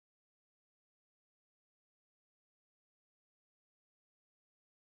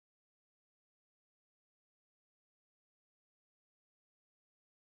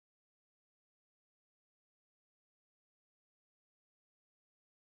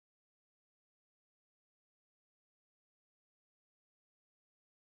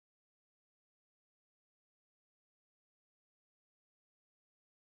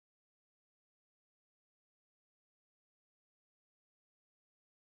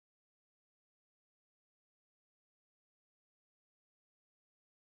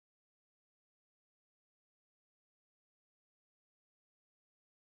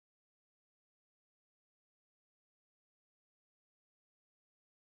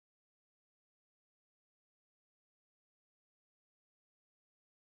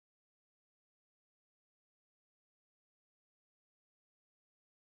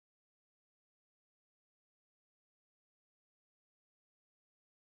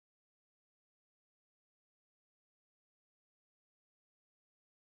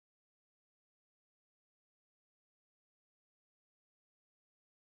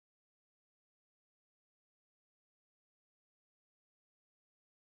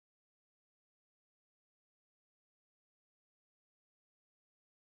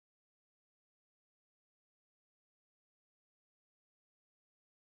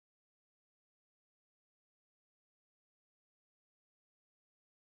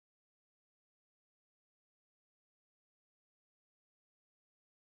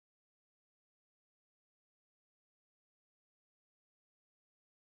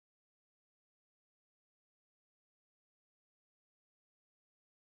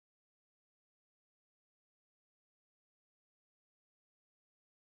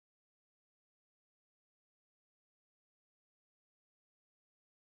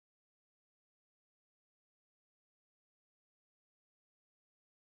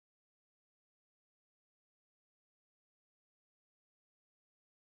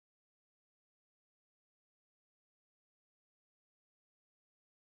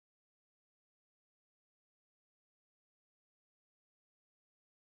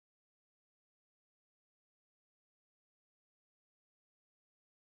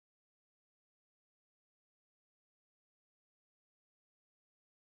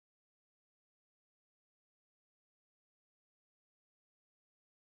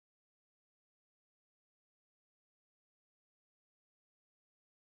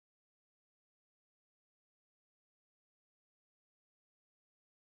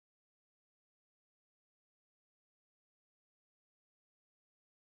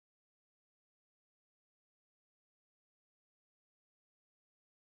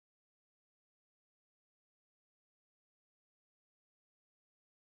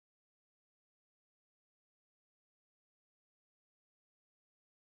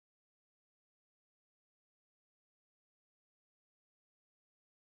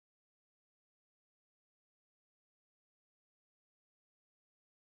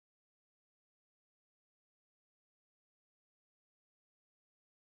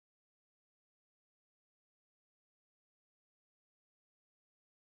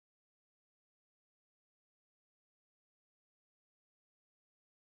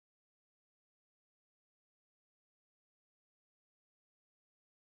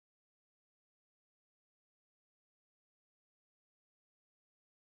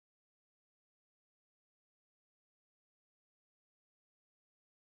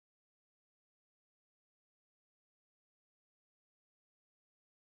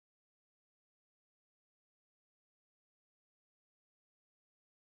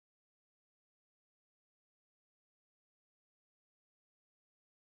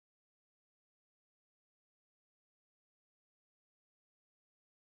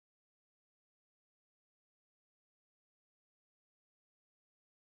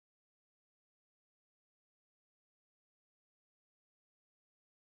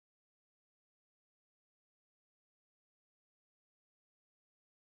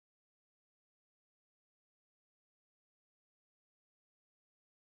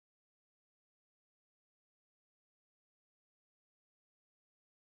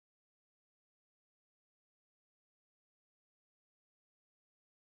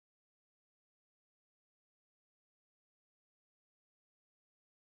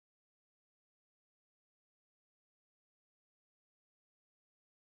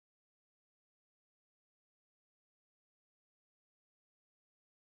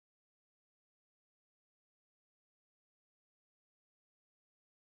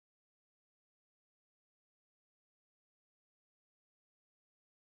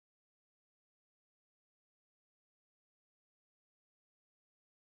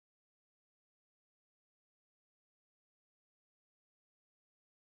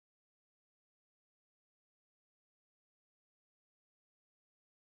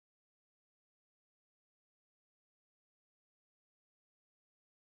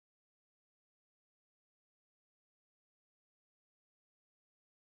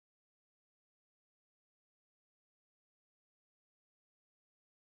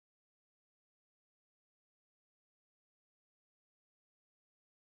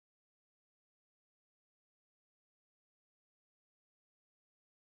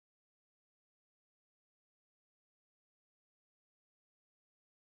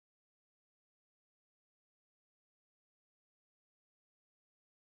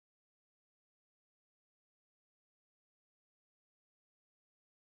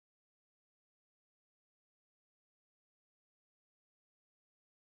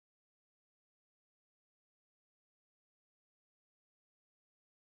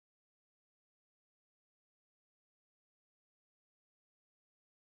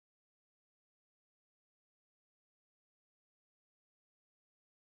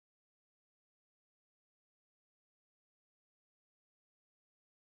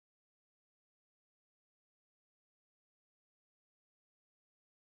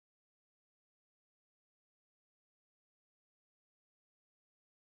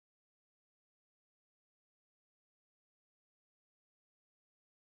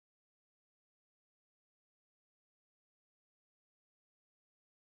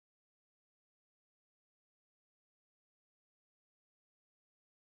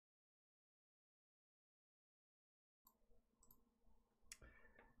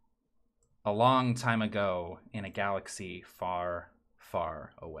A long time ago in a galaxy far,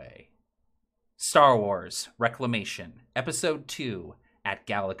 far away. Star Wars Reclamation, Episode 2 at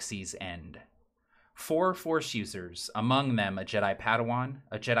Galaxy's End. 4 Force users, among them a Jedi Padawan,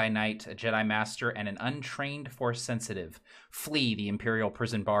 a Jedi Knight, a Jedi Master, and an untrained Force sensitive, flee the Imperial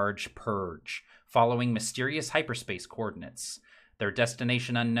prison barge PURGE, following mysterious hyperspace coordinates. Their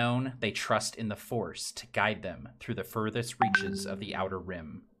destination unknown, they trust in the Force to guide them through the furthest reaches of the Outer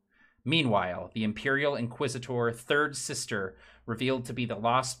Rim. Meanwhile, the Imperial Inquisitor THIRD SISTER, revealed to be the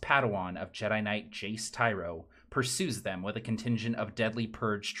lost Padawan of Jedi Knight JACE TYRO, pursues them with a contingent of deadly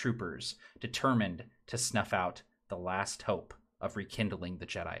purge troopers, determined to snuff out the last hope of rekindling the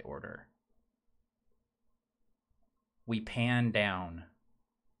Jedi Order. We pan down,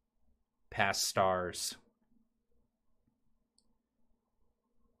 past stars.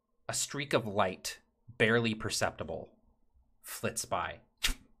 A streak of light, barely perceptible, flits by.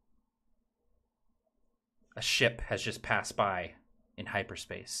 A ship has just passed by in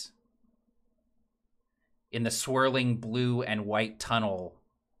hyperspace. In the swirling blue and white tunnel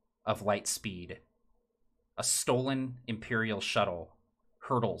of light speed, a stolen Imperial shuttle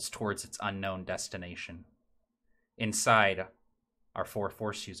hurtles towards its unknown destination. Inside are 4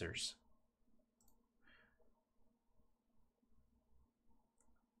 Force users.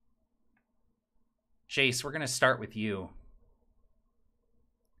 Jace, we're going to start with you.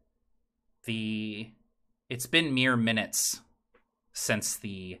 It's been mere minutes since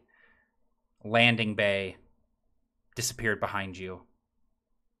the landing bay disappeared behind you.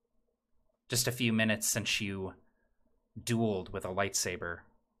 Just a few minutes since you dueled with a lightsaber.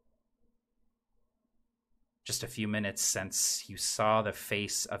 Just a few minutes since you saw the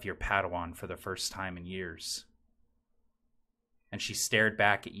face of your Padawan for the first time in years. And she stared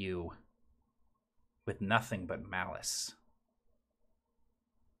back at you with nothing but malice.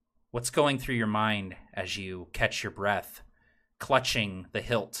 What's going through your mind as you catch your breath, clutching the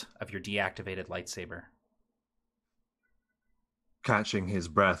hilt of your deactivated lightsaber? Catching his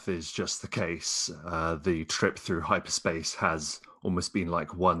breath is just the case. The trip through hyperspace has almost been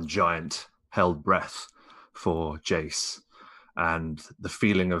like one giant held breath for Jace, and the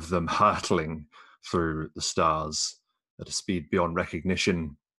feeling of them hurtling through the stars at a speed beyond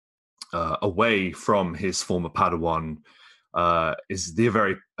recognition, away from his former Padawan, is the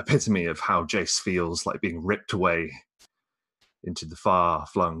very epitome of how Jace feels, like being ripped away into the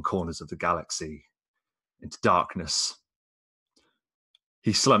far-flung corners of the galaxy, into darkness.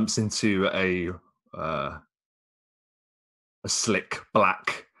 He slumps into a slick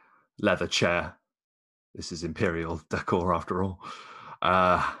black leather chair. This is Imperial decor after all.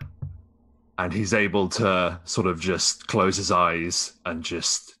 And he's able to sort of just close his eyes and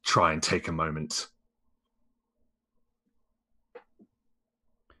just try and take a moment.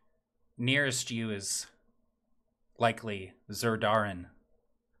 Nearest you is likely Zerdarin,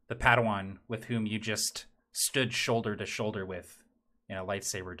 the Padawan with whom you just stood shoulder to shoulder with in a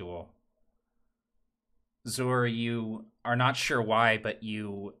lightsaber duel. Zur, you are not sure why, but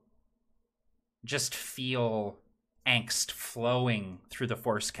you just feel angst flowing through the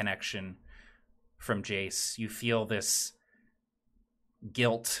Force connection from Jace. You feel this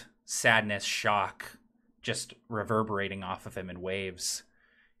guilt, sadness, shock just reverberating off of him in waves.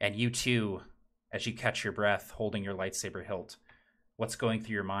 And you too, as you catch your breath, holding your lightsaber hilt, what's going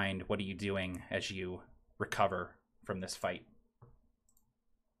through your mind? What are you doing as you recover from this fight?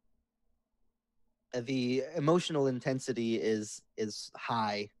 The emotional intensity is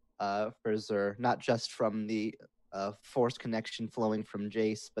high for Zur, not just from the Force connection flowing from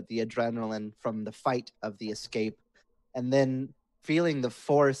Jace, but the adrenaline from the fight of the escape, and then feeling the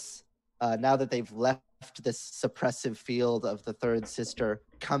Force now that they've left this suppressive field of the Third Sister,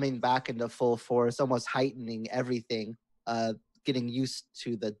 coming back into full force, almost heightening everything, getting used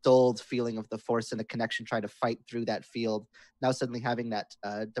to the dulled feeling of the Force and a connection, trying to fight through that field. Now suddenly having that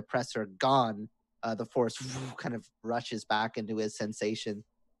depressor gone, the Force kind of rushes back into his sensation,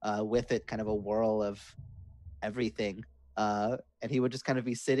 with it kind of a whirl of everything. And he would just kind of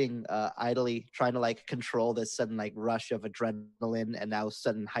be sitting idly, trying to like control this sudden like rush of adrenaline and now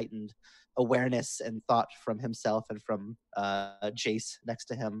sudden heightened awareness and thought from himself and from Jace next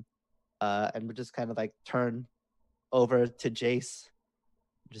to him, and would just kind of like turn over to Jace,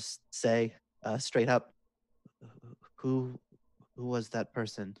 just say straight up, who was that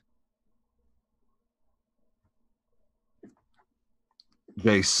person?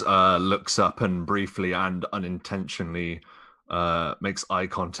 Jace looks up and briefly and unintentionally makes eye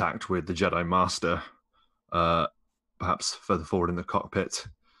contact with the Jedi Master, perhaps further forward in the cockpit,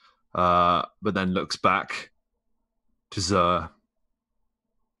 but then looks back to Zur.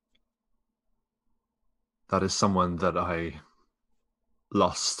 That is someone that I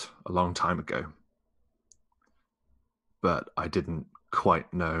lost a long time ago. But I didn't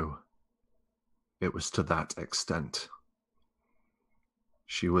quite know it was to that extent.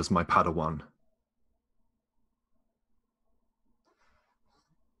 She was my Padawan.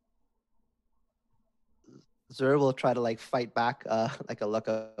 Zur will try to like fight back, like a look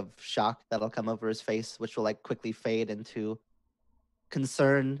of shock that'll come over his face, which will like quickly fade into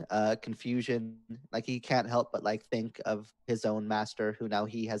concern, confusion. Like he can't help but like think of his own master, who now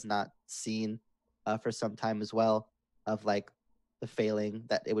he has not seen for some time as well, of like the failing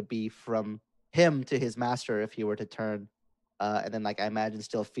that it would be from him to his master if he were to turn. And then like I imagine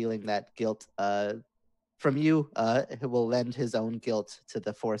still feeling that guilt from you, who will lend his own guilt to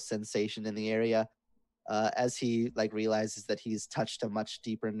the force sensation in the area. As he like realizes that he's touched a much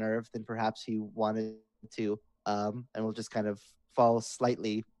deeper nerve than perhaps he wanted to, and will just kind of fall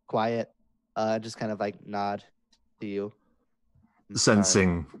slightly quiet, just kind of like nod to you.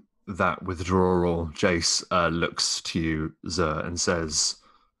 Sensing that withdrawal, Jace looks to you, Zur, and says,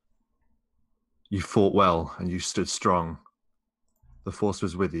 "You fought well and you stood strong. The Force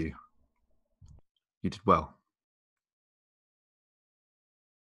was with you. You did well."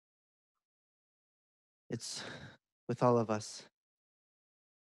 It's with all of us.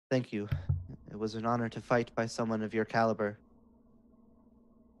 Thank you. It was an honor to fight by someone of your caliber.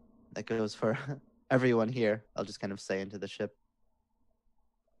 That goes for everyone here, I'll just kind of say into the ship.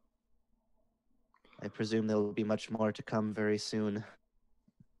 I presume there will be much more to come very soon.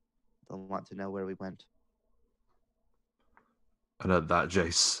 They'll want to know where we went. And at that,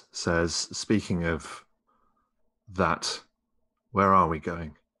 Jace says, "Speaking of that, where are we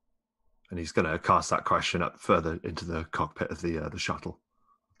going?" And he's going to cast that question up further into the cockpit of the shuttle.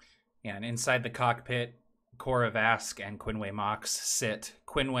 Yeah, and inside the cockpit, Cora Vask and Quinway Mox sit.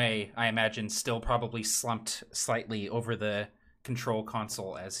 Quinway, I imagine, still probably slumped slightly over the control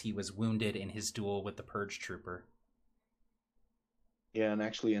console as he was wounded in his duel with the Purge Trooper. Yeah, and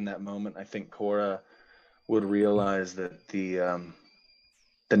actually in that moment, I think Cora would realize that the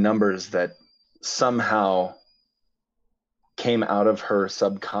numbers that somehow came out of her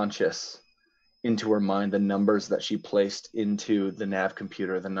subconscious into her mind, the numbers that she placed into the nav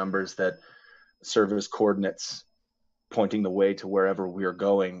computer, the numbers that serve as coordinates pointing the way to wherever we're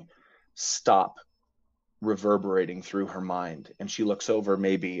going, stop reverberating through her mind. And she looks over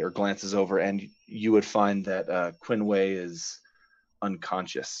maybe, or glances over, and you would find that Quinway is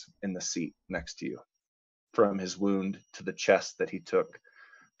unconscious in the seat next to you, from his wound to the chest that he took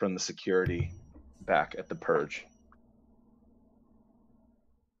from the security back at the Purge.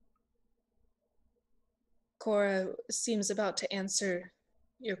 Cora seems about to answer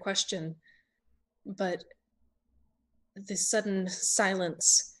your question, but the sudden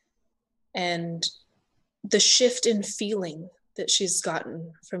silence and the shift in feeling that she's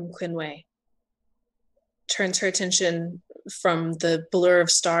gotten from Quinway turns her attention from the blur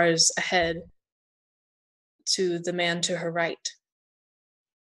of stars ahead to the man to her right.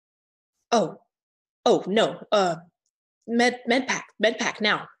 Oh no, med pack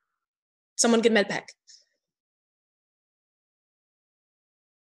now. Someone get med pack.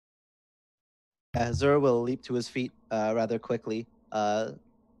 Zur will leap to his feet rather quickly.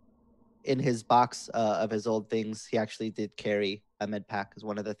 In his box of his old things, he actually did carry a med pack as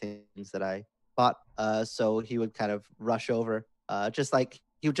one of the things that I bought. So he would kind of rush over, just like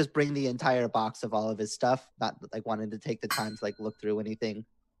he would just bring the entire box of all of his stuff, not like wanting to take the time to like look through anything.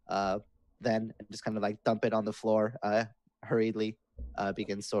 Then and just kind of like dump it on the floor, hurriedly,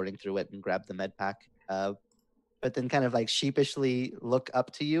 begin sorting through it and grab the med pack. But then kind of like sheepishly look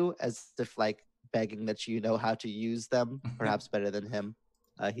up to you as if like begging that you know how to use them, perhaps better than him.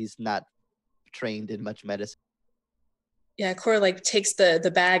 He's not trained in much medicine. Yeah, Cora like takes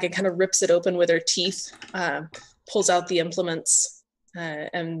the bag and kind of rips it open with her teeth, pulls out the implements,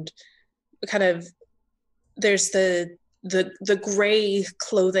 and kind of there's the gray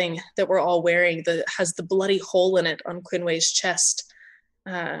clothing that we're all wearing that has the bloody hole in it on Quinway's chest,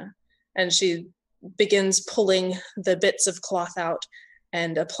 and she begins pulling the bits of cloth out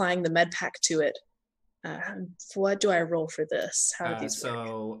and applying the med pack to it. What do I roll for this? How do these work?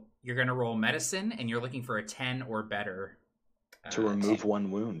 So you're going to roll medicine, and you're looking for a 10 or better. To remove one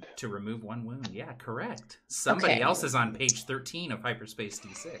wound. To remove one wound. Yeah, correct. Somebody else is on page 13 of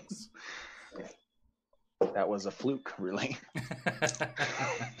HyperspaceD6. That was a fluke, really.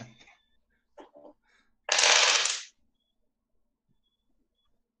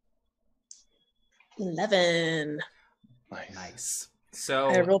 11. Nice. So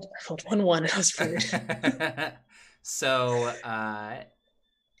I rolled 1-1 and I was rude. So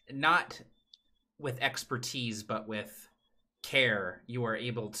not with expertise, but with care, you are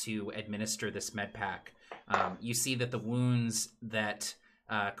able to administer this med pack. You see that the wounds that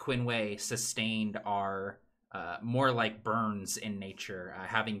Quinway sustained are more like burns in nature,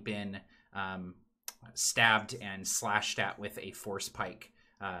 having been stabbed and slashed at with a force pike,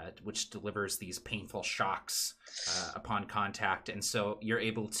 which delivers these painful shocks upon contact. And so you're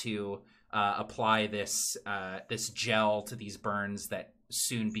able to apply this gel to these burns that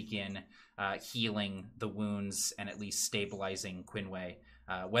soon begin healing the wounds and at least stabilizing Quinway.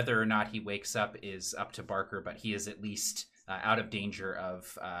 Whether or not he wakes up is up to Barker, but he is at least out of danger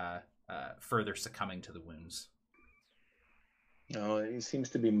of further succumbing to the wounds. No, he seems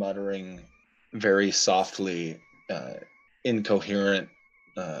to be muttering very softly, incoherent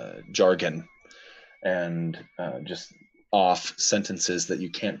jargon, and just off sentences that you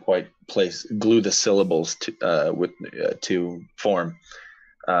can't quite glue the syllables to form.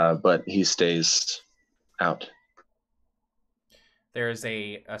 But he stays out. There's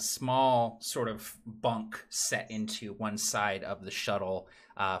a small sort of bunk set into one side of the shuttle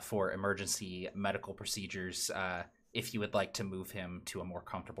for emergency medical procedures, if you would like to move him to a more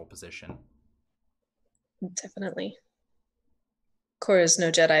comfortable position. Definitely. Cora's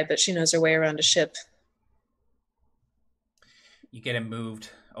no Jedi, but she knows her way around a ship. You get him moved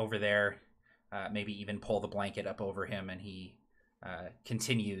over there, maybe even pull the blanket up over him, and he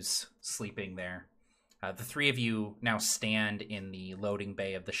continues sleeping there. The three of you now stand in the loading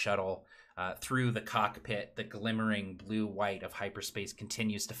bay of the shuttle. Through the cockpit, the glimmering blue-white of hyperspace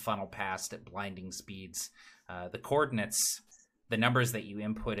continues to funnel past at blinding speeds. The coordinates, the numbers that you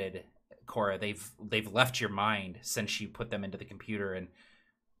inputted, Cora, they've left your mind since you put them into the computer. And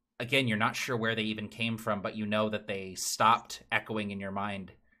again, you're not sure where they even came from, but you know that they stopped echoing in your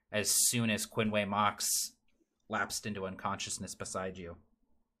mind as soon as Quinway Mox lapsed into unconsciousness beside you.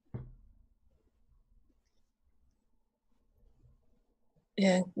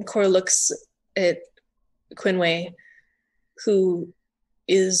 Yeah, Cora looks at Quinway, who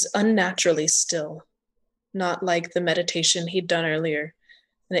is unnaturally still, not like the meditation he'd done earlier,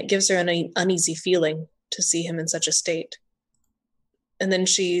 and it gives her an uneasy feeling to see him in such a state. And then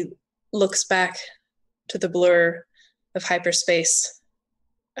she looks back to the blur of hyperspace,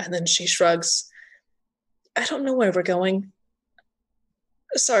 and then she shrugs. I don't know where we're going.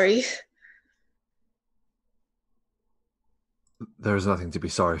 Sorry. There is nothing to be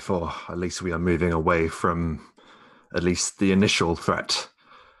sorry for. At least we are moving away from at least the initial threat.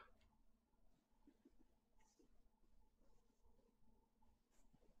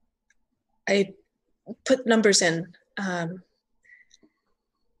 I put numbers in. I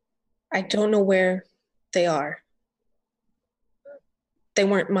don't know where they are. They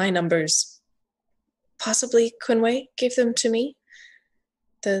weren't my numbers. Possibly Quinway gave them to me.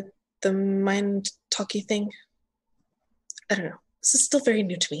 The mind talkie thing. I don't know. This is still very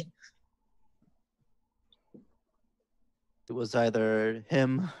new to me. It was either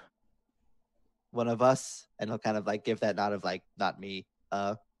him, one of us, and he'll kind of like give that nod of like, not me,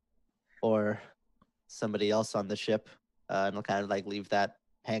 or somebody else on the ship, and he'll kind of like leave that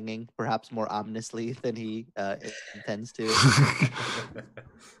hanging, perhaps more ominously than he intends to.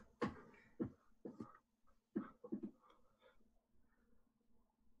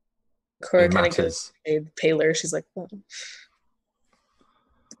 Cora kind of goes paler. She's like, oh.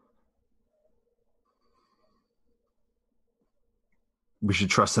 We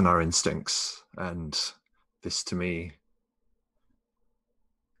should trust in our instincts, and this to me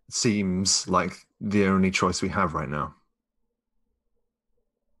seems like the only choice we have right now.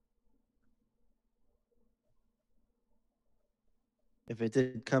 If it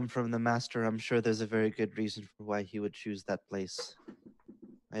did come from the Master, I'm sure there's a very good reason for why he would choose that place.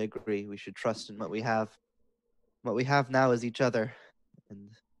 I agree. We should trust in what we have. What we have now is each other, and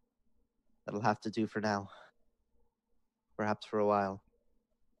that'll have to do for now. Perhaps for a while.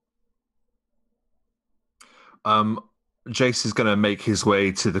 Jace is going to make his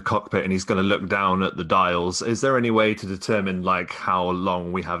way to the cockpit, and he's going to look down at the dials. Is there any way to determine like how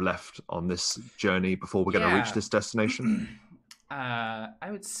long we have left on this journey before we're going to reach this destination?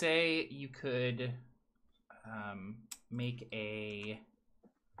 I would say you could make a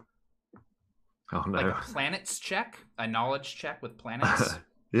like a planets check, a knowledge check with planets.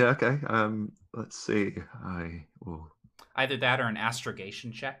 Yeah, okay. Let's see. I will either that or an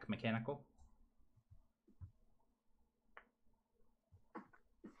astrogation check, mechanical.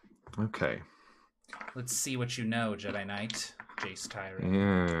 Okay. Let's see what you know, Jedi Knight JACE TYRO.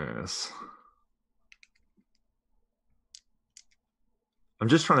 Yes. I'm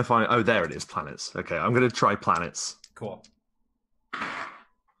just trying to find... Oh, there it is, planets. Okay, I'm going to try planets. Cool.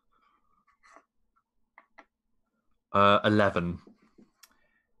 11.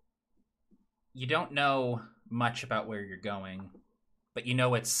 You don't know much about where you're going, but you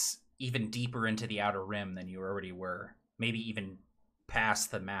know it's even deeper into the outer rim than you already were. Maybe even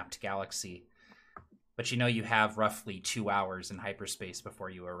past the mapped galaxy. But you know you have roughly 2 hours in hyperspace before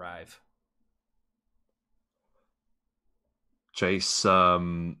you arrive.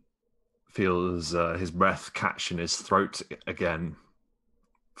 Jace feels his breath catch in his throat again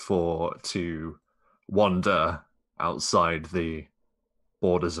to wander outside the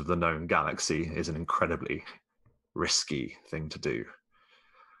borders of the known galaxy is an incredibly risky thing to do.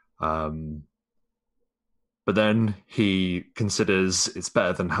 But then he considers it's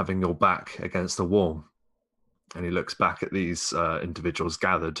better than having your back against the wall. And he looks back at these individuals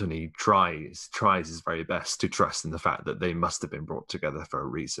gathered, and he tries his very best to trust in the fact that they must have been brought together for a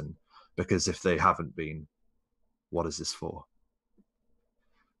reason. Because if they haven't been, what is this for?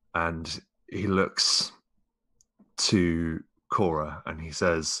 And he looks to Cora and he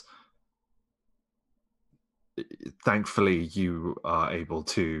says, thankfully you are able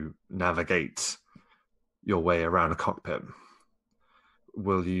to navigate your way around a cockpit.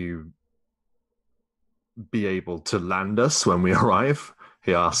 Will you be able to land us when we arrive?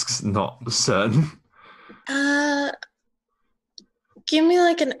 He asks, not certain. Give me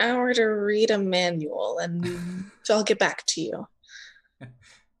like an hour to read a manual and I'll get back to you.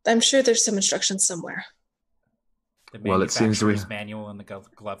 I'm sure there's some instructions somewhere. The Well, it seems manufacturer's manual in the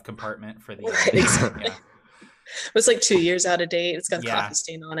glove compartment for the... Right, exactly. Yeah. It was like 2 years out of date. It's got a coffee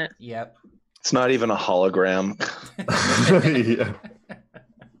stain on it. Yep. It's not even a hologram. Yeah.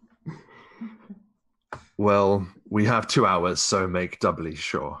 Well, we have 2 hours, so make doubly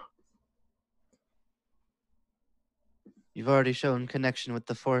sure. You've already shown connection with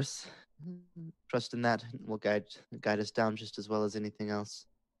the Force. Trust in that will guide us down just as well as anything else.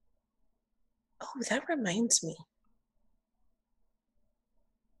 Oh, that reminds me.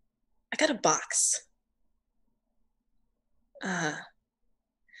 I got a box. I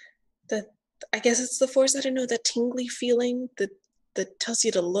guess it's the Force. I don't know, that tingly feeling that tells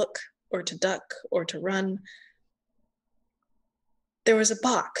you to look or to duck or to run. There was a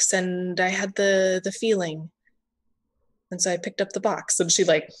box and I had the feeling. And so I picked up the box and she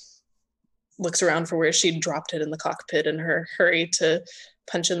like looks around for where she dropped it in the cockpit in her hurry to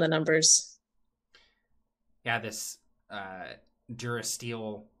punch in the numbers. Yeah, this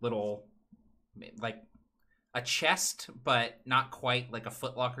Durasteel little, like a chest, but not quite like a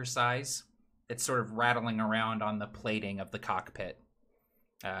footlocker size. It's sort of rattling around on the plating of the cockpit,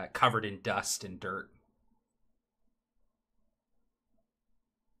 covered in dust and dirt.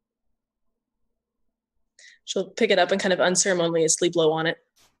 She'll pick it up and kind of unceremoniously blow on it.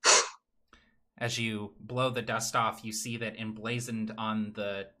 As you blow the dust off, you see that emblazoned on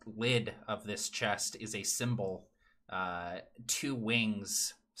the lid of this chest is a symbol, 2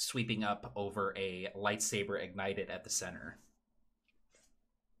 wings sweeping up over a lightsaber ignited at the center.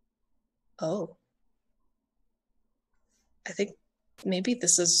 Oh. I think maybe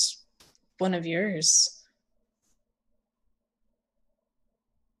this is one of yours.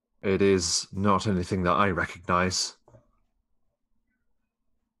 It is not anything that I recognize.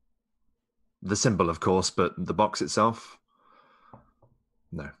 The symbol, of course, but the box itself?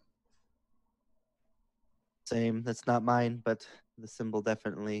 No. Same, that's not mine, but the symbol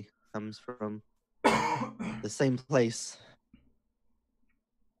definitely comes from the same place.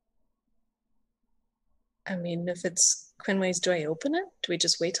 I mean, if it's Quinway's, do I open it? Do we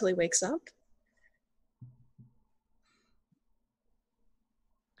just wait till he wakes up?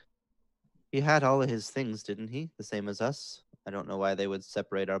 He had all of his things, didn't he? The same as us. I don't know why they would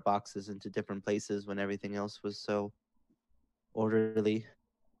separate our boxes into different places when everything else was so orderly.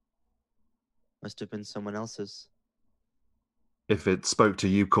 Must have been someone else's. If it spoke to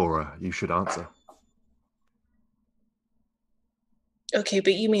you, Cora, you should answer. Okay,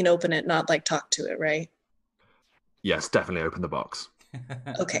 but you mean open it, not like talk to it, right? Yes, definitely open the box.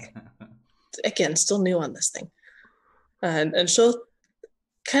 Okay. Again, still new on this thing. And she'll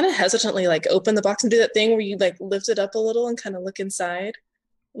kind of hesitantly like open the box and do that thing where you like lift it up a little and kind of look inside,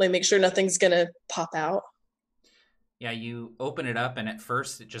 like make sure nothing's gonna pop out. Yeah, you open it up and at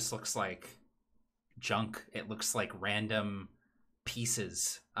first it just looks like junk. It looks like random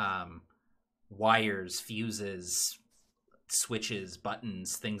pieces, wires, fuses, switches,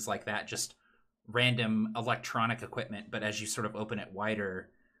 buttons, things like that, just random electronic equipment. But as you sort of open it wider,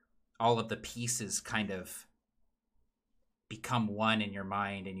 all of the pieces kind of become one in your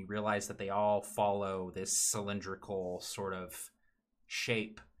mind, and you realize that they all follow this cylindrical sort of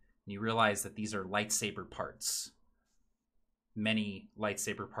shape. And you realize that these are lightsaber parts. many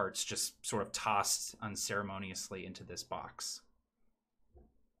lightsaber parts just sort of tossed unceremoniously into this box.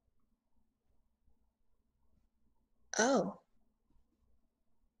 Oh.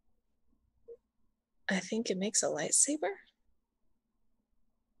 I think it makes a lightsaber?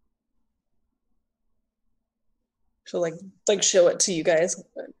 She'll like show it to you guys.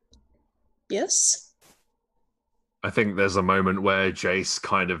 Yes? I think there's a moment where Jace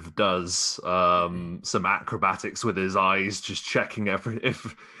kind of does some acrobatics with his eyes, just checking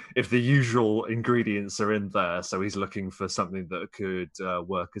if the usual ingredients are in there. So he's looking for something that could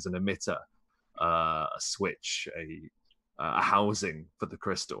work as an emitter, a switch, a housing for the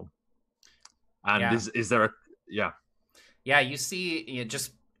crystal. And Yeah. is there a Yeah, you see,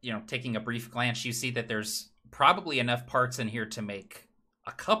 just taking a brief glance, you see that there's probably enough parts in here to make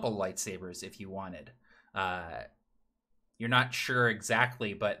a couple lightsabers if you wanted. You're not sure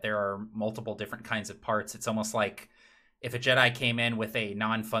exactly, but there are multiple different kinds of parts. It's almost like if a Jedi came in with a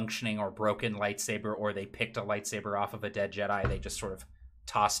non-functioning or broken lightsaber, or they picked a lightsaber off of a dead Jedi, they just sort of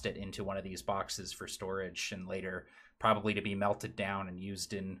tossed it into one of these boxes for storage and later probably to be melted down and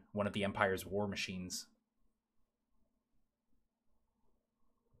used in one of the Empire's war machines.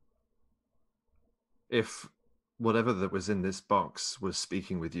 if whatever that was in this box was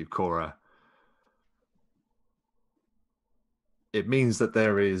speaking with you, Cora, it means that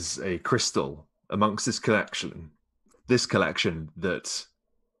there is a crystal amongst this collection that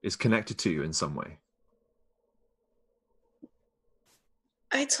is connected to you in some way.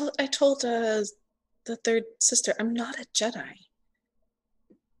 I told the third sister, I'm not a Jedi.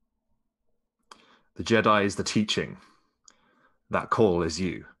 The Jedi is the teaching. That call is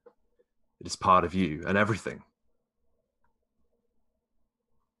you. It is part of you and everything.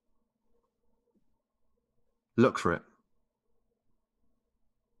 Look for it.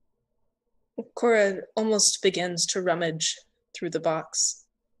 Cora almost begins to rummage through the box,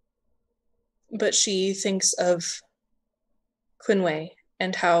 but she thinks of Quinway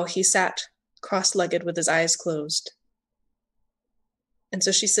and how he sat cross-legged with his eyes closed. And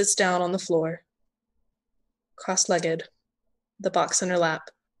so she sits down on the floor, cross-legged, the box in her lap,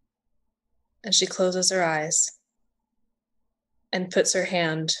 and she closes her eyes and puts her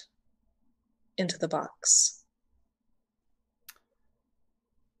hand into the box.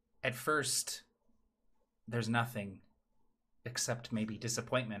 At first, there's nothing except maybe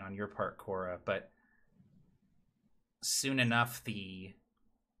disappointment on your part, Cora, but soon enough, the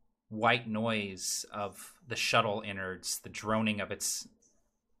white noise of the shuttle innards, the droning of its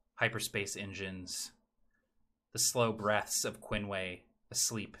hyperspace engines, the slow breaths of Quinway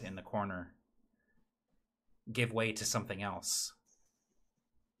asleep in the corner, give way to something else.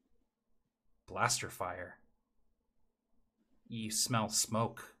 Blaster fire. You smell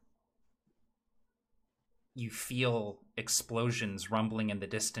smoke. You feel explosions rumbling in the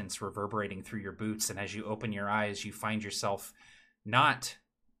distance, reverberating through your boots, and as you open your eyes, you find yourself not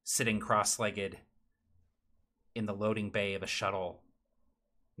sitting cross-legged in the loading bay of a shuttle.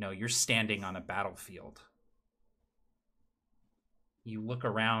 No, you're standing on a battlefield. You look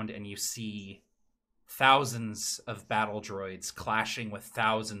around and you see thousands of battle droids clashing with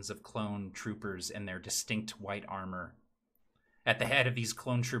thousands of clone troopers in their distinct white armor. At the head of these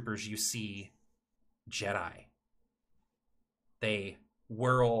clone troopers, you see Jedi. They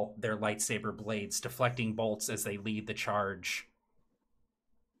whirl their lightsaber blades, deflecting bolts as they lead the charge.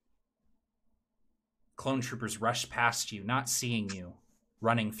 Clone troopers rush past you, not seeing you,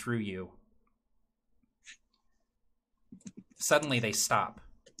 running through you. Suddenly they stop.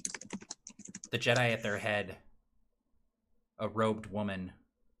 The Jedi at their head, a robed woman.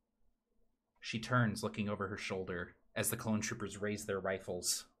 She turns, looking over her shoulder as the clone troopers raise their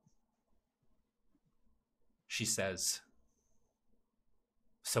rifles. She says,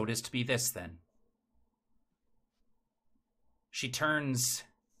 "So it is to be this, then." She turns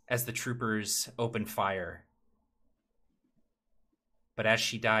as the troopers open fire. But as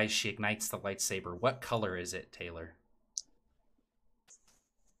she dies, she ignites the lightsaber. What color is it, Taylor?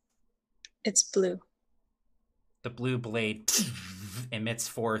 It's blue. The blue blade emits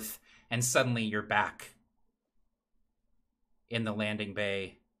forth, and suddenly you're back in the landing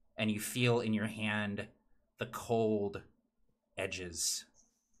bay, and you feel in your hand the cold edges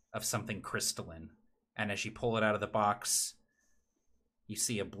of something crystalline. And as you pull it out of the box, you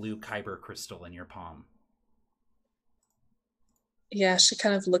see a blue kyber crystal in your palm. Yeah, she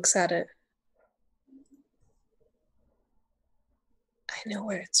kind of looks at it. I know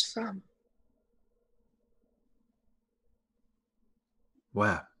where it's from.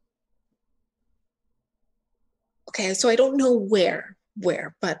 Where? Okay, so I don't know where,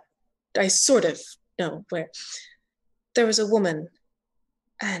 but I sort of know where. there was a woman,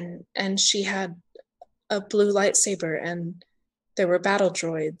 and she had a blue lightsaber, and there were battle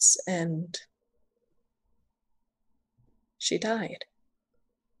droids, and she died.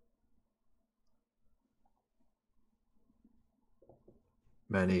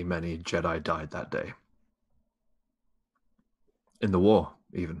 Many, many Jedi died that day. In the war,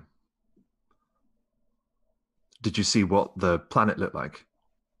 even. Did you see what the planet looked like?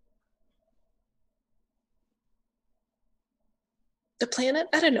 The planet?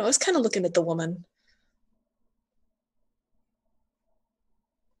 I don't know. I was kind of looking at the woman.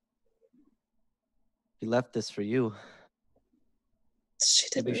 He left this for you.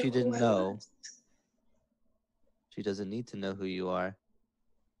 Maybe she didn't know. She doesn't need to know who you are.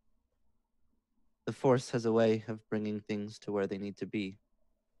 The Force has a way of bringing things to where they need to be.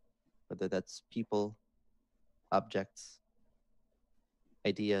 Whether that's people, objects,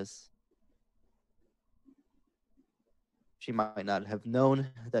 ideas. She might not have known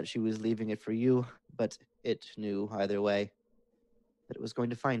that she was leaving it for you, but it knew either way that it was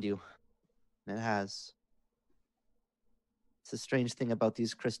going to find you. And it has. It's a strange thing about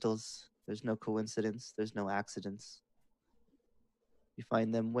these crystals. There's no coincidence. There's no accidents. You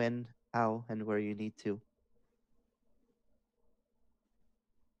find them when, how, and where you need to.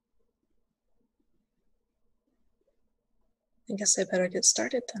 I guess I better get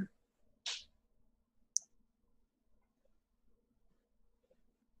started then.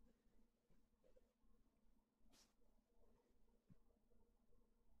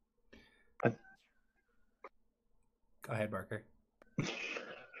 Go ahead, Barker.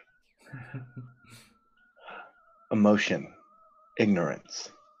 Emotion, ignorance,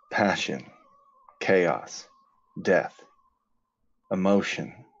 passion, chaos, death.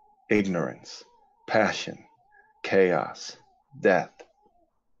 Emotion, ignorance, passion, chaos, death.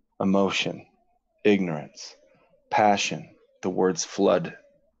 Emotion, ignorance, passion. The words flood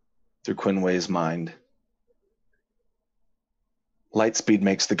through Quinway's mind. Lightspeed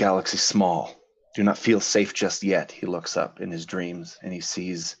makes the galaxy small. Do not feel safe just yet. He looks up in his dreams and he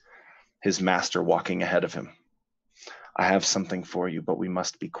sees his master walking ahead of him. I have something for you, but we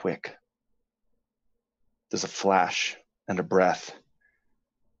must be quick. There's a flash and a breath,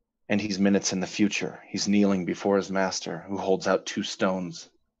 and he's minutes in the future. He's kneeling before his master, who holds out 2 stones,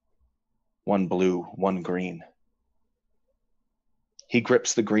 one blue, one green. He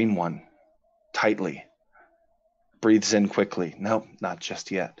grips the green one tightly, breathes in quickly. No, not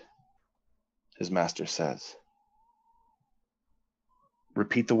just yet, his master says.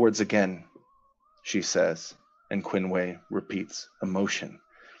 Repeat the words again, she says, and Quinway repeats: emotion,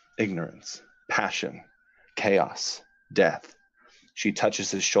 ignorance, passion, chaos, death. She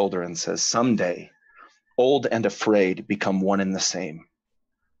touches his shoulder and says, someday, old and afraid become one and the same.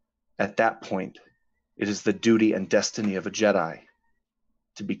 At that point, it is the duty and destiny of a Jedi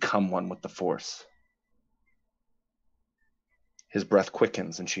to become one with the Force. His breath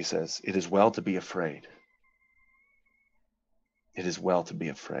quickens and she says, it is well to be afraid. It is well to be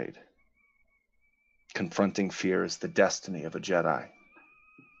afraid. Confronting fear is the destiny of a Jedi.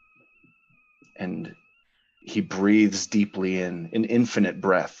 And he breathes deeply in an infinite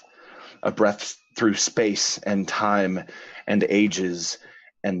breath, a breath through space and time and ages,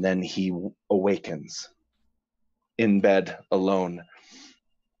 and then he awakens in bed alone,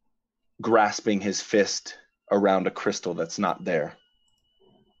 grasping his fist around a crystal that's not there.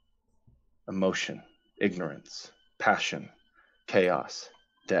 Emotion, ignorance, passion, chaos,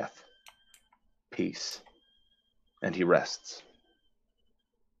 death, peace. And he rests.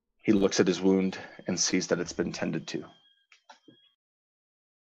 He looks at his wound and sees that it's been tended to.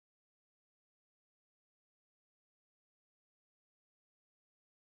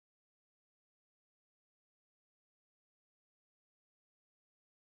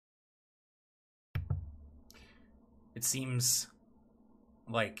 It seems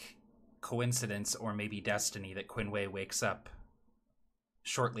like coincidence or maybe destiny that Quinway wakes up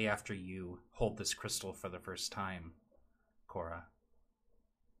shortly after you hold this crystal for the first time, Cora.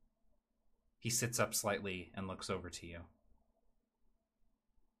 He sits up slightly and looks over to you.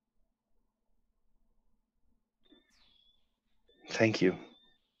 Thank you.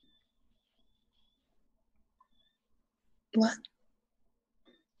 What?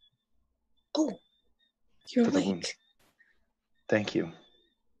 Oh, you're For the wound. awake. Thank you.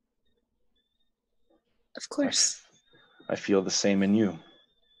 Of course. I feel the same in you.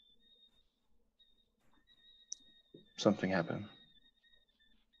 Something happened.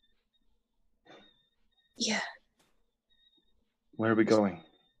 Yeah. Where are we going?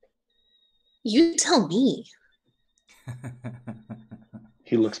 You tell me.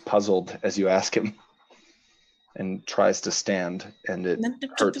 He looks puzzled as you ask him. and tries to stand, and it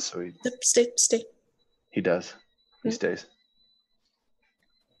hurts. So Stay. he does. He stays.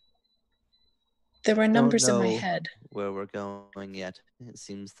 There were numbers in my Don't know head. where we're going yet. It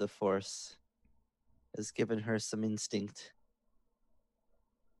seems the Force has given her some instinct.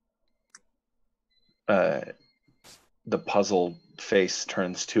 The puzzled face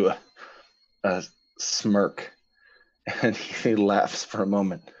turns to a smirk, and he laughs for a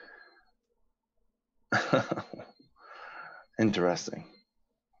moment. Interesting.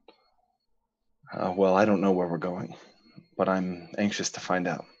 Well, I don't know where we're going, but I'm anxious to find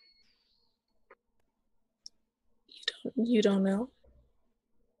out. You don't know?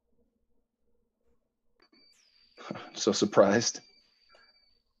 So surprised.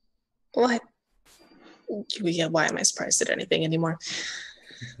 Why? Yeah, why am I surprised at anything anymore?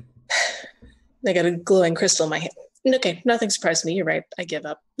 I got a glowing crystal in my hand. Okay, nothing surprised me. You're right. I give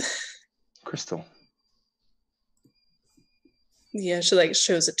up. Crystal. Yeah, she like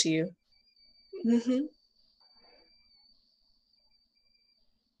shows it to you. Mm-hmm.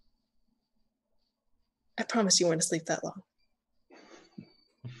 I promise you weren't asleep that long.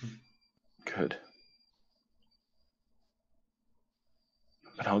 Good.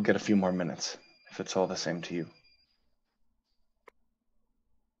 But I'll get a few more minutes, if it's all the same to you.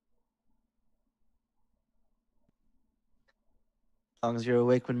 As long as you're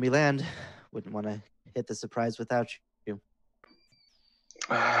awake when we land, wouldn't want to hit the surprise without you.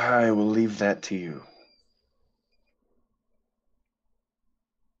 I will leave that to you.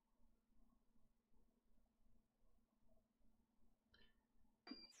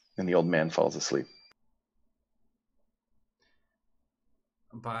 And the old man falls asleep.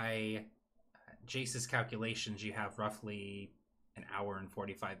 By Jace's calculations, you have roughly an hour and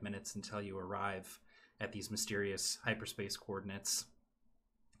 45 minutes until you arrive at these mysterious hyperspace coordinates.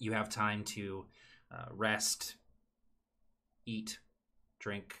 You have time to rest, eat,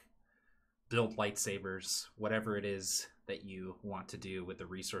 drink, build lightsabers, whatever it is that you want to do with the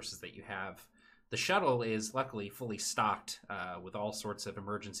resources that you have. The shuttle is luckily fully stocked with all sorts of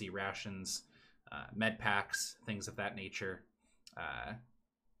emergency rations, med packs, things of that nature.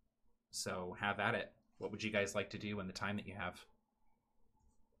 So have at it. What would you guys like to do in the time that you have?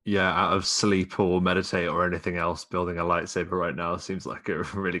 Yeah, out of sleep or meditate or anything else, building a lightsaber right now seems like a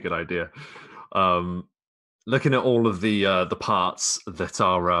really good idea. Looking at all of the parts that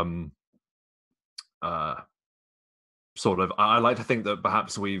are sort of, I like to think that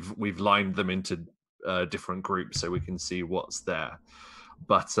perhaps we've lined them into different groups so we can see what's there.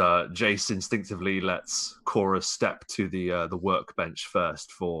 But Jace instinctively lets Cora step to the workbench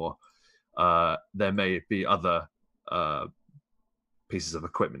first. For there may be other pieces of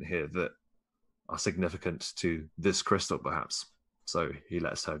equipment here that are significant to this crystal, perhaps. So he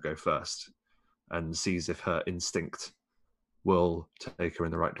lets her go first and sees if her instinct will take her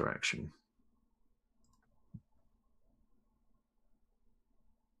in the right direction.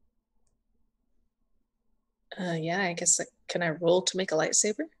 Yeah, I guess, can I roll to make a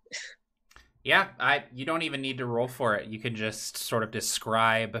lightsaber? Yeah, you don't even need to roll for it. You can just sort of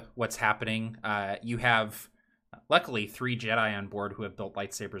describe what's happening. You have, luckily, 3 Jedi on board who have built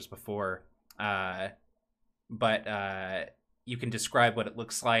lightsabers before. But you can describe what it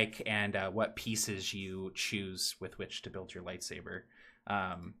looks like and what pieces you choose with which to build your lightsaber.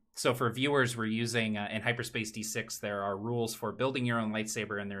 So for viewers, we're using, in HyperspaceD6, there are rules for building your own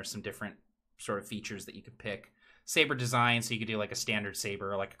lightsaber, and there are some different sort of features that you can pick. Saber design, so you could do like a standard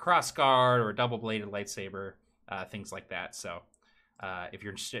saber, or like a crossguard, or a double-bladed lightsaber, things like that. So if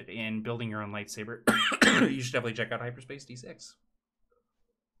you're interested in building your own lightsaber, you should definitely check out HyperspaceD6.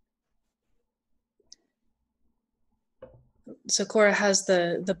 So Cora has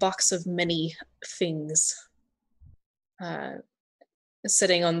the box of many things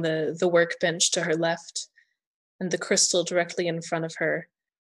sitting on the workbench to her left, and the crystal directly in front of her.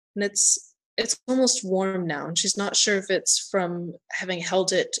 And it's almost warm now, and she's not sure if it's from having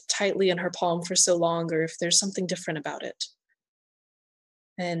held it tightly in her palm for so long or if there's something different about it.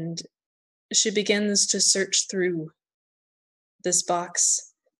 And she begins to search through this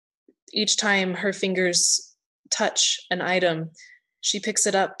box. Each time her fingers touch an item, she picks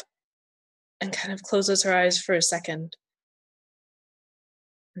it up and kind of closes her eyes for a second.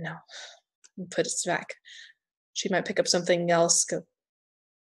 No, and put it back. She might pick up something else, go,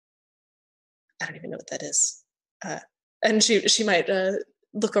 I don't even know what that is. And she might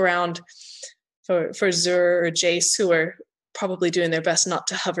look around for Zur or Jace, who are probably doing their best not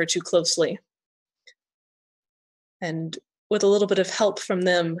to hover too closely. And with a little bit of help from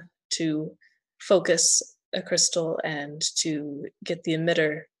them to focus a crystal and to get the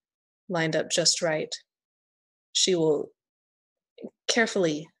emitter lined up just right, she will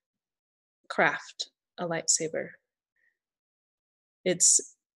carefully craft a lightsaber.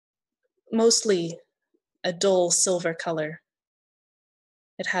 It's mostly a dull silver color.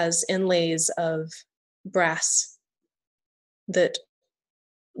 It has inlays of brass that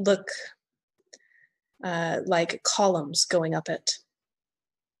look like columns going up it.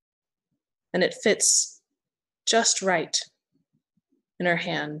 And it fits just right in her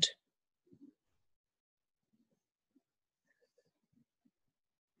hand.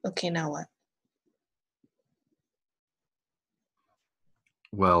 Okay, now what?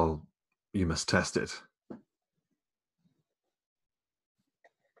 Well, you must test it.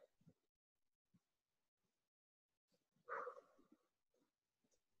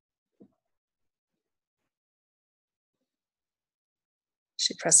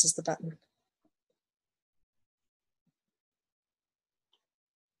 She presses the button.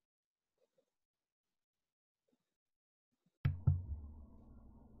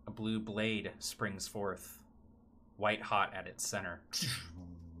 A blue blade springs forth, white hot at its center.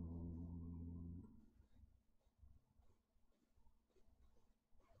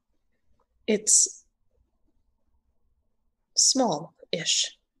 It's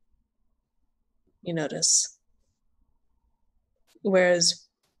small-ish, you notice. Whereas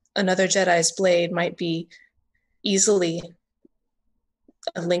another Jedi's blade might be easily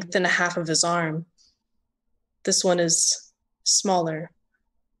a length and a half of his arm, this one is smaller,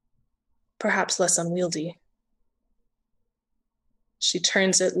 perhaps less unwieldy. She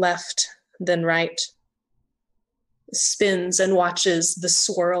turns it left, then right, spins and watches the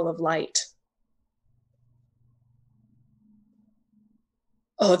swirl of light.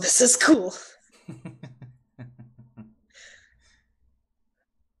 Oh, this is cool.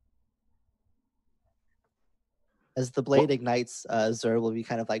 As the blade ignites, Zur will be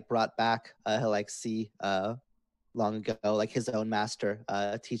kind of like brought back. He'll like see long ago, like his own master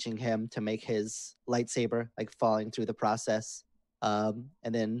teaching him to make his lightsaber, like falling through the process. And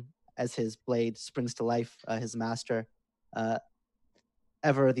then as his blade springs to life, his master,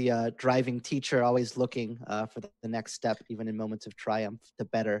 ever the driving teacher, always looking for the next step, even in moments of triumph, to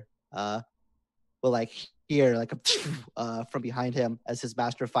better, will like hear like a from behind him as his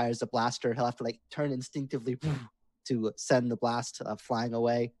master fires a blaster. He'll have to like turn instinctively to send the blast flying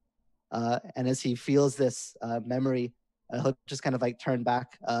away. And as he feels this memory, he'll just kind of like turn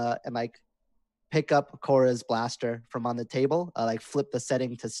back and like pick up Korra's blaster from on the table, like flip the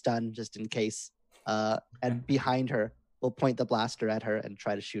setting to stun just in case. And behind her, will point the blaster at her and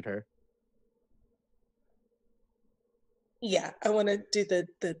try to shoot her. Yeah, I want to do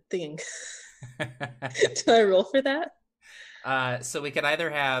the thing. Do I roll for that? So we could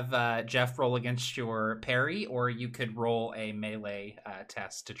either have Jeff roll against your parry, or you could roll a melee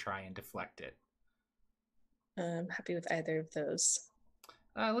test to try and deflect it. I'm happy with either of those.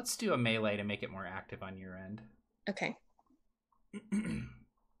 Let's do a melee to make it more active on your end. Okay.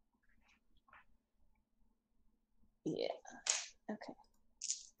 Yeah. Okay.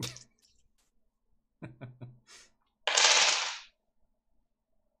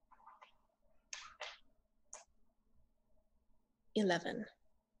 $11.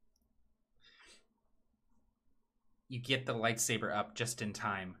 You get the lightsaber up just in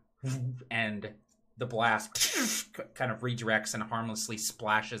time, and the blast kind of redirects and harmlessly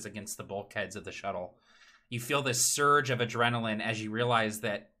splashes against the bulkheads of the shuttle. You feel this surge of adrenaline as you realize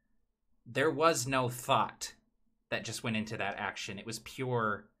that there was no thought that just went into that action. It was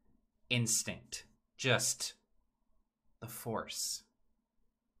pure instinct, just the Force.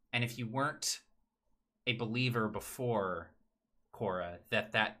 And if you weren't a believer before, Korra,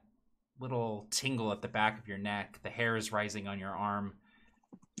 that little tingle at the back of your neck, the hairs rising on your arm,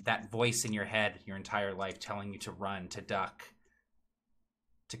 that voice in your head your entire life telling you to run, to duck,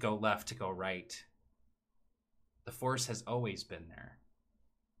 to go left, to go right. The Force has always been there.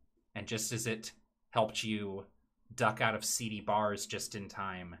 And just as it helped you duck out of seedy bars just in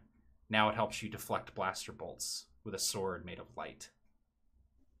time, now it helps you deflect blaster bolts with a sword made of light.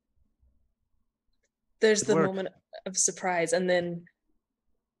 There's the moment of surprise and then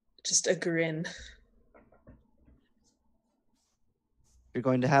just a grin. If you're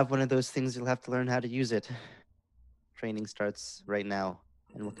going to have one of those things, you'll have to learn how to use it. Training starts right now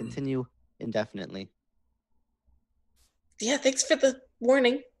and will continue indefinitely. Yeah, thanks for the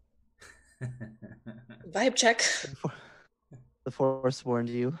warning. Vibe check. The Force warned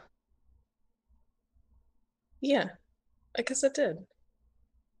you. Yeah, I guess it did.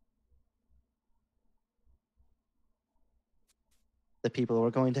 The people we're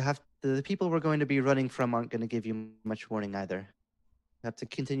going to be running from aren't going to give you much warning either. You have to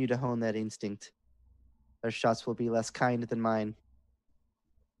continue to hone that instinct. Their shots will be less kind than mine.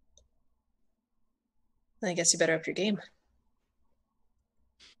 I guess you better up your game.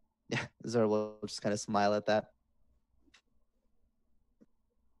 Yeah, Zer will just kind of smile at that.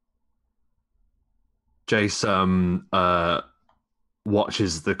 Jace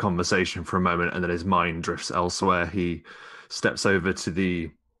watches the conversation for a moment, and then his mind drifts elsewhere. He steps over to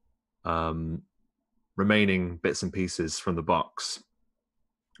the remaining bits and pieces from the box,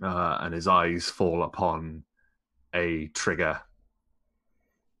 and his eyes fall upon a trigger.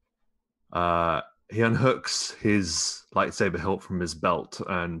 He unhooks his lightsaber hilt from his belt,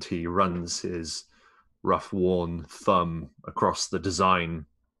 and he runs his rough, worn thumb across the design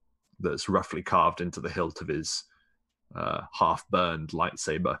that's roughly carved into the hilt of his half-burned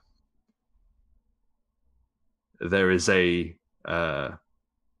lightsaber. There is a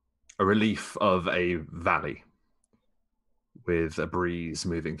relief of a valley with a breeze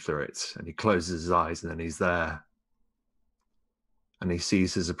moving through it, and he closes his eyes, and then he's there, and he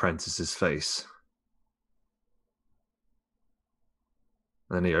sees his apprentice's face.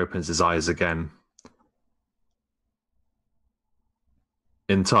 And then he opens his eyes again.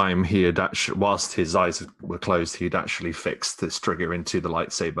 In time, he had actually, whilst his eyes were closed, he had actually fixed this trigger into the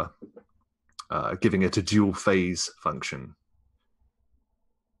lightsaber, giving it a dual phase function,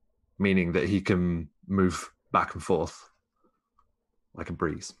 meaning that he can move back and forth like a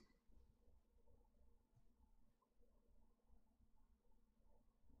breeze.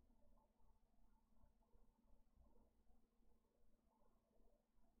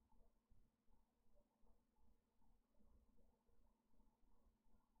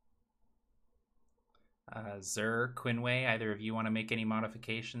 Zer, Quinway, either of you want to make any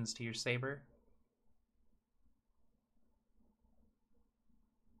modifications to your saber?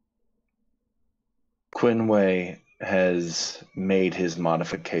 Quinway has made his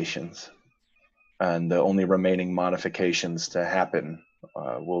modifications, and the only remaining modifications to happen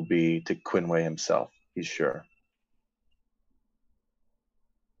will be to Quinway himself, he's sure.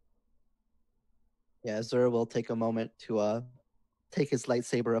 Yeah, Zer will take a moment to take his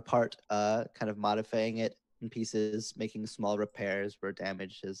lightsaber apart, kind of modifying it in pieces, making small repairs where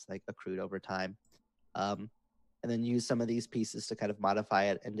damage is like accrued over time, and then use some of these pieces to kind of modify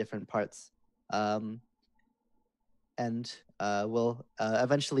it in different parts, and we'll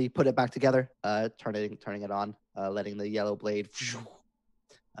eventually put it back together, turning it on, letting the yellow blade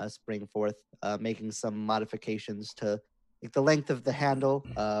spring forth, making some modifications to like the length of the handle,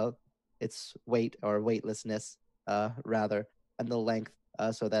 its weight or weightlessness, rather, and the length,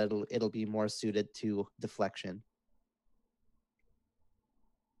 so that it'll be more suited to deflection.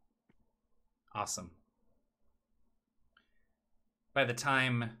 Awesome. By the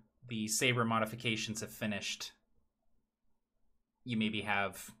time the saber modifications have finished, you maybe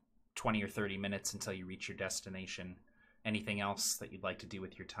have 20 or 30 minutes until you reach your destination. Anything else that you'd like to do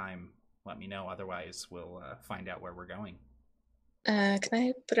with your time, let me know. Otherwise, we'll find out where we're going. Can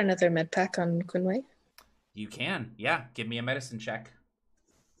I put another med pack on Quinway? You can. Yeah, give me a medicine check.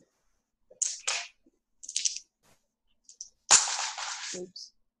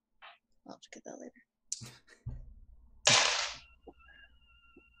 Oops. I'll have to get that later.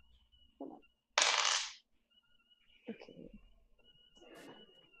 Okay.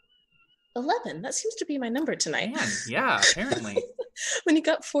 11. That seems to be my number tonight. Man, yeah, apparently. When you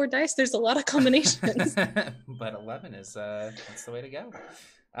got 4 dice, there's a lot of combinations. But 11 is that's the way to go.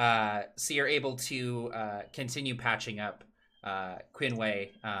 So you're able to continue patching up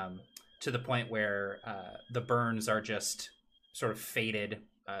Quinway to the point where the burns are just sort of faded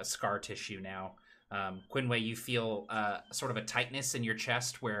scar tissue now. Quinway, you feel sort of a tightness in your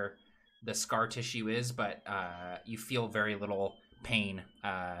chest where the scar tissue is, but you feel very little pain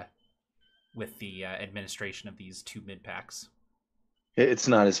with the administration of these 2 mid packs. It's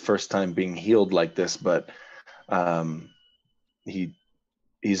not his first time being healed like this, but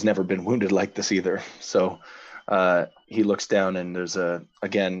he's never been wounded like this either. So he looks down, and there's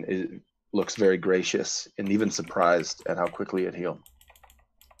it looks very gracious and even surprised at how quickly it healed.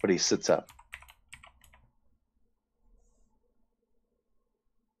 But he sits up.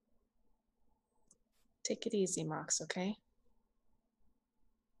 Take it easy, Mox, okay?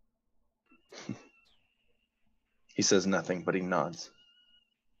 He says nothing, but he nods.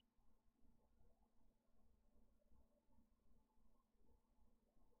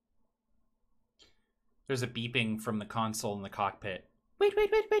 There's a beeping from the console in the cockpit. Wait,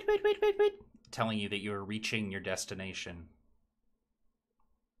 telling you that you are reaching your destination.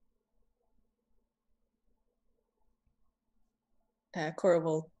 Cora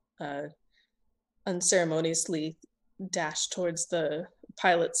will unceremoniously dash towards the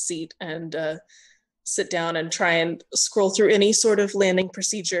pilot's seat and sit down and try and scroll through any sort of landing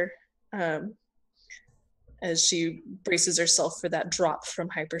procedure as she braces herself for that drop from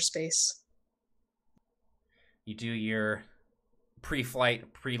hyperspace. You do your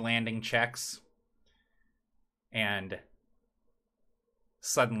pre-flight, pre-landing checks, and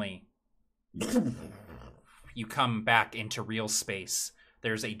suddenly you come back into real space.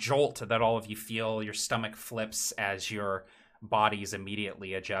 There's a jolt that all of you feel. Your stomach flips as your bodies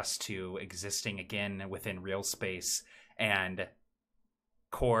immediately adjust to existing again within real space. And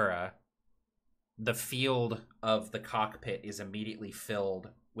Cora, the field of the cockpit is immediately filled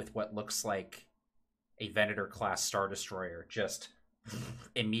with what looks like a Venator-class Star Destroyer, just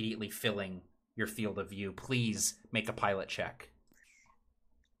immediately filling your field of view. Please make a pilot check.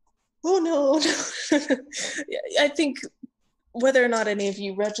 Oh no. I think whether or not any of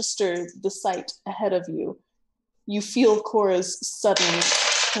you register the sight ahead of you, you feel Cora's sudden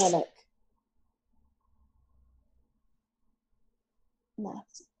panic.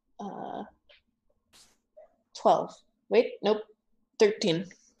 Math. 12. Wait, nope. 13.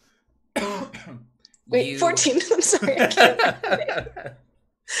 Wait, 14. I'm sorry. I can't.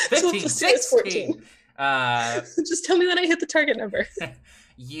 15, 16. Just tell me when I hit the target number.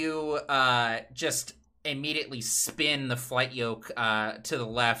 You just immediately spin the flight yoke to the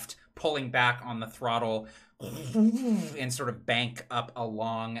left, pulling back on the throttle, and sort of bank up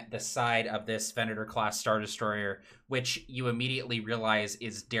along the side of this Venator-class Star Destroyer, which you immediately realize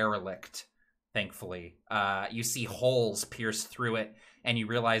is derelict, thankfully. You see holes pierced through it, and you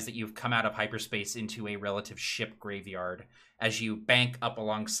realize that you've come out of hyperspace into a relative ship graveyard. As you bank up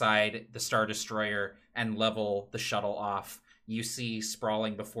alongside the Star Destroyer and level the shuttle off, you see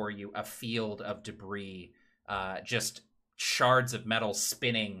sprawling before you a field of debris, just shards of metal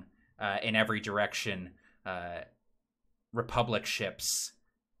spinning in every direction. Republic ships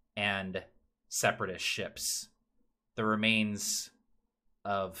and separatist ships. The remains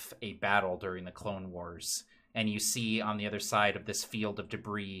of a battle during the Clone Wars. And you see on the other side of this field of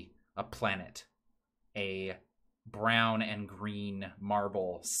debris a planet, a brown and green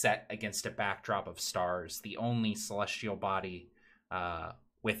marble set against a backdrop of stars, the only celestial body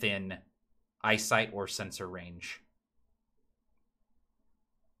within eyesight or sensor range.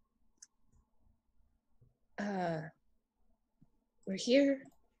 We're here.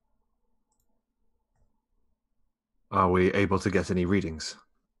 Are we able to get any readings?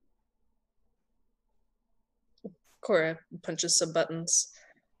 Cora punches some buttons.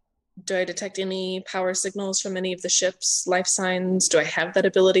 Do I detect any power signals from any of the ships? Life signs? Do I have that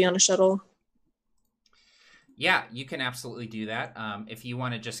ability on a shuttle? Yeah, you can absolutely do that. If you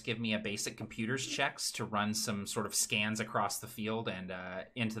want to just give me a basic computers checks to run some sort of scans across the field and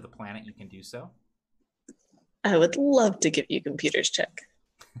into the planet, you can do so. I would love to give you a computers check.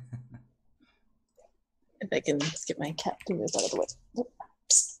 If I can get my cat to move out of the way.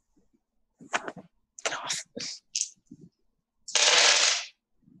 Oops. Get off.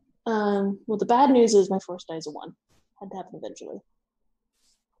 Well, the bad news is my force die is a 1. Had to happen eventually.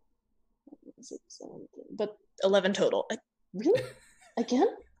 6, 7, but 11 total. Really? Again?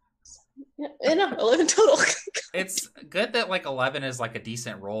 Yeah, no, 11 total. It's good that like 11 is like a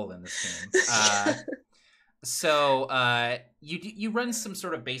decent roll in this game. So you run some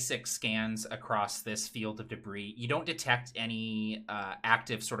sort of basic scans across this field of debris. You don't detect any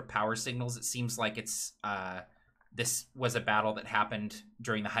active sort of power signals. It seems like it's this was a battle that happened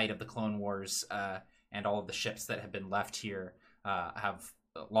during the height of the Clone Wars, and all of the ships that have been left here have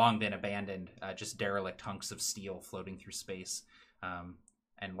long been abandoned, just derelict hunks of steel floating through space,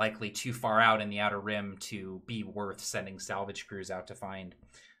 and likely too far out in the outer rim to be worth sending salvage crews out to find.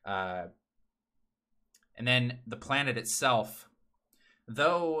 And then the planet itself,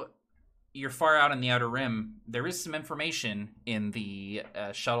 though you're far out in the outer rim, there is some information in the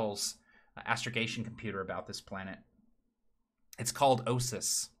shuttle's astrogation computer about this planet. It's called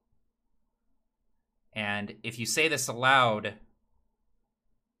Osis. And if you say this aloud,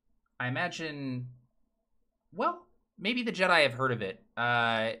 I imagine, well, maybe the Jedi have heard of it.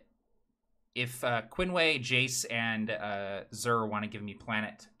 If Quinway, Jace, and Zur want to give me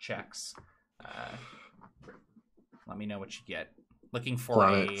planet checks, let me know what you get. Looking for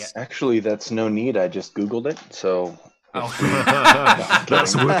Planets. Actually, that's no need. I just Googled it, so... Oh.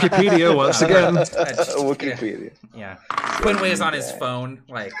 That's Wikipedia once again. Wikipedia. Yeah. Quinway is on his phone.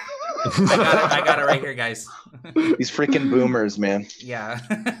 Like, I got it right here, guys. These freaking boomers, man. Yeah.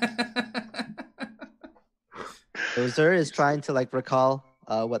 So Zur is trying to like recall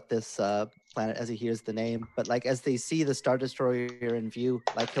what this planet as he hears the name, but like as they see the Star Destroyer in view,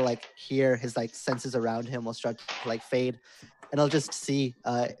 like he'll like hear his like senses around him will start to like fade, and I'll just see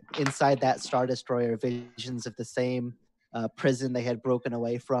inside that Star Destroyer visions of the same prison they had broken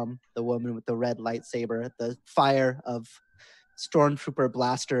away from, the woman with the red lightsaber, the fire of stormtrooper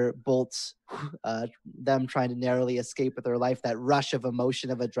blaster bolts, them trying to narrowly escape with their life, that rush of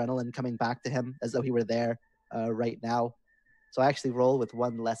emotion of adrenaline coming back to him as though he were there right now. So I actually roll with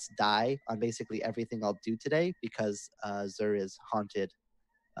one less die on basically everything I'll do today because Zur is haunted.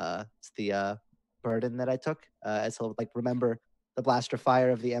 It's the burden that I took, as he'll like remember the blaster fire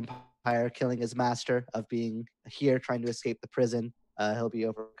of the Empire killing his master, of being here trying to escape the prison. He'll be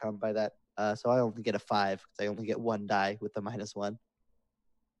overcome by that. So I only get a 5 because I only get one die with the -1.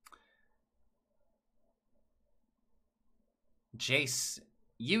 Jace,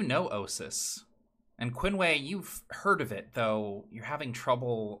 you know Osis. And Quinway, you've heard of it, though you're having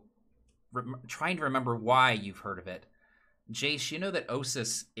trouble trying to remember why you've heard of it. Jace, you know that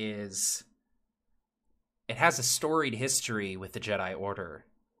Osis it has a storied history with the Jedi Order.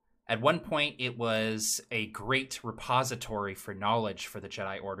 At one point, it was a great repository for knowledge for the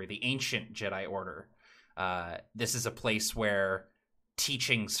Jedi Order, the ancient Jedi Order. This is a place where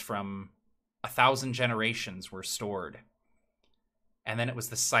teachings from 1,000 generations were stored. And then it was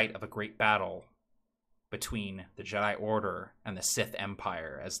the site of a great battle between the Jedi Order and the Sith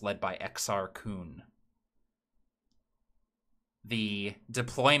Empire, as led by Exar Kun. The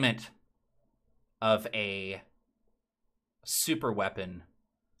deployment of a super weapon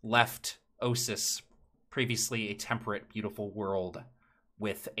left Osis, previously a temperate, beautiful world,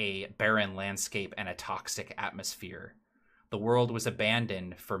 with a barren landscape and a toxic atmosphere. The world was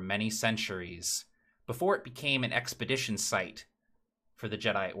abandoned for many centuries before it became an expedition site for the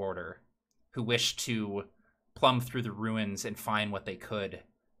Jedi Order, who wished to plumb through the ruins and find what they could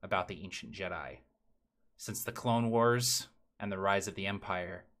about the ancient Jedi. Since the Clone Wars and the rise of the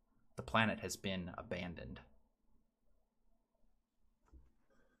Empire, the planet has been abandoned.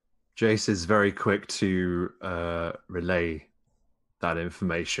 Jace is very quick to relay that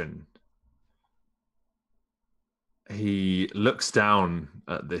information. He looks down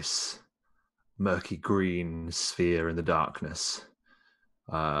at this murky green sphere in the darkness,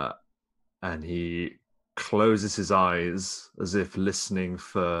 and he closes his eyes as if listening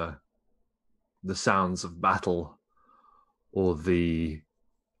for the sounds of battle or the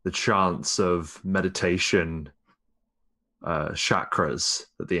chants of meditation chakras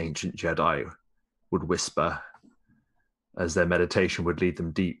that the ancient Jedi would whisper as their meditation would lead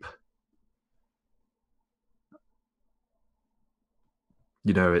them deep.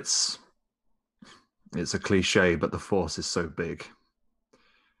 You know, it's a cliche, but the Force is so big.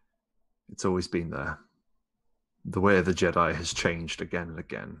 It's always been there. The way of the Jedi has changed again and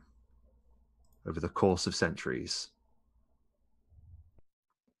again over the course of centuries.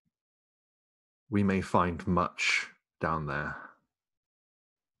 We may find much down there,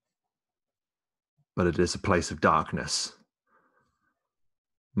 but it is a place of darkness.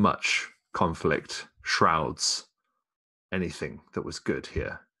 Much conflict shrouds anything that was good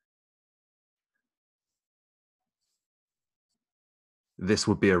here. This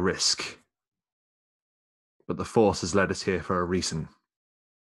would be a risk, but the Force has led us here for a reason.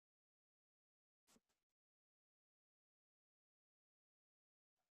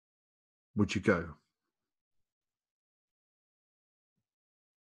 Would you go?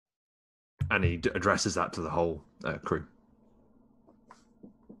 And he addresses that to the whole crew.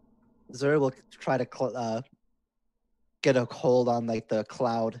 Zur will try to get a hold on like the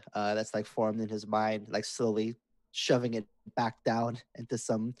cloud that's like formed in his mind, like slowly shoving it back down into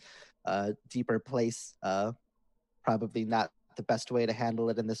some deeper place. Probably not the best way to handle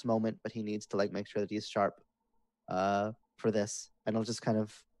it in this moment, but he needs to like make sure that he's sharp for this. And he'll just kind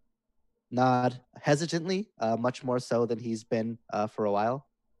of nod hesitantly, much more so than he's been for a while.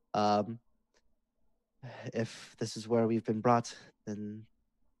 If this is where we've been brought, then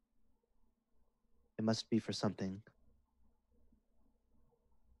it must be for something.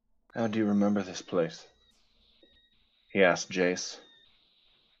 How do you remember this place? He asked Jace.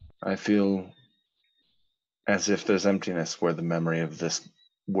 I feel as if there's emptiness where the memory of this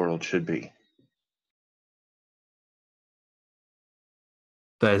world should be.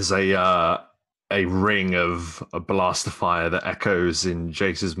 There's a ring of a blaster fire that echoes in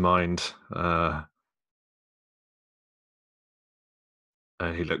Jace's mind.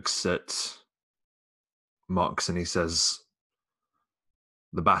 And he looks at Mox and he says,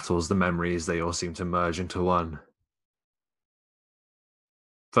 the battles, the memories, they all seem to merge into one.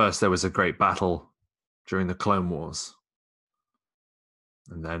 First, there was a great battle during the Clone Wars.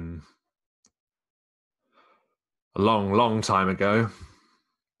 And then, a long, long time ago,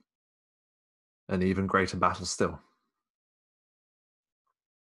 an even greater battle still.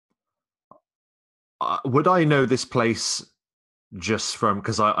 Would I know this place just from,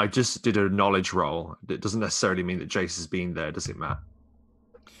 because I just did a knowledge roll. It doesn't necessarily mean that Jace has been there, does it, Matt?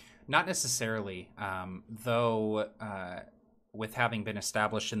 Not necessarily, though. With having been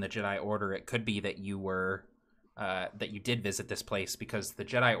established in the Jedi Order, it could be that you were that you did visit this place, because the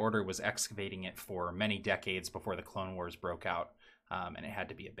Jedi Order was excavating it for many decades before the Clone Wars broke out, and it had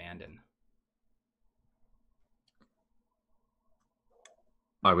to be abandoned.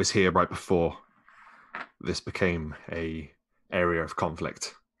 I was here right before this became a area of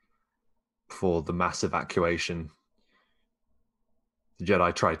conflict. Before the mass evacuation, the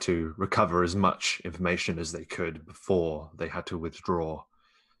Jedi tried to recover as much information as they could before they had to withdraw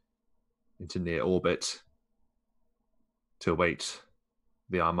into near orbit to await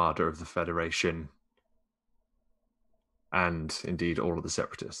the armada of the Federation and indeed all of the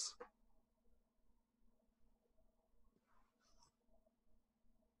Separatists.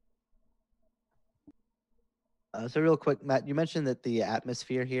 So real quick, Matt, you mentioned that the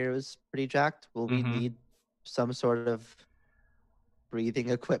atmosphere here was pretty jacked. Will we need some sort of breathing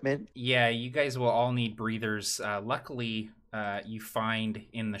equipment? Yeah, you guys will all need breathers. Luckily, you find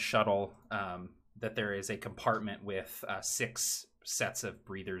in the shuttle that there is a compartment with 6 sets of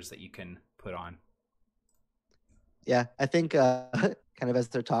breathers that you can put on. Yeah, I think kind of as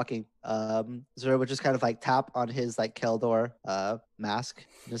they're talking, Zura would just kind of like tap on his like Keldor mask,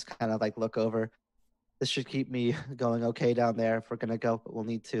 just kind of like look over. This should keep me going okay down there if we're gonna go, but we'll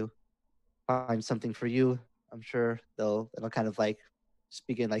need to find something for you. I'm sure it'll kind of like just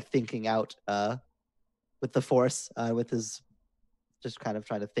begin like thinking out with the Force, with his just kind of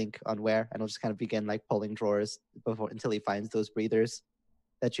trying to think on where, and he'll just kind of begin like pulling drawers until he finds those breathers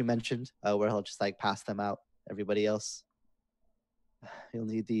that you mentioned, where he'll just like pass them out. Everybody else, you'll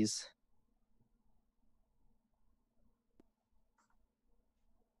need these.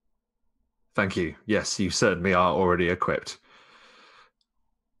 Thank you. Yes, you certainly are already equipped.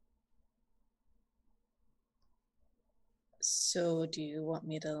 So do you want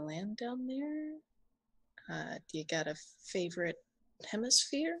me to land down there? Do you got a favorite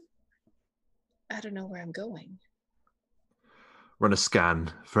hemisphere? I don't know where I'm going. Run a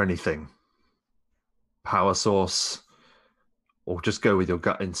scan for anything. Power source, or just go with your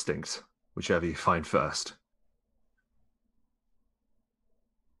gut instinct, whichever you find first.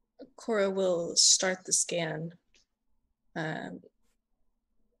 Cora will start the scan, having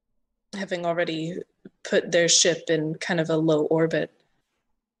already put their ship in kind of a low orbit.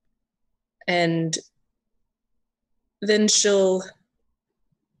 And then she'll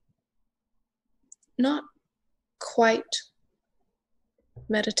not quite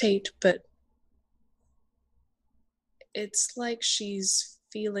meditate, but it's like she's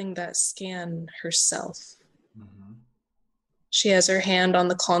feeling that scan herself. Mm-hmm. She has her hand on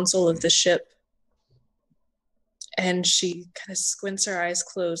the console of the ship, and she kind of squints her eyes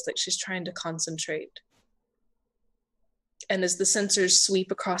closed like she's trying to concentrate. And as the sensors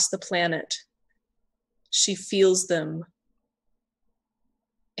sweep across the planet, she feels them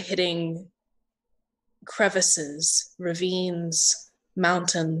hitting crevices, ravines,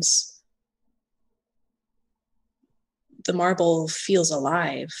 mountains. The marble feels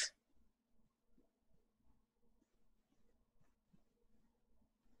alive.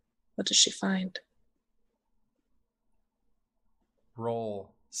 What does she find?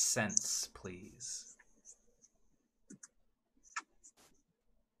 Roll sense, please.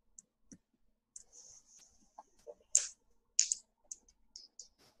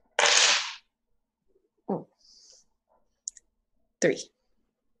 Oh. 3.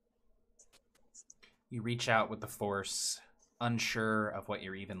 You reach out with the Force, unsure of what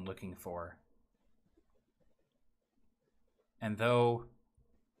you're even looking for. And though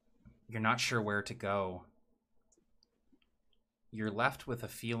you're not sure where to go, you're left with a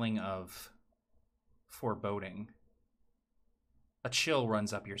feeling of foreboding. A chill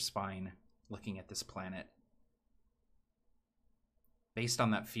runs up your spine looking at this planet. Based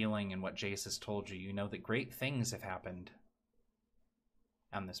on that feeling and what Jace has told you, you know that great things have happened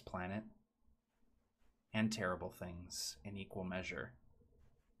on this planet, and terrible things in equal measure.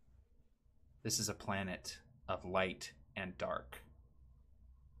 This is a planet of light and dark,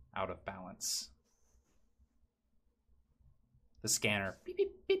 out of balance. The scanner beep,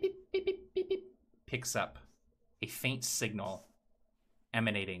 beep, beep, beep, beep, beep, beep, beep, picks up a faint signal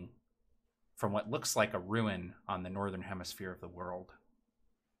emanating from what looks like a ruin on the northern hemisphere of the world.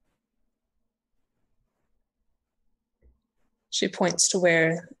 She points to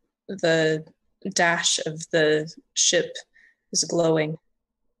where the dash of the ship is glowing.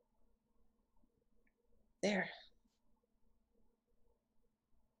 There.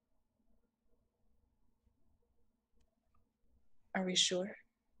 Are we sure?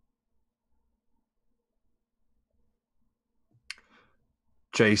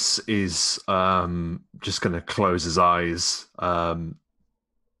 Jace is just going to close his eyes.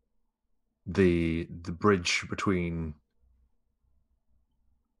 The bridge between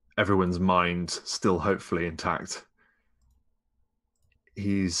everyone's mind still hopefully intact.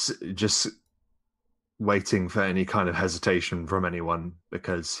 He's just waiting for any kind of hesitation from anyone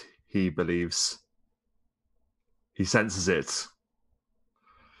because he believes, he senses it.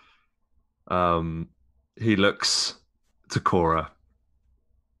 He looks to Cora.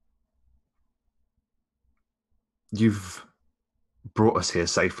 You've brought us here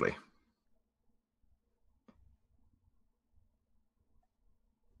safely.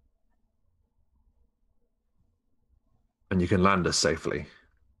 And you can land us safely.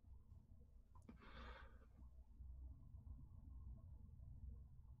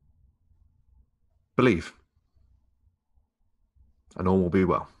 Believe. And all will be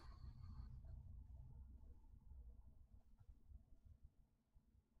well.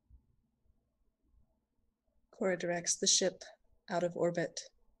 Cora directs the ship out of orbit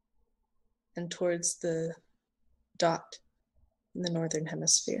and towards the dot in the northern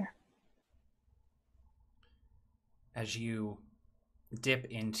hemisphere. As you dip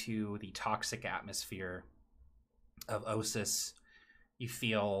into the toxic atmosphere of Ossus, you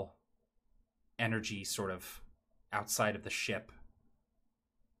feel energy sort of outside of the ship,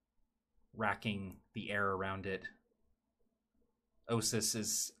 racking the air around it. Ossus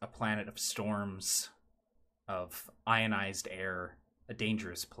is a planet of storms, of ionized air, a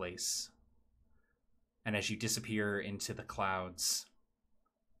dangerous place. And as you disappear into the clouds,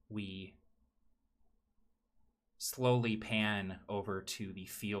 we slowly pan over to the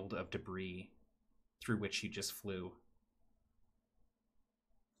field of debris through which you just flew.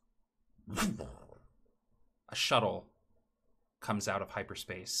 A shuttle comes out of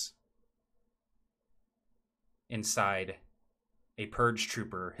hyperspace. Inside, a purge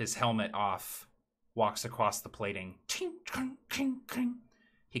trooper, his helmet off, walks across the plating. Ting, ting, ting, ting.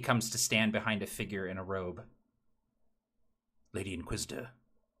 He comes to stand behind a figure in a robe. Lady Inquisitor,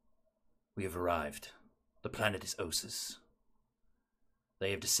 we have arrived. The planet is Ossus.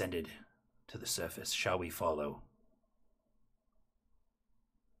 They have descended to the surface. Shall we follow?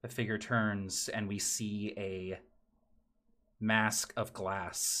 The figure turns and we see a mask of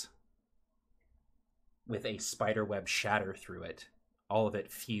glass with a spiderweb shatter through it. All of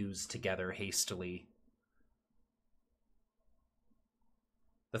it fused together hastily.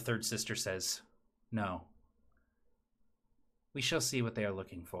 The third sister says, "No. We shall see what they are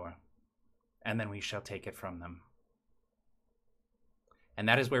looking for, and then we shall take it from them." And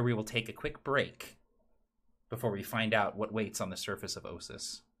that is where we will take a quick break before we find out what waits on the surface of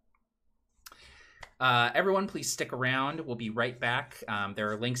Ossus. Everyone, please stick around. We'll be right back.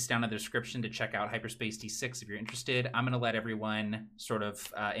 There are links down in the description to check out HyperspaceD6 if you're interested. I'm going to let everyone sort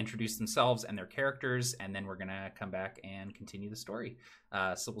of introduce themselves and their characters, and then we're going to come back and continue the story.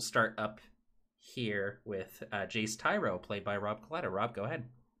 So we'll start up here with Jace Tyro, played by Rob Coletta. Rob, go ahead.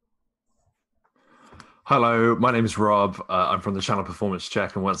 Hello, my name is Rob. I'm from the channel Performance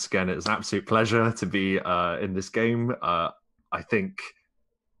Check, and once again, it's an absolute pleasure to be in this game. I think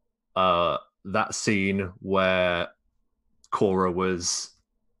that scene where Cora was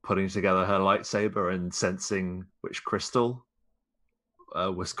putting together her lightsaber and sensing which crystal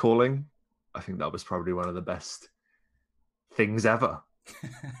was calling, I think that was probably one of the best things ever.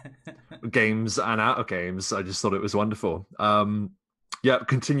 Games and out of games, I just thought it was wonderful. Yeah,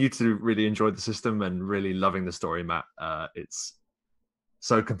 continue to really enjoy the system and really loving the story, Matt. It's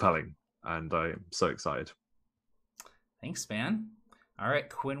so compelling, and I'm so excited. Thanks, man. All right,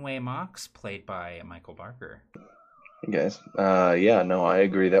 Quinway Mox, played by Michael Barker. Hey guys, yeah, no, I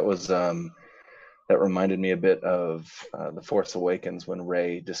agree. That was that reminded me a bit of The Force Awakens when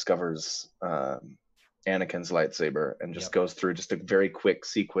Rey discovers Anakin's lightsaber and just goes through just a very quick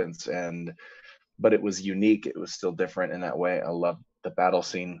sequence, but it was unique. It was still different in that way. I love the battle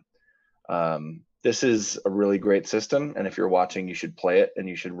scene. This is a really great system, and if you're watching, you should play it, and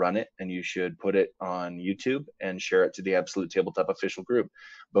you should run it, and you should put it on YouTube and share it to the Absolute Tabletop official group.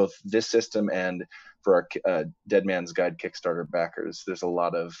 Both this system and for our Dead Man's Guide Kickstarter backers, there's a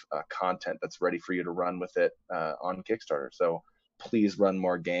lot of content that's ready for you to run with it on Kickstarter. So please run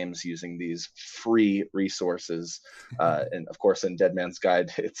more games using these free resources. And of course, in Dead Man's Guide,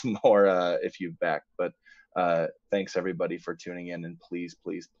 it's more if you back. But thanks everybody for tuning in, and please,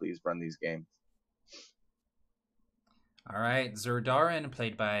 please, please run these games. All right, Zerdarin,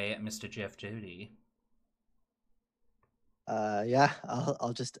 played by Mr. Jeff Jody. Yeah,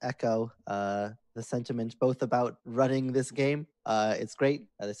 I'll just echo the sentiment both about running this game It's great.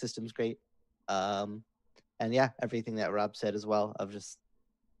 The system's great. And yeah, everything that Rob said as well of just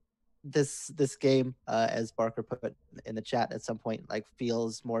this game, as Barker put in the chat at some point, like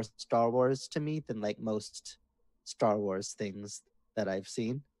feels more Star Wars to me than like most Star Wars things that I've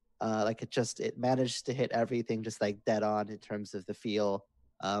seen. Like it managed to hit everything just like dead on in terms of the feel,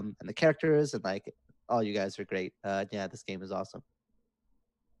 and the characters, and like all you guys are great. Yeah, this game is awesome.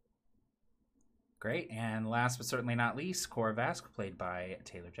 Great. And last but certainly not least, Cora Vask, played by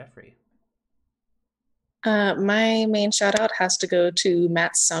Taylor Jeffrey. My main shout out has to go to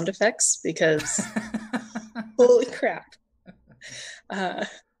Matt's sound effects because holy crap.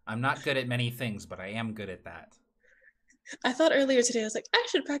 I'm not good at many things, but I am good at that. I thought earlier today, I was like, I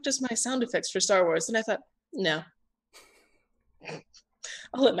should practice my sound effects for Star Wars. And I thought, no.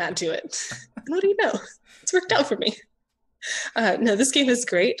 I'll let Matt do it. What do you know? It's worked out for me. No, this game is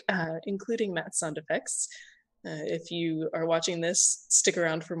great, including Matt's sound effects. If you are watching this, stick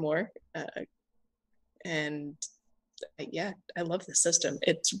around for more. And yeah, I love the system.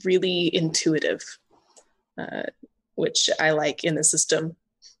 It's really intuitive, which I like in the system.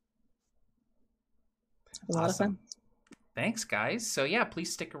 A lot of fun. Thanks, guys. So yeah,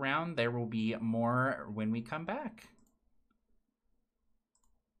 please stick around. There will be more when we come back.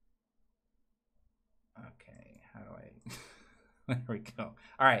 Okay, how do I... There we go. All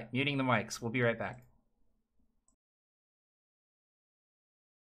right, muting the mics. We'll be right back.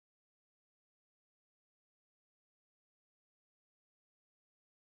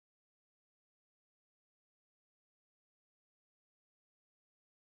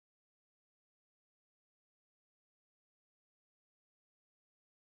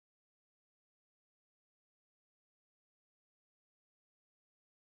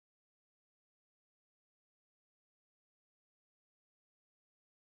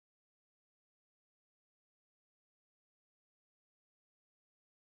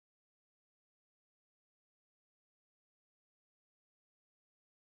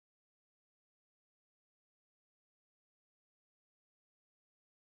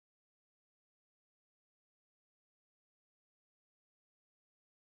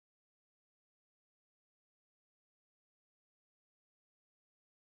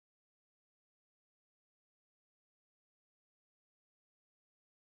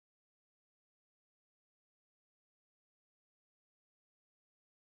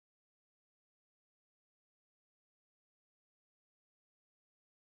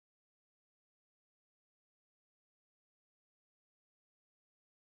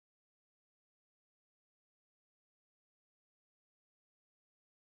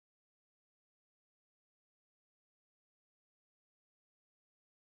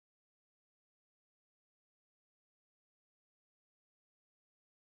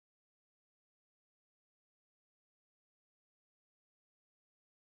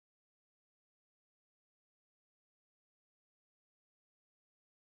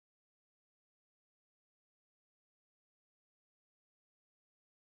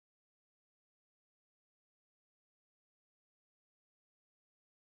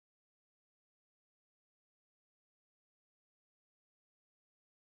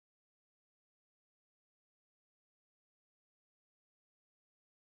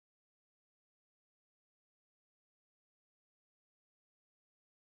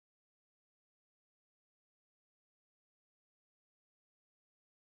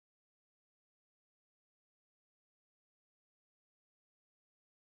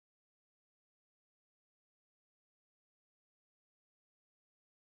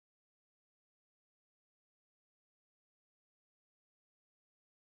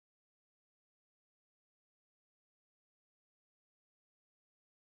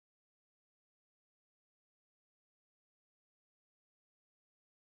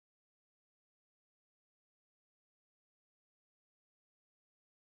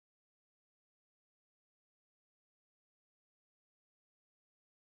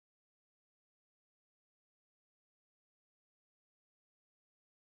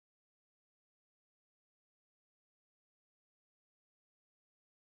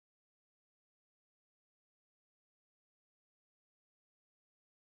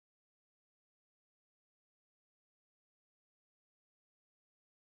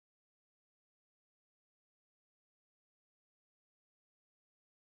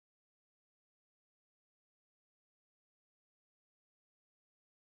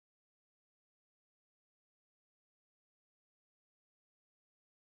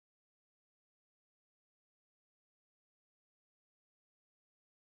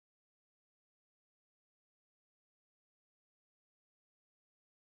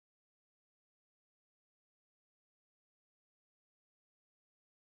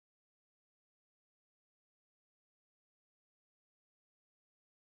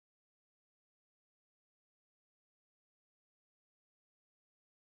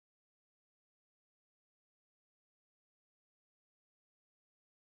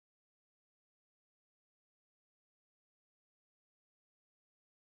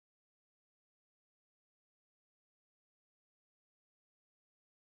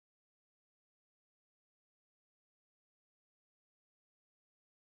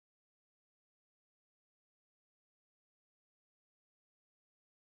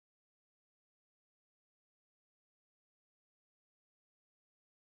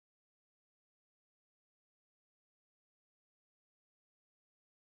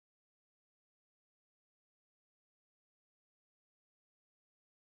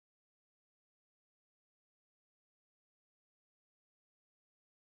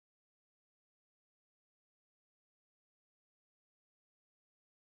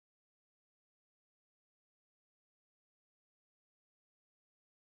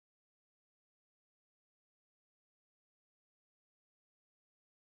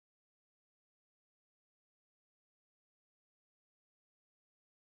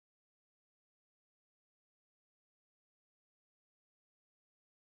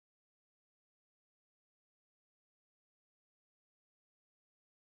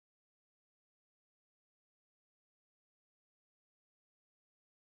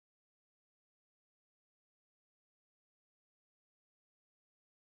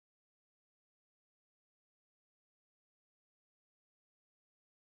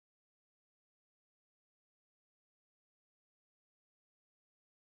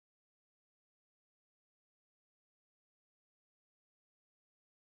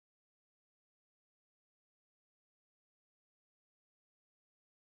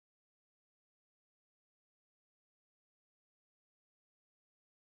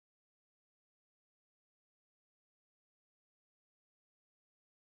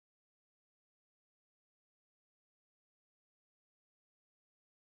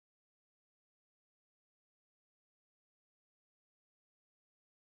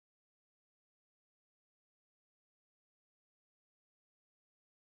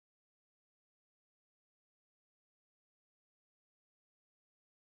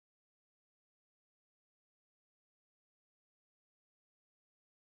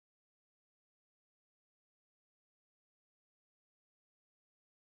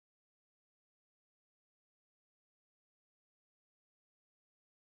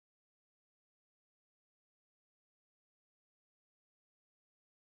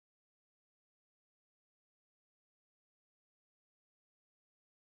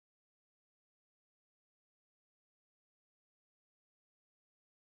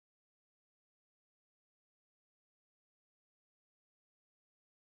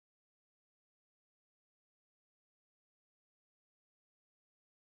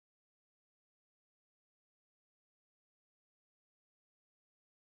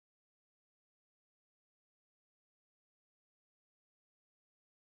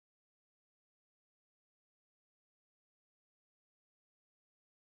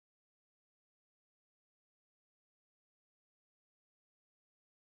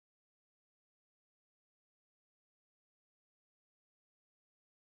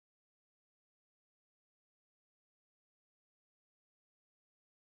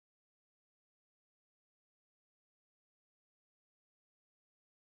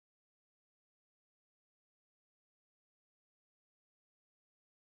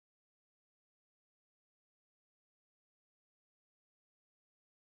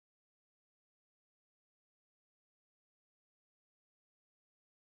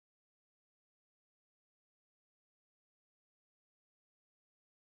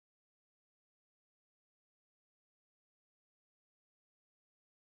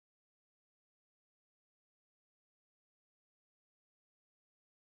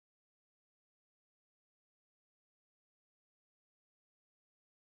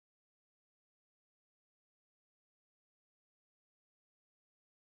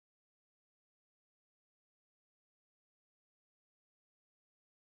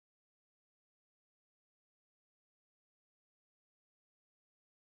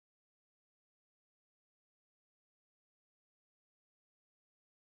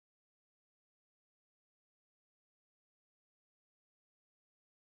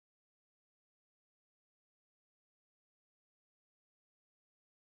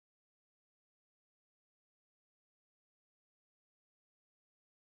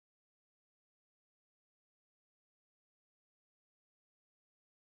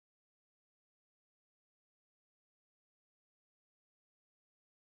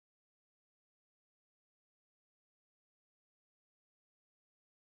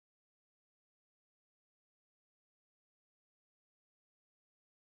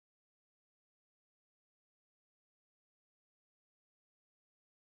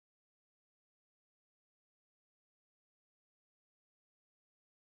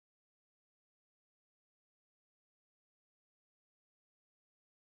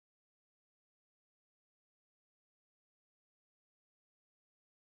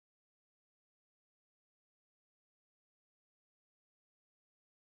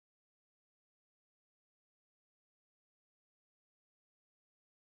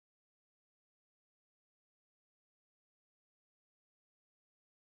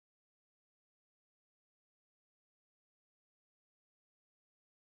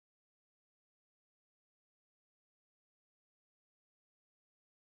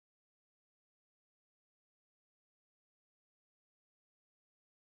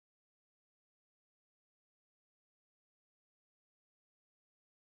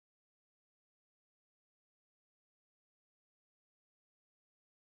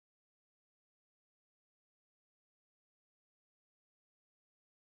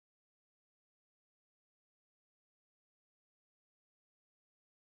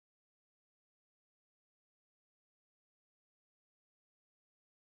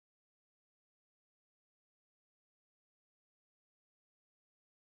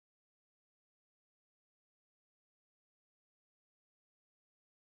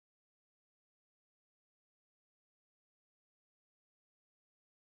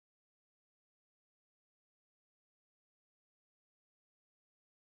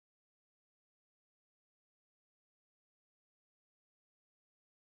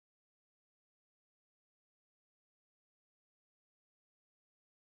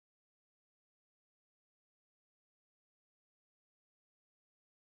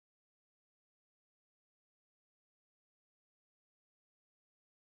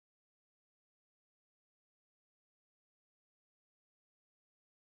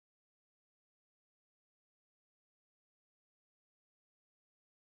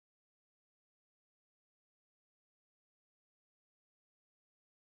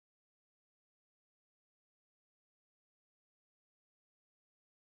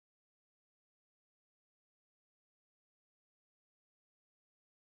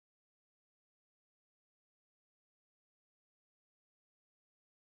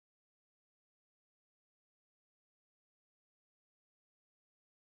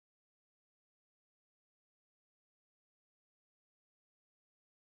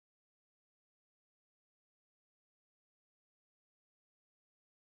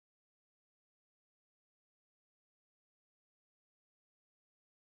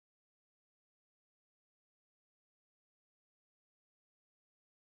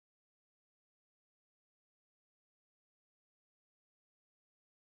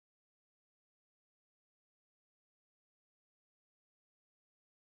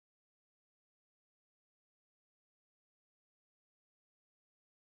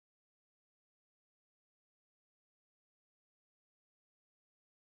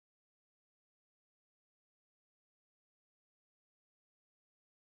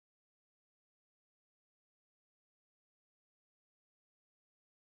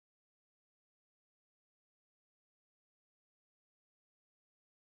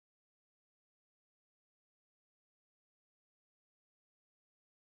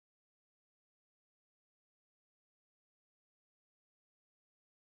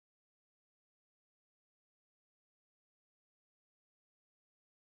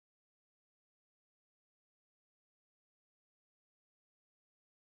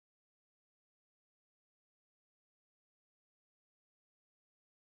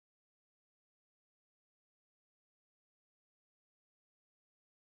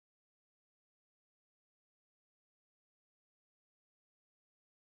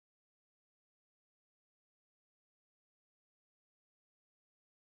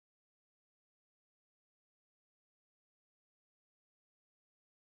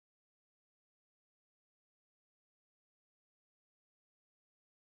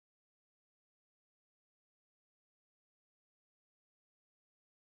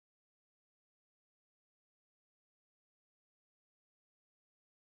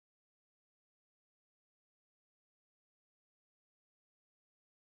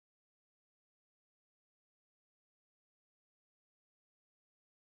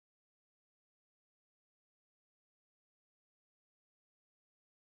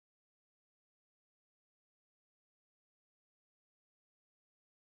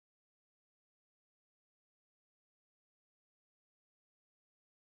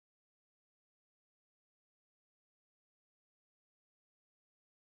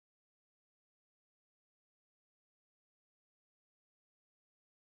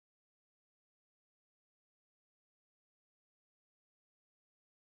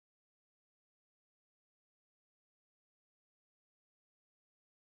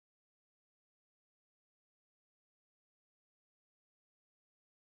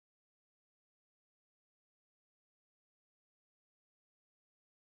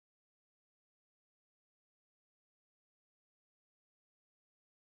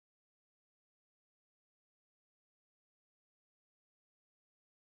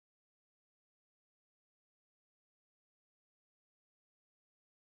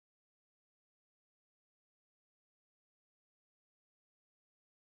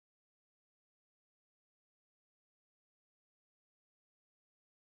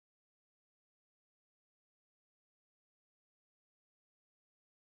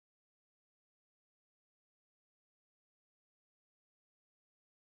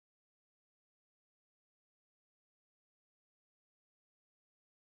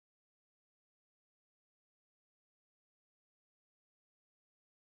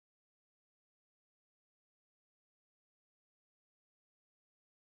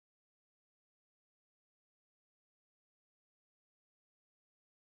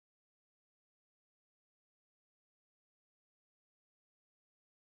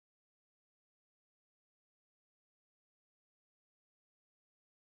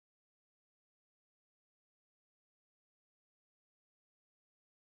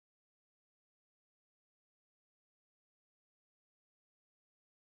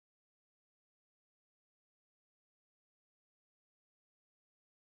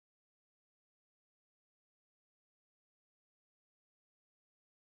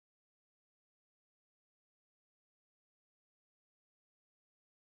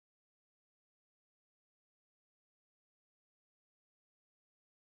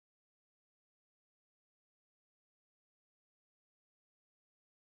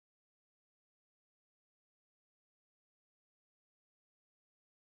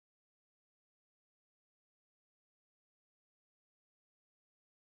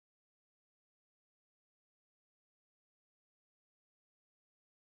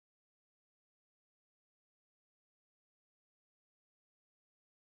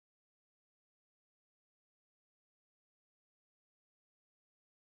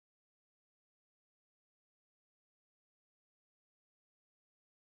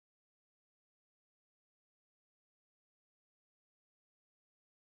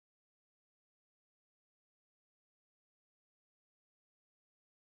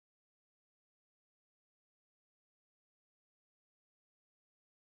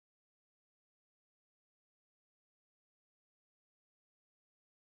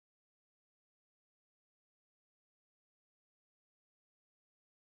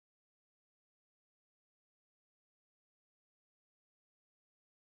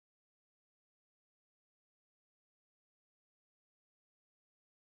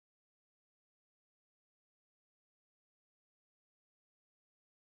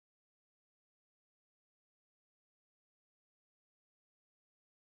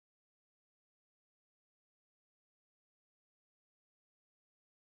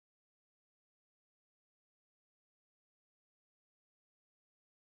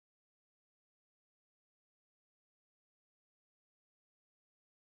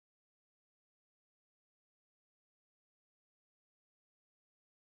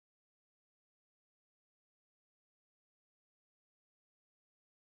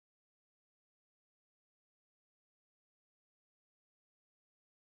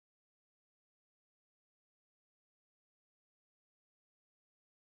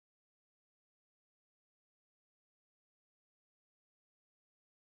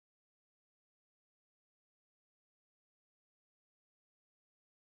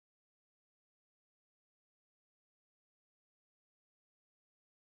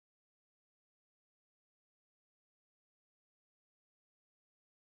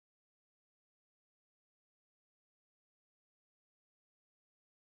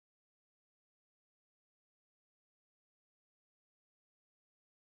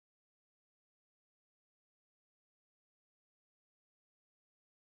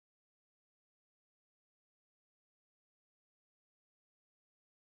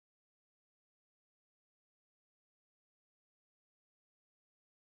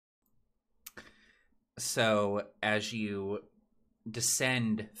 So as you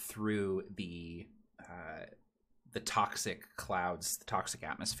descend through the toxic clouds, the toxic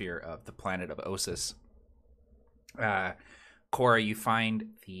atmosphere of the planet of Osis, Cora, you find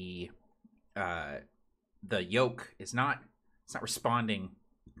the yoke is not responding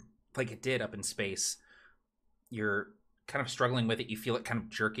like it did up in space. You're kind of struggling with it. You feel it kind of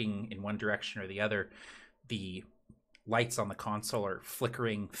jerking in one direction or the other. The lights on the console are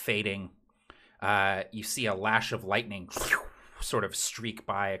flickering, fading. You see a lash of lightning sort of streak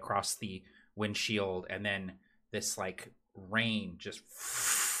by across the windshield, and then this like rain just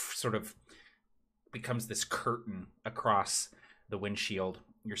sort of becomes this curtain across the windshield.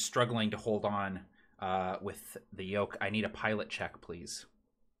 You're struggling to hold on with the yoke. I need a pilot check, please.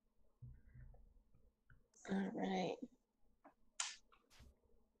 All right.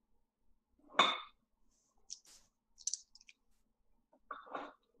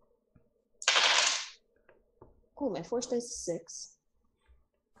 Oh, my force dice is 6.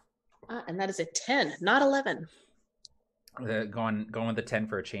 And that is a 10, not 11. Going with the 10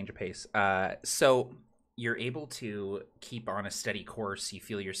 for a change of pace. So you're able to keep on a steady course. You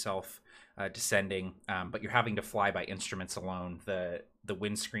feel yourself descending, but you're having to fly by instruments alone. The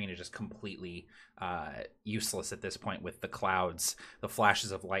windscreen is just completely useless at this point, with the clouds, the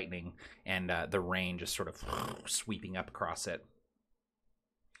flashes of lightning, and the rain just sort of sweeping up across it.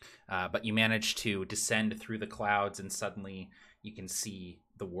 But you manage to descend through the clouds, and suddenly you can see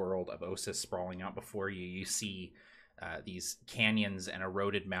the world of Osis sprawling out before you. You see these canyons and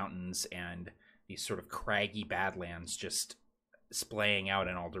eroded mountains and these sort of craggy badlands just splaying out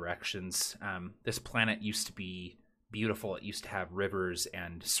in all directions. This planet used to be beautiful. It used to have rivers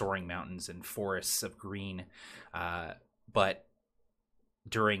and soaring mountains and forests of green. But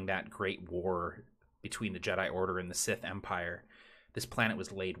during that great war between the Jedi Order and the Sith Empire, this planet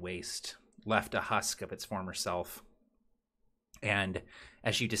was laid waste, left a husk of its former self. And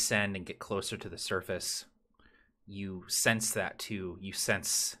as you descend and get closer to the surface, you sense that too. You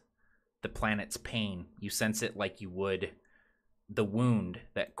sense the planet's pain. You sense it like you would the wound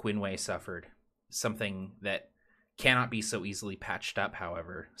that Quinway suffered. Something that cannot be so easily patched up,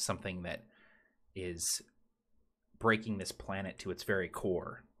 however. Something that is breaking this planet to its very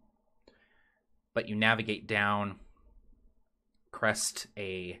core. But you navigate down, crest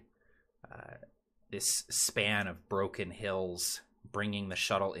this span of broken hills, bringing the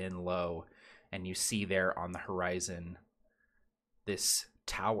shuttle in low, and you see there on the horizon this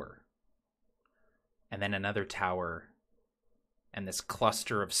tower, and then another tower, and this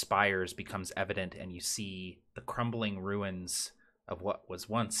cluster of spires becomes evident, and you see the crumbling ruins of what was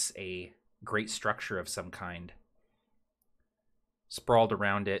once a great structure of some kind. Sprawled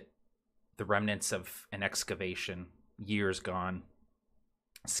around it, the remnants of an excavation, years gone,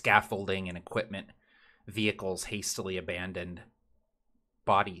 scaffolding and equipment, vehicles hastily abandoned,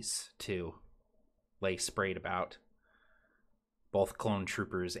 bodies, too, lay sprayed about, both clone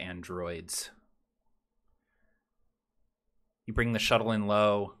troopers and droids. You bring the shuttle in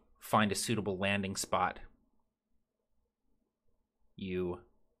low, find a suitable landing spot. You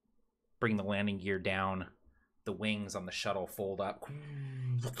bring the landing gear down, the wings on the shuttle fold up,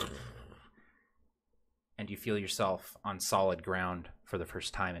 and you feel yourself on solid ground for the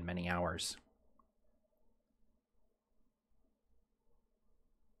first time in many hours.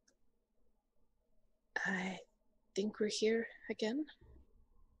 I think we're here again.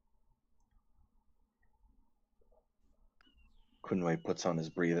 Quinway puts on his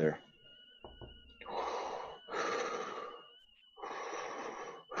breather.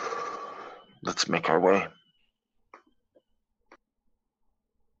 Let's make our way.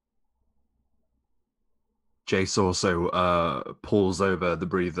 Jace also pulls over the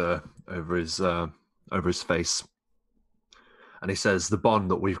breather over his face, and he says, "The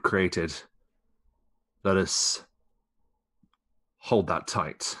bond that we've created, let us hold that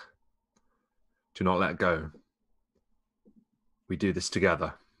tight. Do not let go. We do this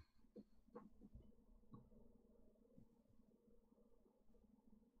together."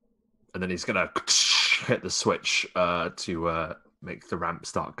 And then he's going to hit the switch to make the ramp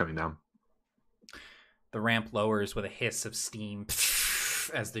start going down. The ramp lowers with a hiss of steam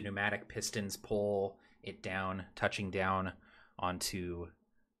as the pneumatic pistons pull it down, touching down onto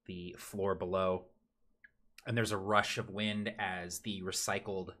the floor below. And there's a rush of wind as the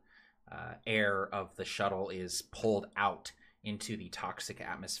recycled air of the shuttle is pulled out into the toxic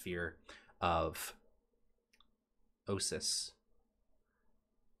atmosphere of Osis.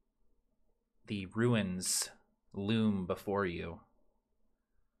 The ruins loom before you.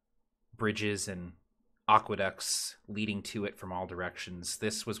 Bridges and aqueducts leading to it from all directions.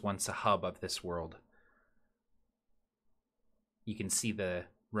 This was once a hub of this world, You can see the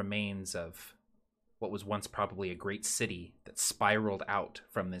remains of what was once probably a great city that spiraled out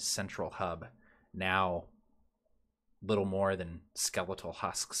from this central hub, now little more than skeletal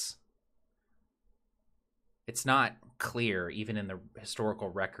husks. It's not clear, even in the historical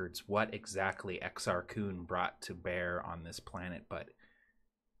records, what exactly Exar Kun brought to bear on this planet, but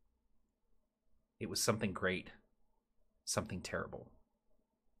it was something great, something terrible.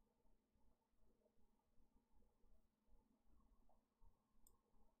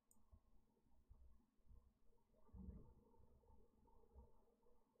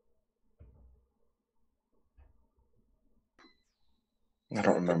 I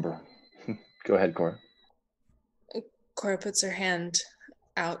don't remember. Go ahead, Cora. Cora puts her hand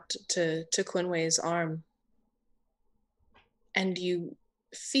out to Quinway's arm, and you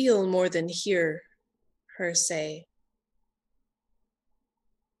feel more than hear her say,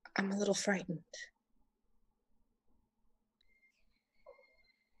 "I'm a little frightened."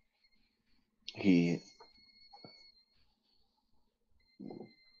 He,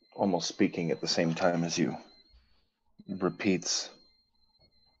 almost speaking at the same time as you, repeats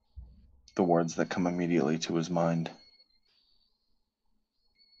the words that come immediately to his mind.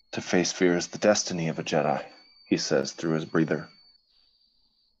 To face fear is the destiny of a Jedi, he says through his breather.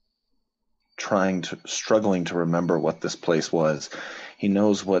 Struggling to remember what this place was. He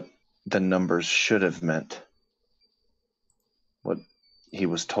knows what the numbers should have meant. What he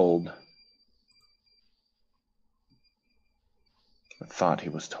was told. Or thought he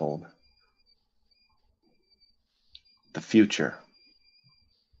was told. The future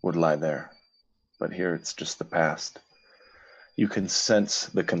would lie there, but here it's just the past. You can sense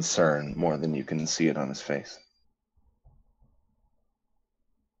the concern more than you can see it on his face.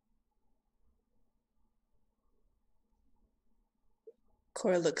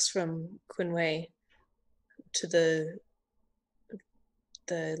 Cora looks from Quinway to the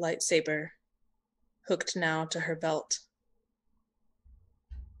lightsaber hooked now to her belt.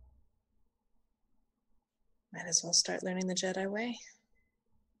 Might as well start learning the Jedi way.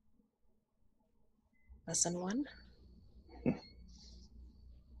 Lesson 1.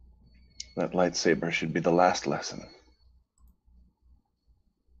 That lightsaber should be the last lesson.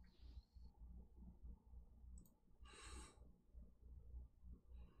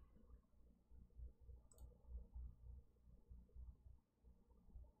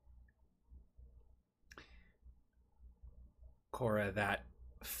 Cora, that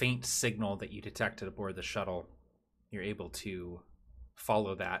faint signal that you detected aboard the shuttle, you're able to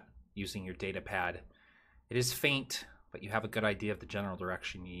follow that using your data pad. It is faint, but you have a good idea of the general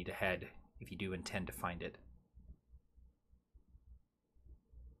direction you need to head if you do intend to find it.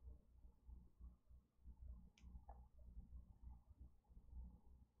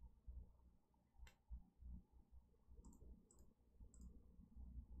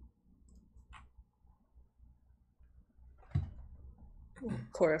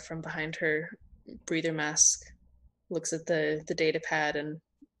 Cora, from behind her breather mask, looks at the data pad and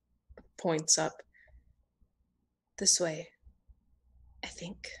points up. This way, I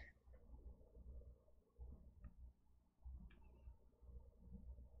think.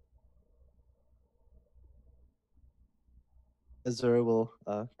 Azura will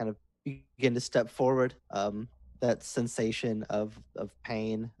kind of begin to step forward. That sensation of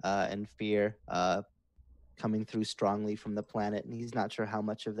pain and fear coming through strongly from the planet, and he's not sure how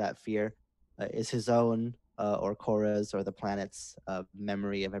much of that fear is his own or Korra's or the planet's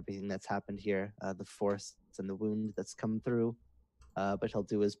memory of everything that's happened here, the force and the wound that's come through. But he'll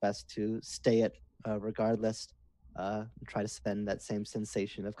do his best to stay it regardless, and try to send that same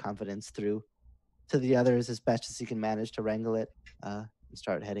sensation of confidence through to the others as best as he can manage to wrangle it and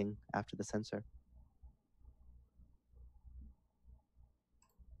start heading after the sensor.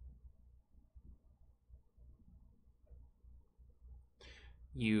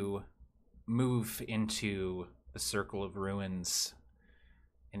 You move into the circle of ruins,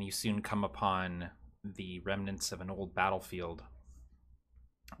 and you soon come upon the remnants of an old battlefield.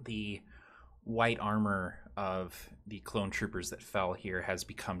 The white armor of the clone troopers that fell here has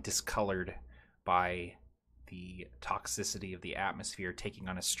become discolored by the toxicity of the atmosphere, taking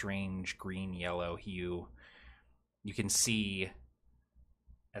on a strange green-yellow hue. You can see,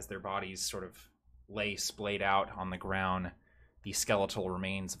 as their bodies sort of lay splayed out on the ground, the skeletal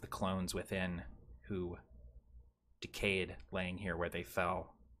remains of the clones within, who decayed laying here where they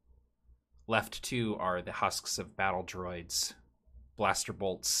fell. Left, too, are the husks of battle droids, blaster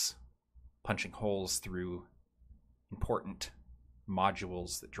bolts punching holes through important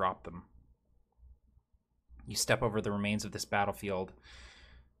modules that drop them. You step over the remains of this battlefield,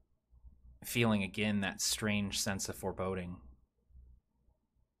 feeling again that strange sense of foreboding.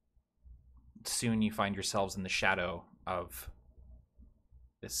 soon you find yourselves in the shadow of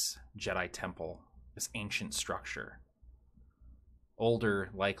this Jedi temple, this ancient structure, older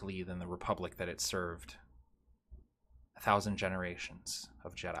likely than the Republic that it served. 1,000 generations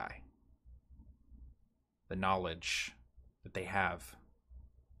of Jedi. The knowledge that they have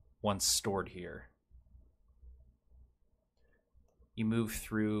once stored here. You move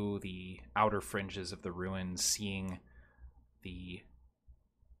through the outer fringes of the ruins, seeing the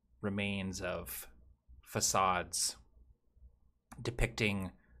remains of facades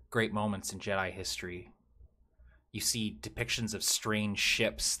depicting great moments in Jedi history. You see depictions of strange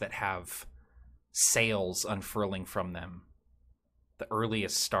ships that have sails unfurling from them, the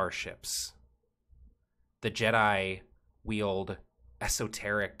earliest starships. The Jedi wield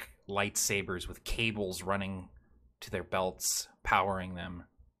esoteric lightsabers with cables running to their belts, powering them.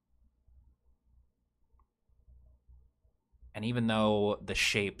 And even though the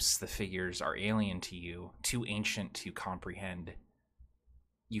shapes, the figures are alien to you, too ancient to comprehend,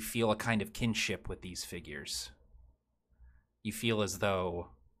 you feel a kind of kinship with these figures. You feel as though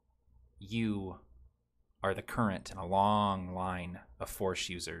you are the current in a long line of Force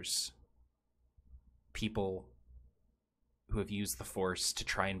users. People who have used the Force to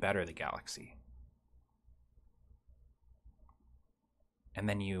try and better the galaxy. And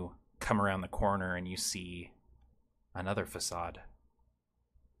then you come around the corner and you see another facade.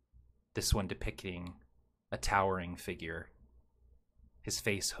 This one depicting a towering figure, his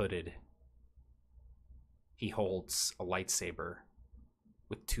face hooded. He holds a lightsaber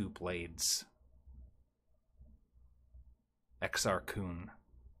with 2 blades. Exar Kun,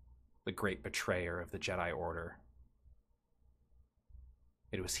 the great betrayer of the Jedi Order.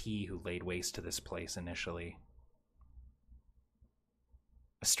 It was he who laid waste to this place initially.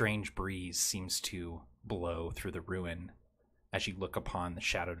 A strange breeze seems to blow through the ruin as you look upon the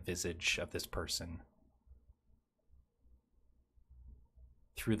shadowed visage of this person.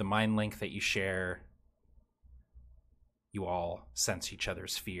 Through the mind link that you share, you all sense each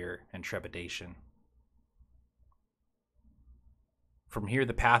other's fear and trepidation. From here,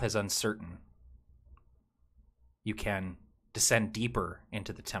 the path is uncertain. You can descend deeper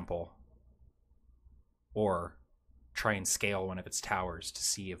into the temple, or try and scale one of its towers to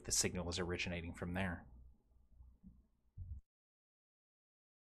see if the signal is originating from there.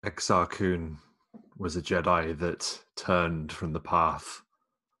 Exar Kun was a Jedi that turned from the path,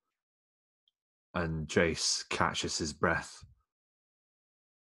 and Jace catches his breath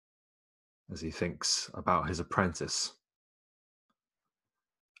as he thinks about his apprentice.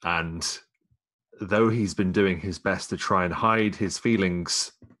 And though he's been doing his best to try and hide his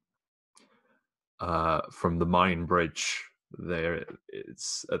feelings from the mind bridge, there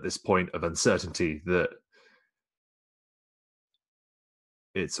it's at this point of uncertainty that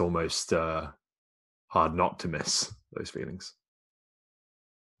it's almost hard not to miss those feelings.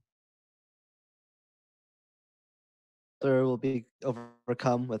 Sir will be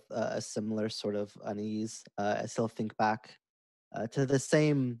overcome with a similar sort of unease as he'll think back to the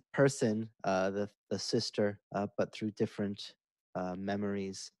same person, the sister, but through different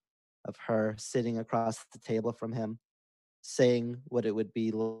memories of her sitting across the table from him, saying what it would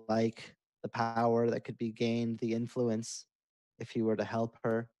be like, the power that could be gained, the influence if he were to help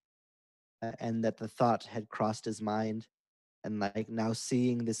her, and that the thought had crossed his mind, and like now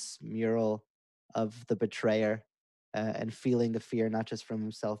seeing this mural of the betrayer and feeling the fear not just from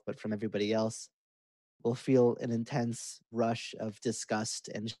himself but from everybody else, will feel an intense rush of disgust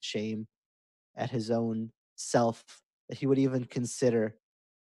and shame at his own self, that he would even consider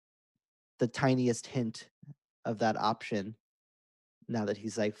the tiniest hint of that option now that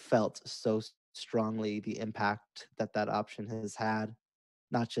he's like felt so strongly the impact that that option has had,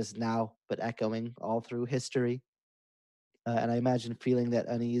 not just now but echoing all through history. And I imagine feeling that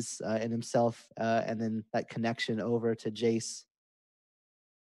unease in himself, and then that connection over to Jace.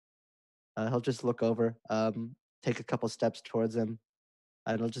 He'll just look over, take a couple steps towards him,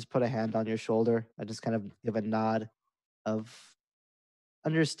 and he'll just put a hand on your shoulder and just kind of give a nod of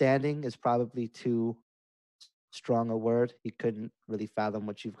understanding is probably too strong a word. He couldn't really fathom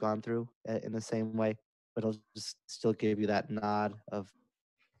what you've gone through in the same way, but he'll just still give you that nod of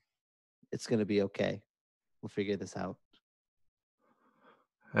it's going to be okay. We'll figure this out.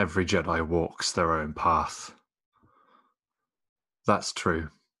 Every Jedi walks their own path. That's true.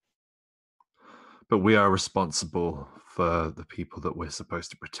 But we are responsible for the people that we're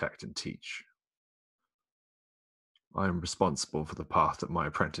supposed to protect and teach. I am responsible for the path that my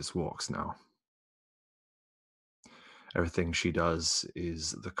apprentice walks now. Everything she does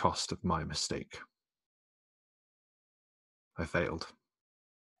is the cost of my mistake. I failed.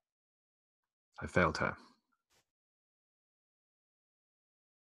 I failed her.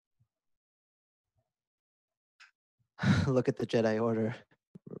 Look at the Jedi Order,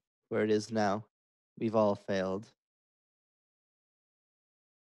 where it is now. We've all failed.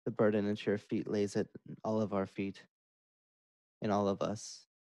 The burden at your feet lays at all of our feet, in all of us.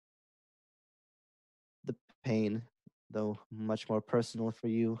 The pain, though much more personal for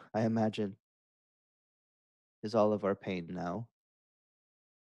you, I imagine, is all of our pain now.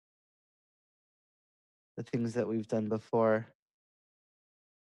 The things that we've done before,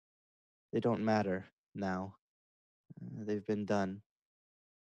 they don't matter now. They've been done.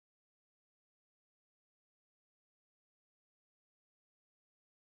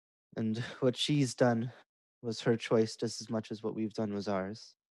 And what she's done was her choice just as much as what we've done was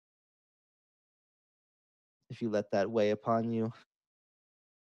ours. If you let that weigh upon you,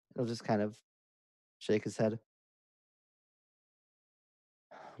 he'll just kind of shake his head.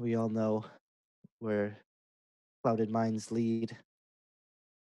 We all know where clouded minds lead.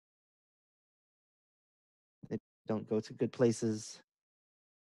 They don't go to good places.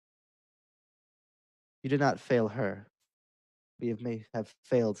 You did not fail her. We may have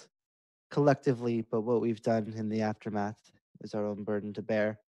failed collectively, but what we've done in the aftermath is our own burden to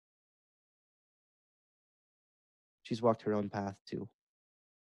bear. She's walked her own path too,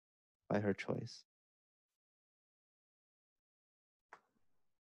 by her choice.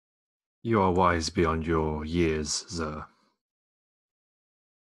 You are wise beyond your years, Zer.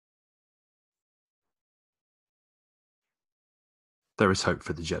 There is hope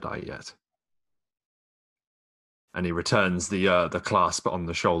for the Jedi yet. And he returns the clasp on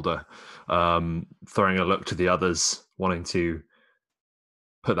the shoulder, throwing a look to the others, wanting to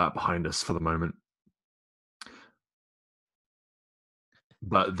put that behind us for the moment.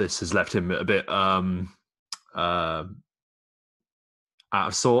 But this has left him a bit out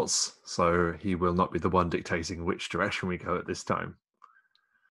of sorts, so he will not be the one dictating which direction we go at this time.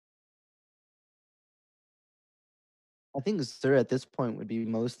 I think Zer at this point would be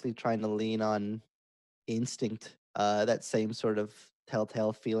mostly trying to lean on instinct, that same sort of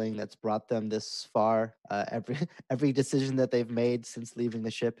telltale feeling that's brought them this far. Every decision that they've made since leaving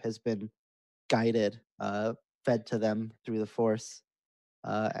the ship has been guided, fed to them through the Force.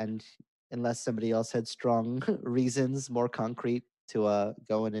 And unless somebody else had strong reasons, more concrete, to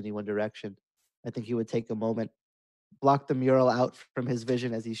go in any one direction, I think he would take a moment, block the mural out from his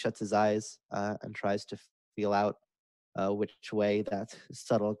vision as he shuts his eyes, and tries to feel out which way that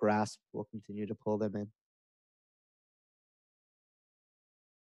subtle grasp will continue to pull them in.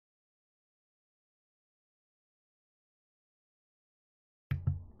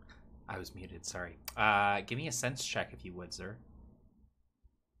 I was muted, sorry. Give me a sense check if you would, sir.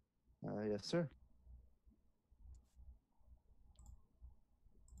 Yes, sir.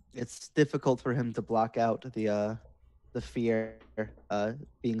 It's difficult for him to block out the fear,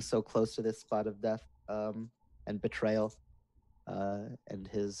 being so close to this spot of death, and betrayal, and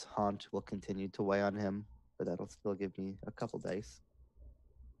his haunt will continue to weigh on him, but that'll still give me a couple dice.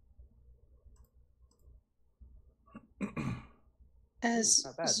 As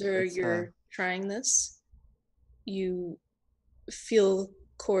Not bad. Zer, It's, you're trying this, you feel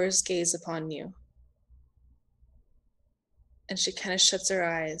Cora's gaze upon you. And she kind of shuts her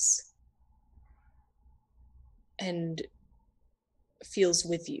eyes and feels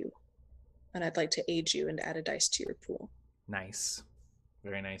with you. And I'd like to aid you and add a dice to your pool. Nice.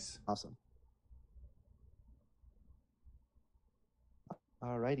 Very nice. Awesome.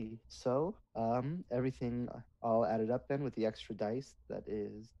 Alrighty, so everything all added up then with the extra dice. That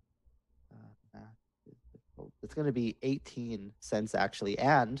is, it's going to be 18 cents actually,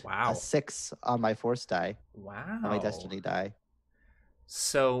 and Wow. a 6 on my Force die, Wow. on my Destiny die.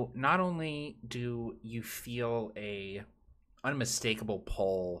 So not only do you feel a unmistakable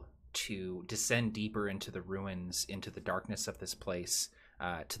pull to descend deeper into the ruins, into the darkness of this place,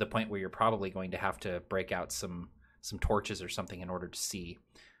 to the point where you're probably going to have to break out some torches or something in order to see.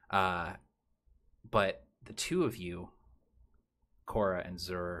 But the two of you, Cora and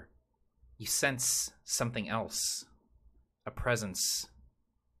Zer, you sense something else, a presence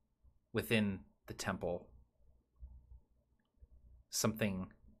within the temple, something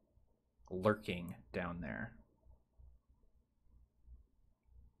lurking down there.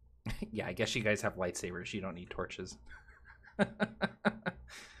 Yeah, I guess you guys have lightsabers. You don't need torches.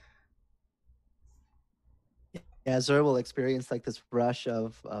 Yeah, Zer will experience like this rush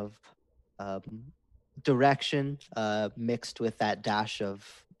of direction, mixed with that dash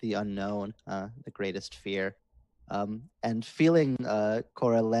of the unknown, the greatest fear. And feeling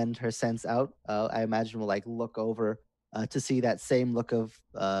Cora lend her sense out, I imagine will like look over to see that same look of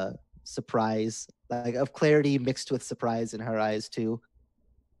surprise, like of clarity mixed with surprise in her eyes too.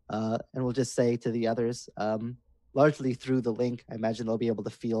 And we'll just say to the others, largely through the link, I imagine they'll be able to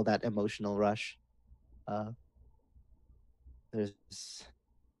feel that emotional rush. There's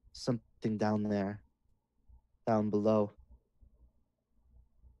something down there, down below.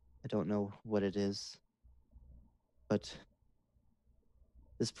 I don't know what it is, but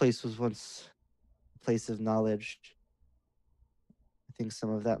this place was once a place of knowledge. I think some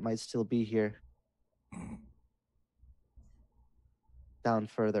of that might still be here. Down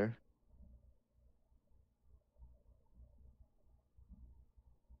further.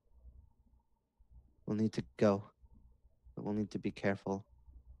 We'll need to go, but we'll need to be careful.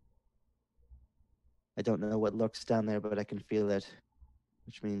 I don't know what lurks down there, but I can feel it,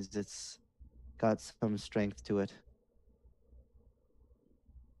 which means it's got some strength to it.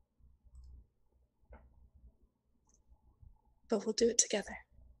 But we'll do it together.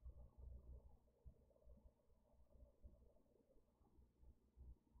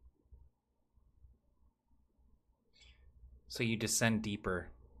 So you descend deeper.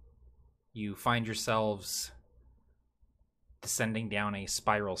 You find yourselves descending down a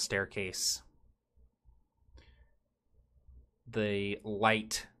spiral staircase. The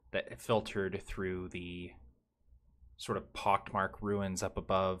light that filtered through the sort of pockmarked ruins up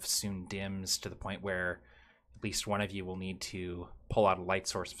above soon dims to the point where at least one of you will need to pull out a light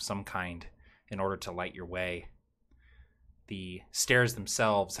source of some kind in order to light your way. The stairs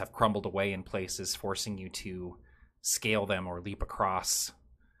themselves have crumbled away in places, forcing you to scale them or leap across.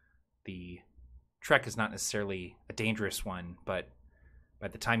 The trek is not necessarily a dangerous one, but by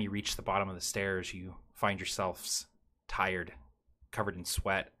the time you reach the bottom of the stairs, you find yourselves tired, covered in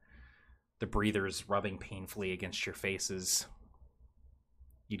sweat, the breathers rubbing painfully against your faces.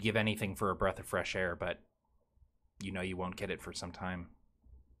 You'd give anything for a breath of fresh air, but you know you won't get it for some time.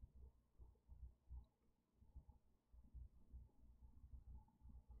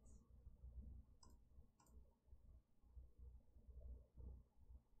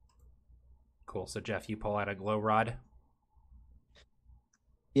 Cool. So Jeff, you pull out a glow rod.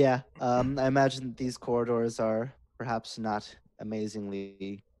 Yeah, I imagine these corridors are perhaps not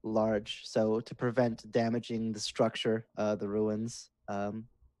amazingly large, so to prevent damaging the structure, the ruins, and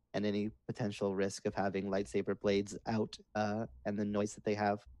any potential risk of having lightsaber blades out, and the noise that they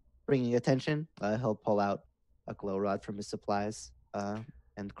have bringing attention, he'll pull out a glow rod from his supplies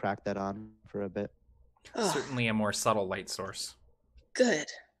and crack that on for a bit. Oh, Certainly a more subtle light source. good.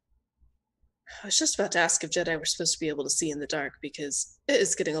 I was just about to ask if Jedi were supposed to be able to see in the dark, because it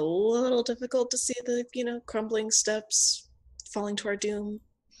is getting a little difficult to see the, crumbling steps falling to our doom.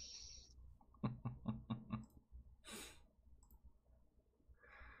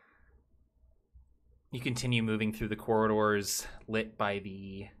 You continue moving through the corridors, lit by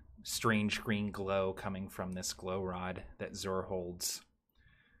the strange green glow coming from this glow rod that Zor holds.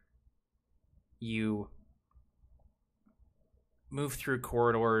 You move through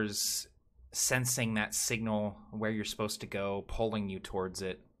corridors, sensing that signal where you're supposed to go, pulling you towards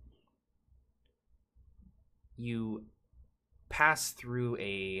it. You pass through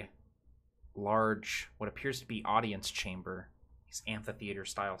a large, what appears to be audience chamber, these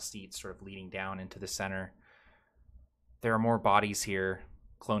amphitheater-style seats sort of leading down into the center. There are more bodies here,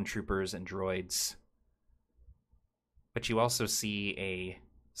 clone troopers and droids. But you also see a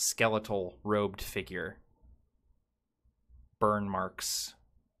skeletal robed figure. Burn marks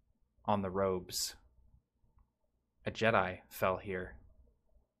on the robes. A Jedi fell here.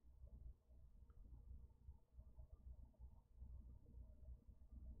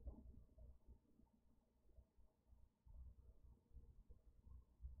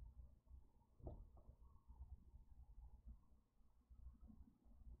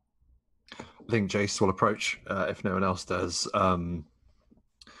 I think Jace will approach if no one else does.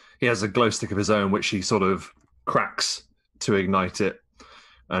 He has a glow stick of his own, which he sort of cracks to ignite it,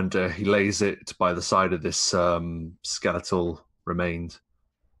 and he lays it by the side of this skeletal remains.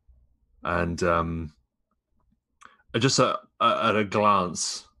 And just at a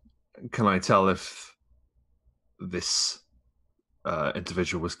glance, can I tell if this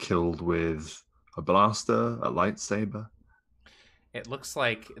individual was killed with a blaster, a lightsaber? It looks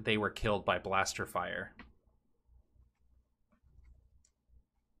like they were killed by blaster fire.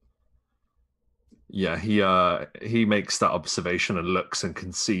 Yeah, he makes that observation and looks and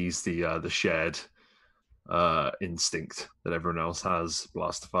can seize the shared instinct that everyone else has.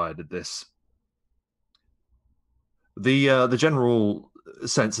 Blaster fire did this. The general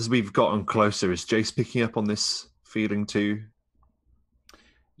sense as we've gotten closer, is Jace picking up on this feeling too?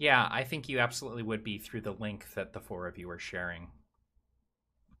 Yeah, I think you absolutely would be through the link that the four of you are sharing.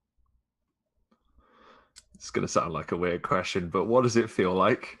 It's going to sound like a weird question, but what does it feel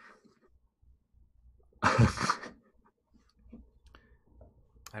like? I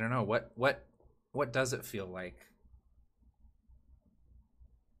don't know. What does it feel like?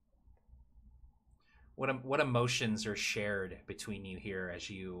 What emotions are shared between you here as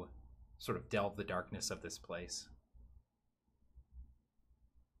you sort of delve the darkness of this place?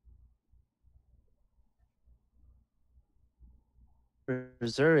 For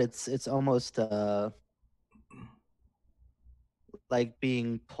Zur, it's almost like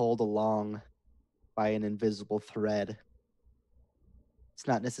being pulled along by an invisible thread. It's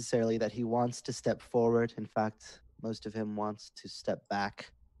not necessarily that he wants to step forward. In fact, most of him wants to step back.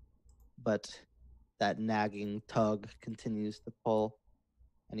 But that nagging tug continues to pull.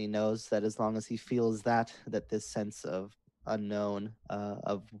 And he knows that as long as he feels that this sense of unknown,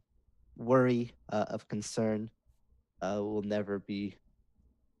 of worry, of concern, will never be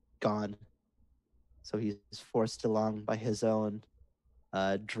gone. So he's forced along by his own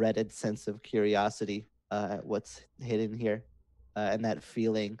dreaded sense of curiosity at what's hidden here. And that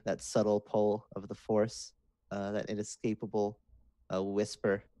feeling, that subtle pull of the Force, that inescapable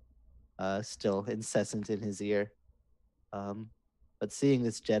whisper, still incessant in his ear. But seeing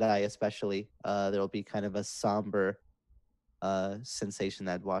this Jedi especially, there'll be kind of a somber sensation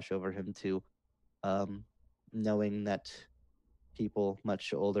that wash over him too, knowing that people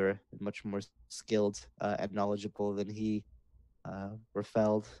much older, much more skilled and knowledgeable than he were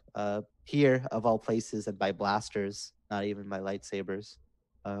felled here, of all places, and by blasters, not even by lightsabers.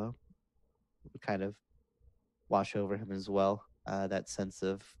 Kind of wash over him as well. That sense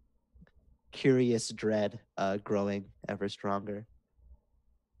of curious dread growing ever stronger.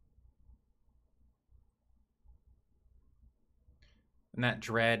 And that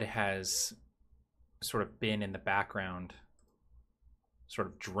dread has sort of been in the background, sort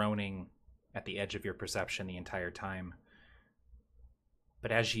of droning at the edge of your perception the entire time.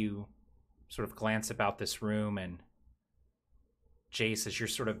 But as you sort of glance about this room, and Jace, as you're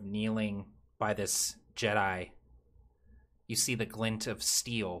sort of kneeling by this Jedi, you see the glint of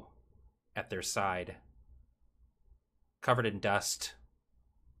steel at their side, covered in dust,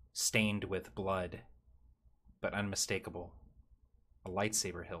 stained with blood, but unmistakable. A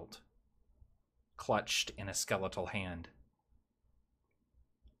lightsaber hilt, clutched in a skeletal hand.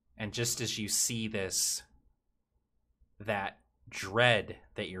 And just as you see this, that dread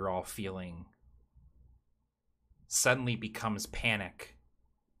that you're all feeling suddenly becomes panic.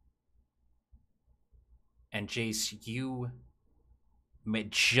 And Jace, you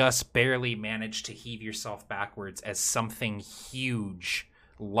just barely manage to heave yourself backwards as something huge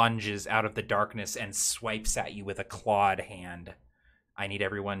lunges out of the darkness and swipes at you with a clawed hand. I need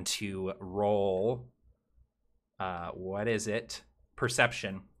everyone to roll, what is it?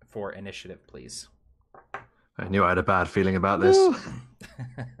 Perception for initiative, please. I knew I had a bad feeling about this. 'Cause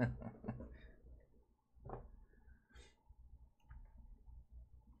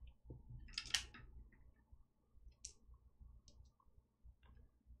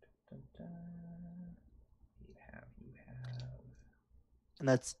And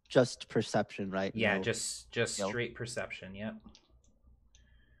that's just perception, right? Yeah, No just skill. straight perception. Yep.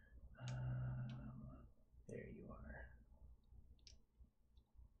 There you are.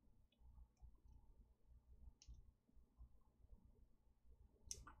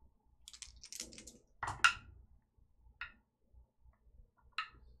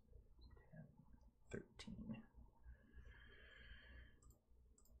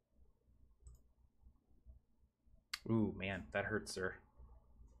 Ooh, man, that hurts, sir.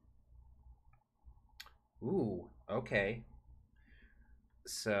 Ooh, okay.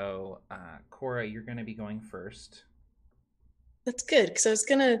 So, Cora, you're going to be going first. That's good, because I was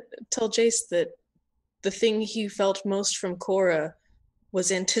going to tell Jace that the thing he felt most from Cora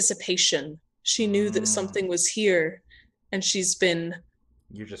was anticipation. She knew that something was here, and she's been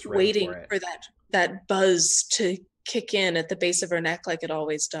You're just waiting for that buzz to kick in at the base of her neck like it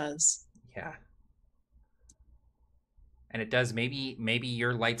always does. Yeah. And it does. Maybe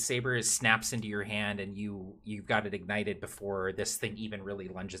your lightsaber snaps into your hand and you've got it ignited before this thing even really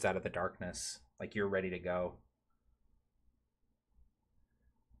lunges out of the darkness. Like you're ready to go.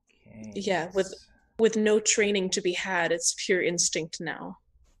 Okay. Yeah, with no training to be had, it's pure instinct now.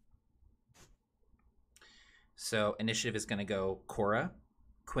 So initiative is going to go Cora,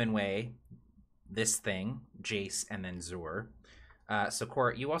 Quinway, this thing, Jace, and then Zur. So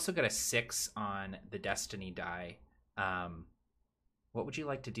Cora, you also got a 6 on the Destiny die. What would you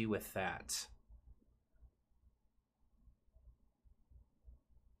like to do with that?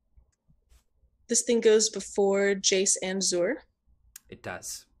 This thing goes before Jace and Zur. It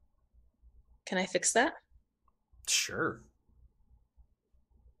does. Can I fix that? Sure.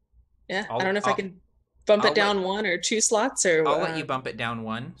 Yeah, I don't know if I can bump it down 1 or 2 slots, or I'll let you bump it down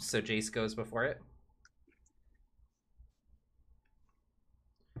 1, so Jace goes before it.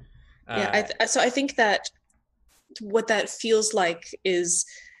 Yeah, so I think that what that feels like is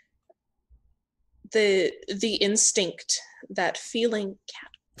the instinct, that feeling,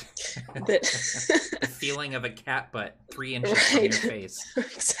 that the feeling of a cat butt 3 inches from your face.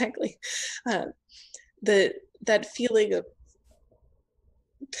 Exactly. That feeling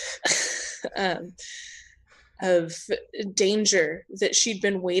of danger that she'd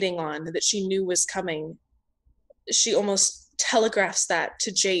been waiting on, that she knew was coming. She almost telegraphs that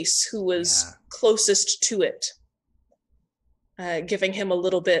to Jace, who was closest to it, giving him a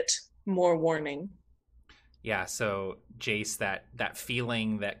little bit more warning. Yeah, so Jace, that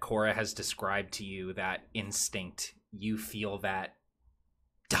feeling that Cora has described to you, that instinct, you feel that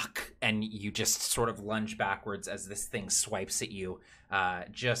duck, and you just sort of lunge backwards as this thing swipes at you.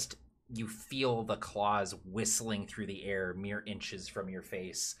 You feel the claws whistling through the air mere inches from your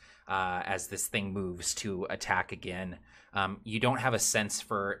face as this thing moves to attack again. You don't have a sense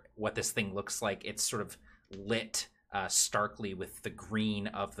for what this thing looks like. It's sort of lit starkly with the green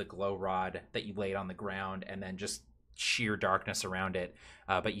of the glow rod that you laid on the ground, and then just sheer darkness around it.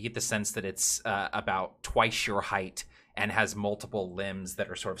 But you get the sense that it's about twice your height and has multiple limbs that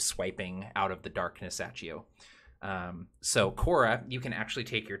are sort of swiping out of the darkness at you. So Cora, you can actually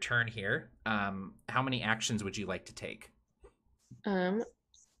take your turn here. How many actions would you like to take?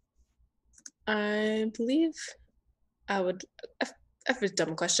 I believe I would. I have a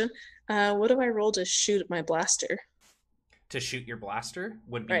dumb question. What do I roll to shoot my blaster? To shoot your blaster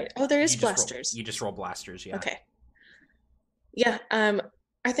would be right. Oh, there is blasters. You just roll blasters, yeah. Okay. Yeah.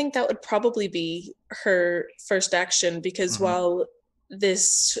 I think that would probably be her first action, because while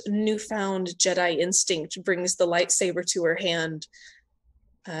this newfound Jedi instinct brings the lightsaber to her hand,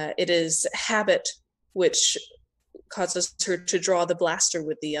 it is habit which causes her to draw the blaster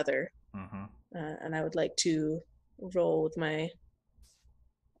with the other. And I would like to roll with my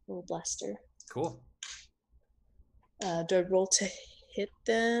little blaster. Cool. Do I roll to hit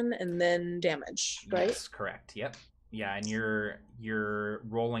then, and then damage, right? Yes, correct. Yep. Yeah, and you're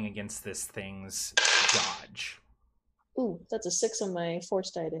rolling against this thing's dodge. Ooh, that's a 6 on my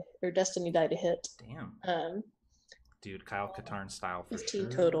Force die or Destiny die to hit. Damn. Dude, Kyle Katarn style for 15 sure.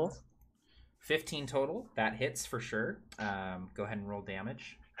 total. 15 total. That hits for sure. Go ahead and roll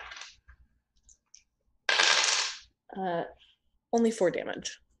damage. Only 4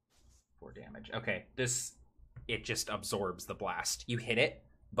 damage. 4 damage. Okay, it just absorbs the blast. You hit it,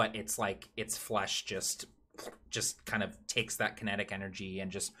 but it's like its flesh just kind of takes that kinetic energy and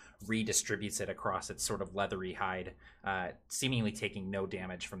just redistributes it across its sort of leathery hide, seemingly taking no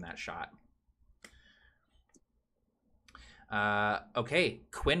damage from that shot. Okay,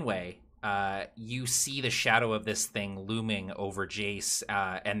 Quinway, you see the shadow of this thing looming over Jace,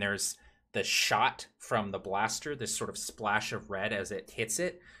 and there's the shot from the blaster, this sort of splash of red as it hits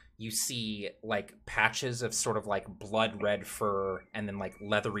it. You see like patches of sort of like blood red fur and then like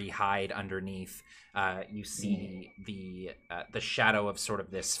leathery hide underneath. You see the shadow of sort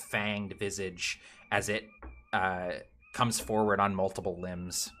of this fanged visage as it comes forward on multiple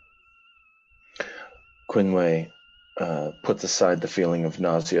limbs. Quinway puts aside the feeling of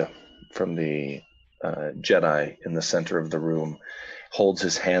nausea from the Jedi in the center of the room, holds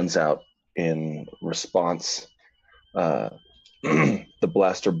his hands out in response. The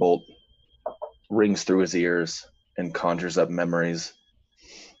blaster bolt rings through his ears and conjures up memories,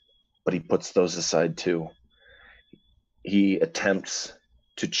 but he puts those aside too. He attempts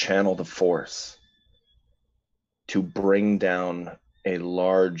to channel the Force to bring down a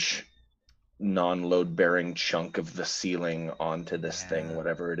large non-load bearing chunk of the ceiling onto this thing,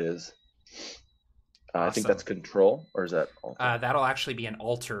 whatever it is. Awesome. I think that's control, or is that alter? That'll actually be an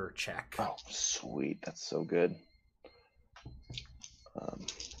alter check. Oh, sweet. That's so good.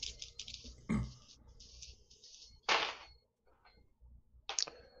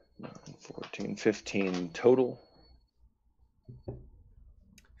 14, 15 total.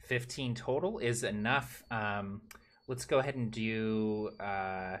 15 total is enough. Let's go ahead and do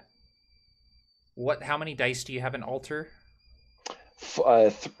how many dice do you have in alter?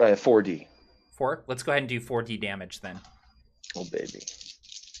 4D. 4? Let's go ahead and do 4D damage then. Oh, baby.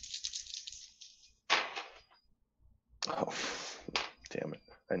 Oh, damn it.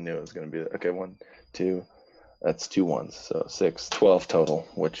 I knew it was going to be... Okay, 1, 2... That's 2 ones, so 6, 12 total,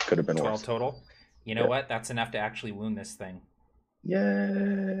 which could have been 12 worse. total? You know what? That's enough to actually wound this thing.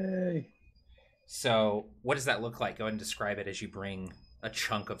 Yay! So, what does that look like? Go ahead and describe it as you bring a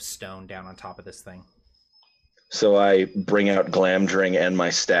chunk of stone down on top of this thing. So I bring out Glamdring and my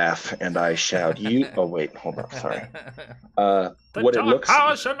staff, and I shout, "You!" Oh wait, hold on. Sorry. What it looks.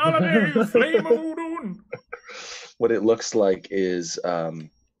 What it looks like is a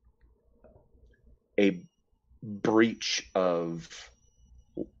breach of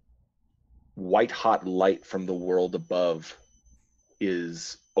white-hot light from the world above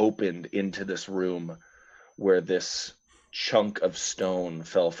is opened into this room where this chunk of stone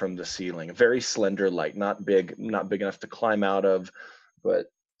fell from the ceiling. A very slender light, not big enough to climb out of,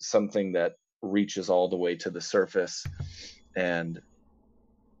 but something that reaches all the way to the surface. And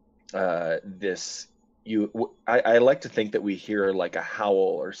I like to think that we hear like a howl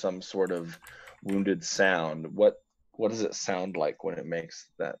or some sort of wounded sound. What does it sound like when it makes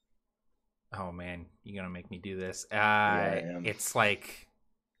that? Oh man, you're gonna make me do this. Yeah, I am. It's like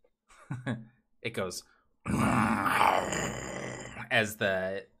it goes as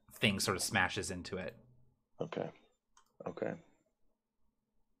the thing sort of smashes into it. Okay.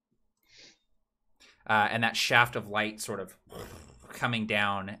 And that shaft of light sort of coming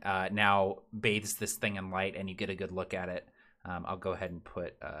down now bathes this thing in light, and you get a good look at it. I'll go ahead and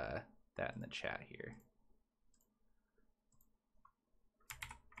put that in the chat here.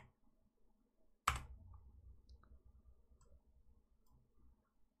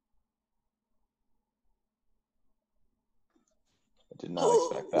 I did not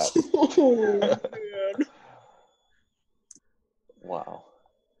expect that. Oh, man. Wow.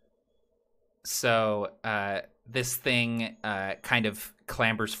 So this thing kind of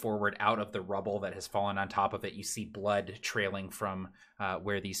clambers forward out of the rubble that has fallen on top of it. You see blood trailing from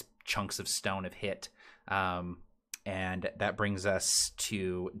where these chunks of stone have hit. And that brings us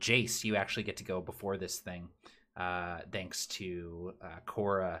to Jace. You actually get to go before this thing, thanks to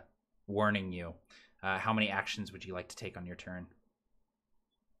Cora warning you. How many actions would you like to take on your turn?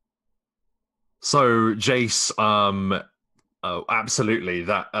 So Jace, oh, absolutely.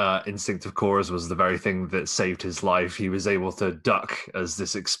 That instinct of Cora's was the very thing that saved his life. He was able to duck as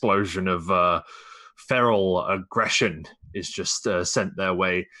this explosion of feral aggression is just sent their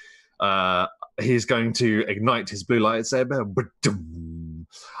way. He's going to ignite his blue lightsaber,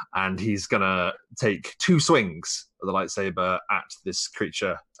 and he's going to take 2 swings of the lightsaber at this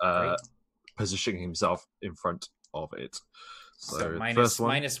creature, positioning himself in front of it. So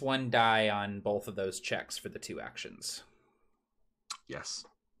minus 1 die on both of those checks for the 2 actions. Yes.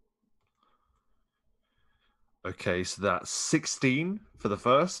 Okay, so that's 16 for the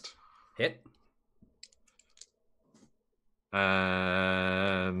first. Hit.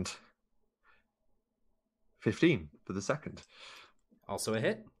 And 15 for the second. Also a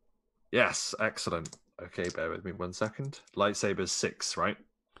hit. Yes, excellent. Okay, bear with me 1 second. Lightsaber's 6, right?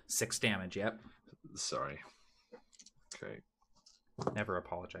 6 damage, yep. Sorry. Okay. Never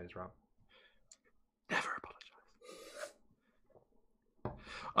apologize, Rob. Never apologize.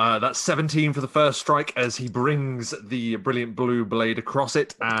 That's 17 for the first strike as he brings the brilliant blue blade across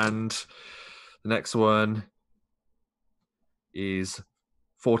it, and the next one is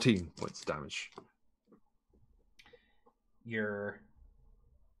 14 points of damage. Your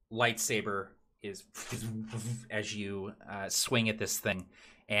lightsaber is as you swing at this thing,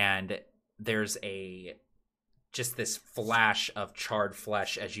 and there's just this flash of charred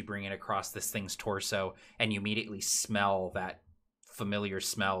flesh as you bring it across this thing's torso, and you immediately smell that familiar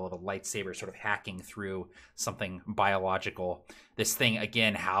smell of a lightsaber sort of hacking through something biological. This thing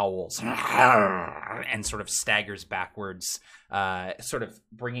again howls and sort of staggers backwards, sort of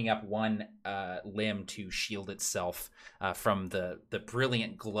bringing up one limb to shield itself from the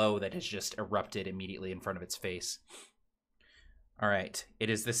brilliant glow that has just erupted immediately in front of its face. All right, it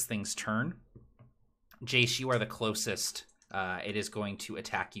is this thing's turn. Jace, you are the closest. It is going to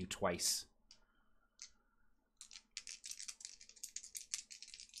attack you twice.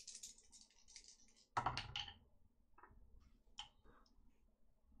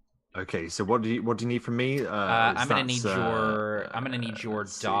 Okay, so what do you need from me? I'm gonna need your No,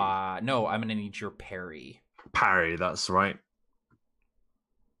 I'm gonna need your parry. Parry, that's right.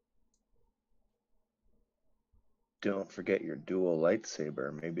 Don't forget your dual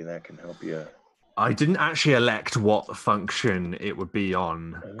lightsaber. Maybe that can help you. I didn't actually elect what function it would be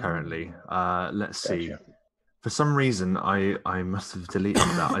on currently. Let's see. Gotcha. For some reason, I must have deleted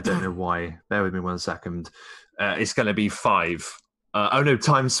that. I don't know why. Bear with me 1 second. It's going to be 5. Oh no,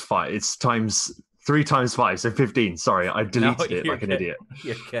 times 5. It's 3 times 5, so 15. Sorry, I deleted it like an idiot.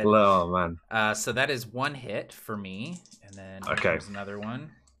 You're good. Oh man. So that is 1 hit for me, and then there's another one.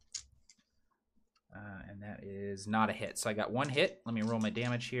 And that is not a hit. So I got 1 hit. Let me roll my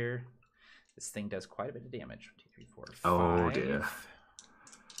damage here. This thing does quite a bit of damage. 1, 2, 3, 4, 5. Oh dear.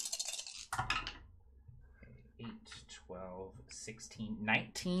 8, 12, 16,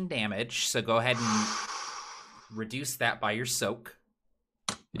 19 damage. So go ahead and reduce that by your soak.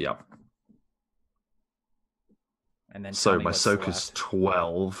 Yep. And then So tell me my what's soak left. is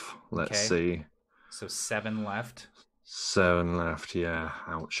 12. Let's see. So 7 left. 7 left, yeah.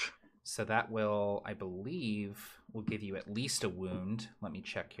 Ouch. So that will, I believe, will give you at least a wound. Let me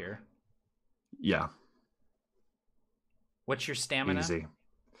check here. Yeah. What's your stamina? Easy.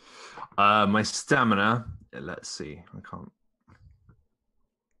 My stamina, let's see. I can't.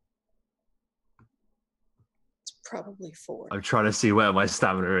 It's probably 4. I'm trying to see where my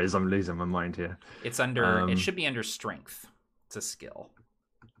stamina is. I'm losing my mind here. It's under, it should be under strength. It's a skill.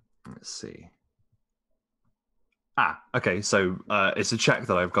 Let's see. Okay. So it's a check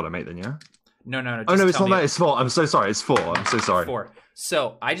that I've got to make then, yeah? No. Oh, no, it's not that. It's 4. I'm so sorry. It's 4. I'm so sorry. 4.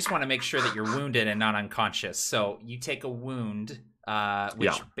 So I just want to make sure that you're wounded and not unconscious. So you take a wound,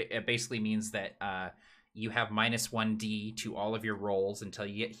 which basically means that you have -1d to all of your rolls until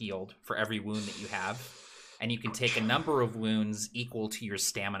you get healed for every wound that you have. And you can take a number of wounds equal to your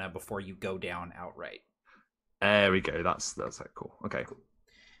stamina before you go down outright. There we go. That's cool. Okay.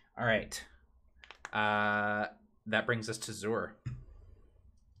 All right. That brings us to Zur.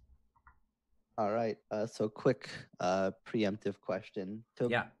 All right. So quick preemptive question. To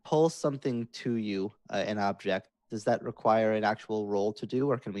Yeah. pull something to you, an object, does that require an actual roll to do,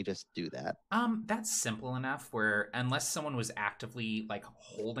 or can we just do that? That's simple enough where unless someone was actively like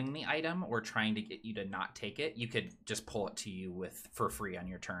holding the item or trying to get you to not take it, you could just pull it to you for free on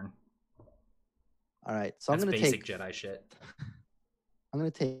your turn. All right. So That's I'm going to basic take Jedi shit. I'm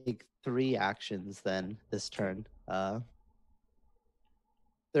going to take 3 actions then this turn.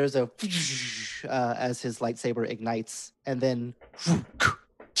 There's a as his lightsaber ignites, and then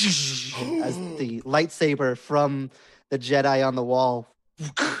as the lightsaber from the Jedi on the wall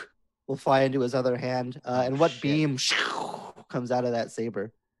will fly into his other hand. And what shit. beam comes out of that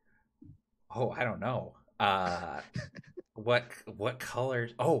saber? Oh, I don't know. What color?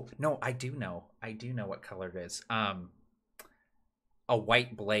 Oh, no, I do know. I do know what color it is. A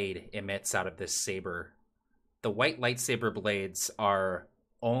white blade emits out of this saber. The white lightsaber blades are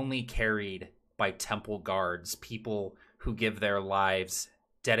only carried by temple guards, people who give their lives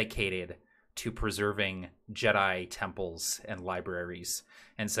dedicated to preserving Jedi temples and libraries.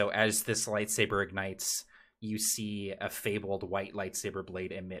 And so as this lightsaber ignites, you see a fabled white lightsaber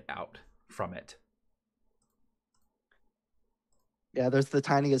blade emit out from it. Yeah, there's the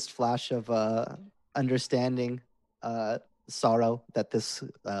tiniest flash of understanding, sorrow that this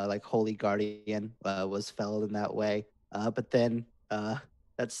like holy guardian was felled in that way. But then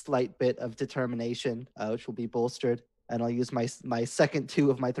that slight bit of determination, which will be bolstered, and I'll use my second 2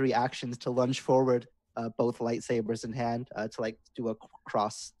 of my 3 actions to lunge forward, both lightsabers in hand, to like do a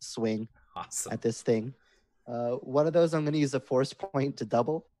cross swing Awesome. at this thing. One of those I'm going to use a force point to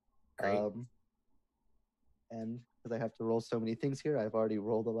double. Great. And because I have to roll so many things here, I've already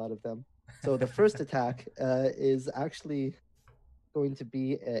rolled a lot of them. So the first attack is actually going to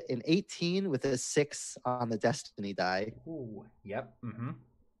be an 18 with a 6 on the destiny die. Ooh, yep. Mm-hmm.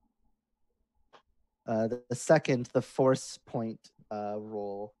 The second, the force point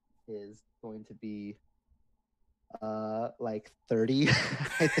roll, is going to be like 30,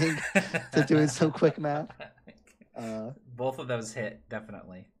 I think, to doing some quick math. Both of those hit,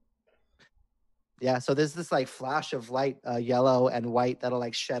 definitely. Yeah, so there's this like flash of light, yellow and white, that'll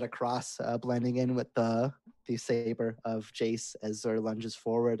like shed across, blending in with the saber of Jace as Zur lunges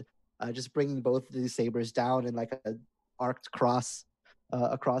forward, just bringing both of these sabers down in like a arced cross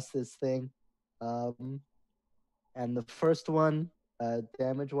across this thing. And the first one,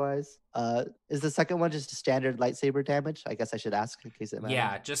 damage-wise, is the second one just a standard lightsaber damage? I guess I should ask in case it matters.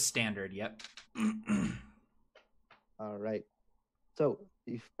 Yeah, just standard. Yep. All right. So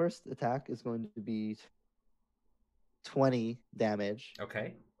the first attack is going to be 20 damage.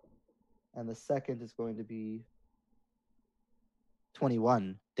 Okay. And the second is going to be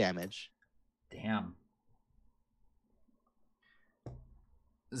 21 damage. Damn.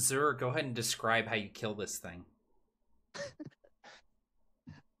 Zur, go ahead and describe how you kill this thing.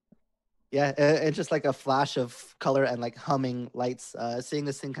 Yeah, it's just like a flash of color and like humming lights. Seeing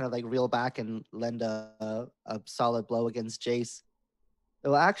this thing kind of like reel back and lend a solid blow against Jace. It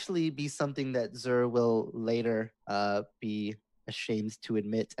will actually be something that Zur will later be ashamed to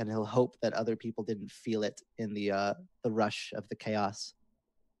admit, and he'll hope that other people didn't feel it in the rush of the chaos.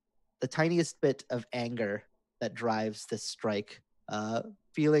 The tiniest bit of anger that drives this strike,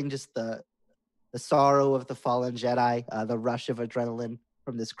 feeling just the sorrow of the fallen Jedi, the rush of adrenaline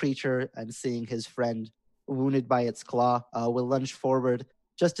from this creature, and seeing his friend wounded by its claw, will lunge forward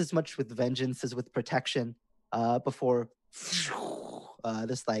just as much with vengeance as with protection, before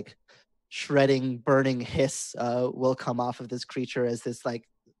this like shredding, burning hiss will come off of this creature as this like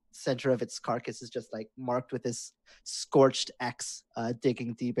center of its carcass is just like marked with this scorched X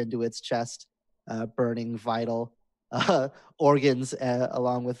digging deep into its chest, burning vital organs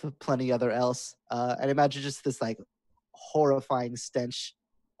along with plenty other else. And imagine just this like horrifying stench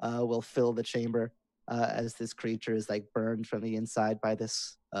will fill the chamber as this creature is like burned from the inside by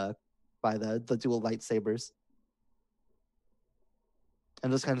this by the dual lightsabers.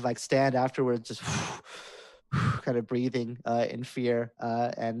 And just kind of like stand afterwards, just kind of breathing in fear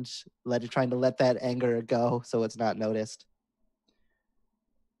and trying to let that anger go so it's not noticed.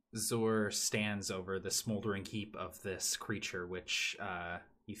 Zor stands over the smoldering heap of this creature, which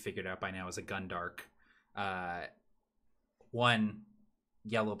you figured out by now is a Gundark. One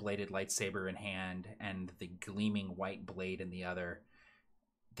yellow-bladed lightsaber in hand and the gleaming white blade in the other.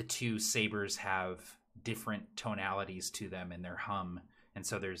 The two sabers have different tonalities to them in their hum, and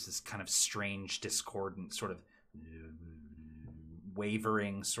so there's this kind of strange, discordant, sort of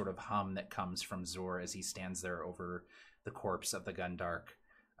wavering sort of hum that comes from Zor as he stands there over the corpse of the Gundark.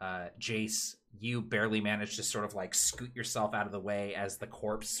 Jace, you barely managed to sort of like scoot yourself out of the way as the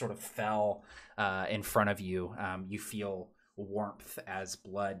corpse sort of fell in front of you. You feel warmth as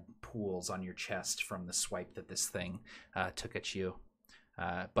blood pools on your chest from the swipe that this thing took at you.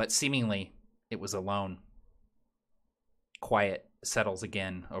 But seemingly it was alone. Quiet settles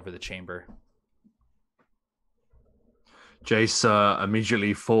again over the chamber. Jace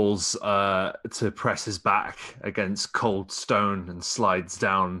immediately falls to press his back against cold stone and slides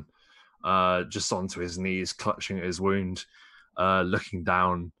down just onto his knees, clutching at his wound, looking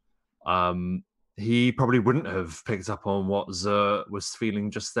down. He probably wouldn't have picked up on what Zur was feeling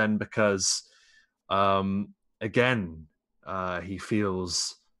just then because, again, he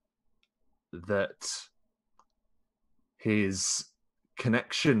feels that his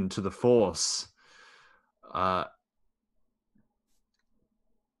connection to the Force,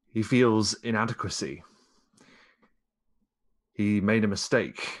 he feels inadequacy. He made a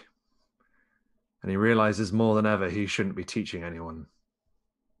mistake, and he realizes more than ever he shouldn't be teaching anyone.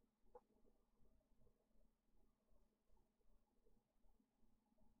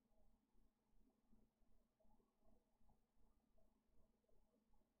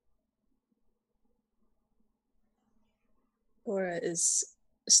 Aura is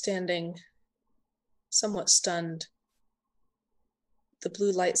standing somewhat stunned, the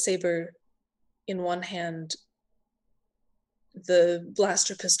blue lightsaber in one hand, the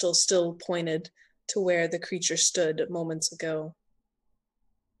blaster pistol still pointed to where the creature stood moments ago.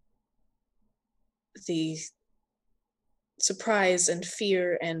 The surprise and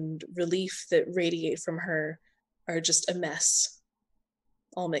fear and relief that radiate from her are just a mess,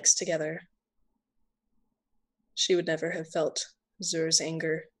 all mixed together. She would never have felt Zur's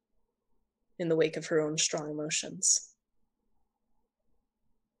anger in the wake of her own strong emotions.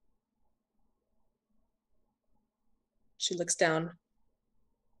 She looks down,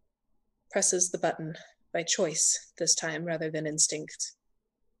 presses the button by choice this time rather than instinct.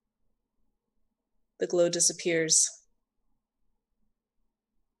 The glow disappears,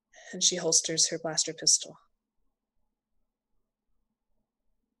 and she holsters her blaster pistol.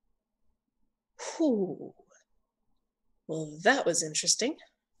 Whew. Well, that was interesting.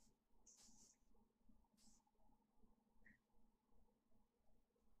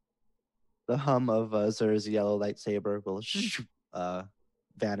 The hum of Zur's yellow lightsaber will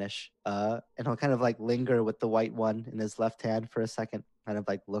vanish, and he'll kind of like linger with the white one in his left hand for a second, kind of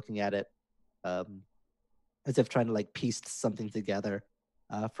like looking at it, as if trying to like piece something together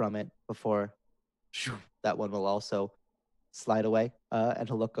from it before that one will also slide away, and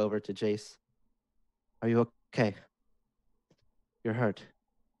he'll look over to Jace. Are you okay? You're hurt.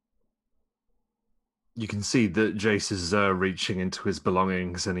 You can see that Jace is reaching into his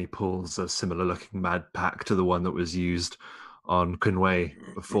belongings, and he pulls a similar-looking mad pack to the one that was used on Kunwei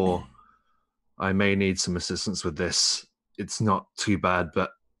before. I may need some assistance with this. It's not too bad, but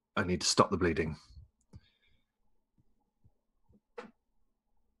I need to stop the bleeding.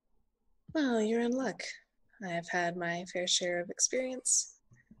 Well, you're in luck. I have had my fair share of experience.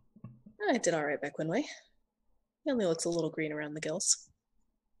 I did all right back Kunwei. He only looks a little green around the gills.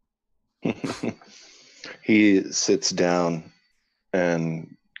 He sits down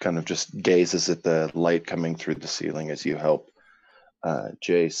and kind of just gazes at the light coming through the ceiling as you help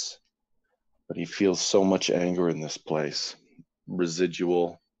Jace. But he feels so much anger in this place,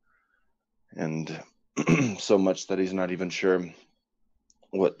 residual, and so much that he's not even sure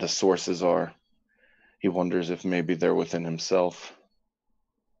what the sources are. He wonders if maybe they're within himself.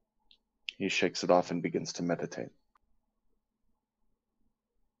 He shakes it off and begins to meditate.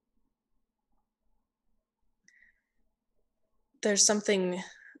 There's something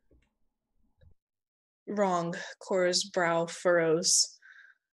wrong. Cora's brow furrows.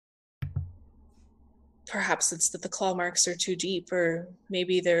 Perhaps it's that the claw marks are too deep, or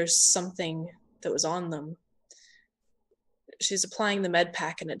maybe there's something that was on them. She's applying the med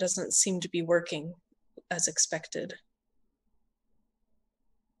pack and it doesn't seem to be working as expected.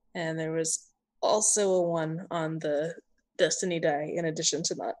 And there was also a 1 on the destiny die in addition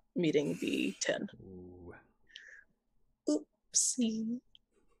to not meeting the 10. Ooh. Oopsie.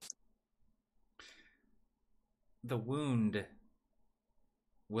 The wound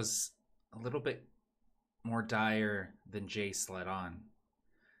was a little bit more dire than Jace let on.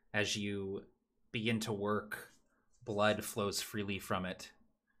 As you begin to work, blood flows freely from it,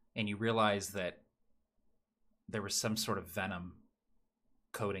 and you realize that there was some sort of venom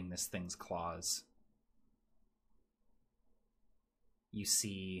coating this thing's claws. You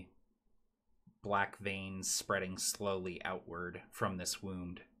see black veins spreading slowly outward from this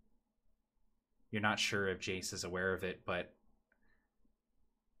wound. You're not sure if Jace is aware of it, but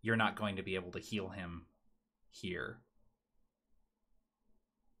you're not going to be able to heal him here.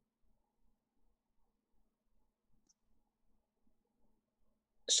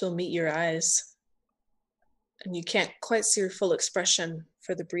 She'll meet your eyes, and you can't quite see her full expression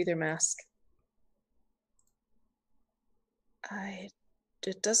for the breather mask.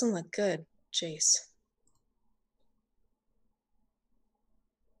 It doesn't look good, Jace.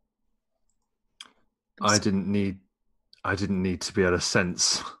 I didn't need to be able to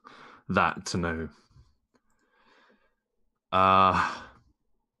sense that to know.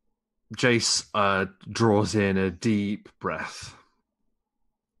 Jace draws in a deep breath.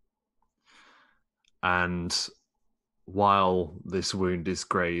 And while this wound is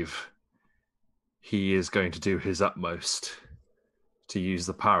grave, he is going to do his utmost to use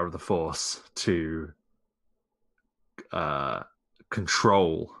the power of the Force to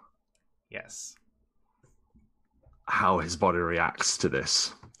control Yes. how his body reacts to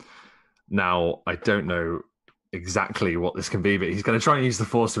this. Now, I don't know exactly what this can be, but he's going to try and use the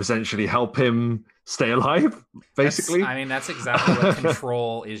Force to essentially help him stay alive, basically. That's exactly what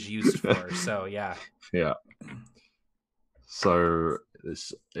control is used for, so yeah. Yeah. So,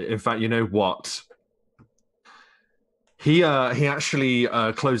 in fact, you know what? He actually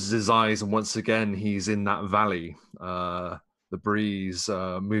closes his eyes, and once again, he's in that valley. The breeze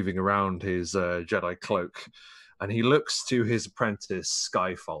moving around his Jedi cloak. And he looks to his apprentice,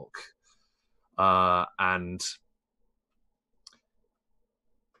 Skyfolk. And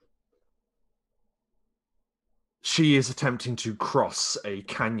she is attempting to cross a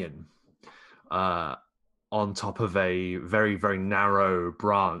canyon on top of a very, very narrow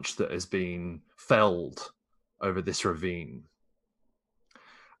branch that has been felled over this ravine.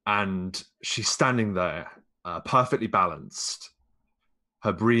 And she's standing there, perfectly balanced,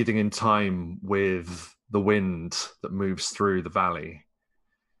 her breathing in time with the wind that moves through the valley.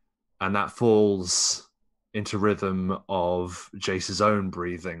 And that falls into rhythm of Jace's own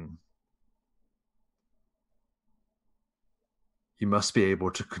breathing. You must be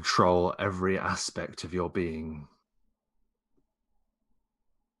able to control every aspect of your being.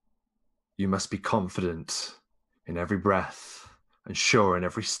 You must be confident in every breath and sure in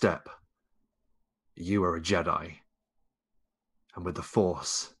every step. You are a Jedi. And with the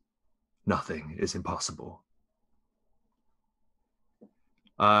Force, nothing is impossible.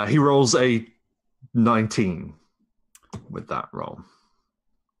 He rolls a 19 with that roll.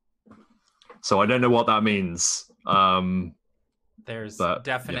 So I don't know what that means. There's But,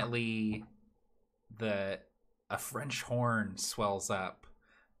 definitely a French horn swells up.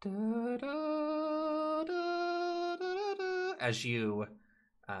 As you,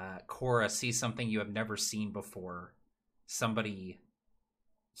 Cora, see something you have never seen before. Somebody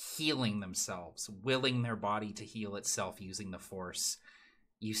healing themselves, willing their body to heal itself using the Force.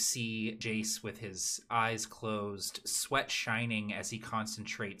 You see Jace with his eyes closed, sweat shining as he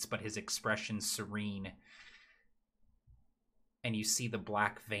concentrates, but his expression serene. And you see the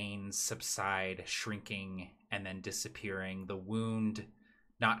black veins subside, shrinking, and then disappearing. The wound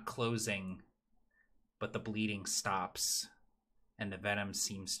not closing, but the bleeding stops, and the venom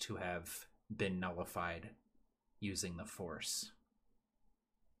seems to have been nullified using the Force.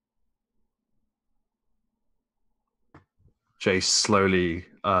 Jace slowly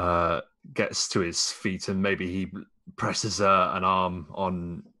gets to his feet, and maybe he presses an arm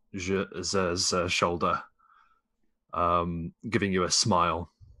on Zer's shoulder, giving you a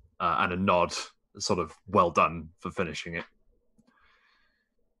smile and a nod, sort of well done for finishing it.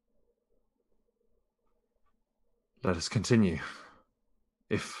 Let us continue.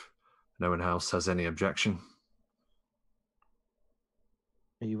 If no one else has any objection.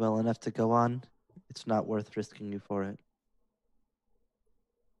 Are you well enough to go on? It's not worth risking you for it.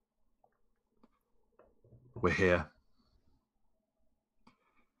 We're here.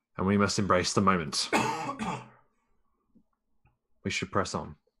 And we must embrace the moment. We should press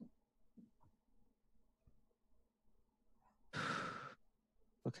on.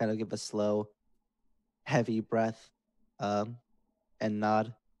 We'll kind of give a slow, heavy breath and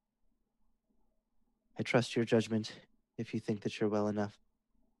nod. I trust your judgment if you think that you're well enough.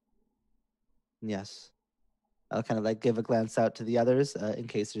 Yes. I'll kind of like give a glance out to the others in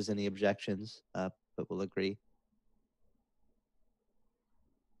case there's any objections, but we'll agree.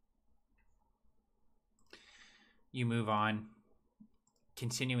 You move on,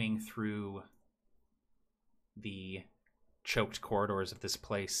 continuing through the choked corridors of this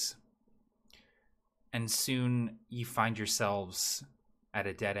place. And soon you find yourselves at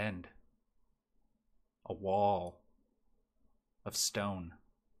a dead end. A wall of stone.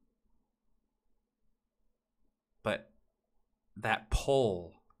 But that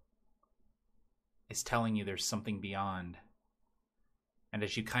pull is telling you there's something beyond. And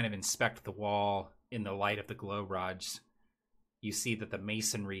as you kind of inspect the wall in the light of the glow rods, you see that the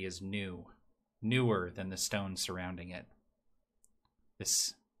masonry is newer than the stone surrounding it.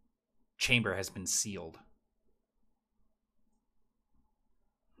 This chamber has been sealed.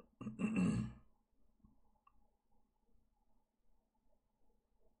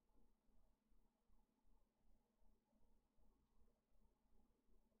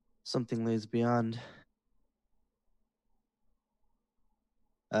 Something lays beyond.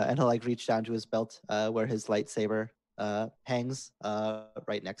 And he'll like reach down to his belt where his lightsaber hangs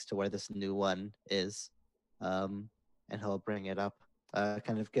right next to where this new one is. And he'll bring it up.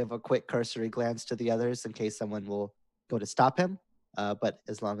 Kind of give a quick cursory glance to the others in case someone will go to stop him. But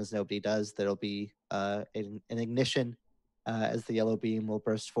as long as nobody does, there'll be an ignition as the yellow beam will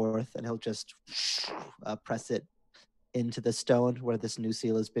burst forth, and he'll just press it into the stone where this new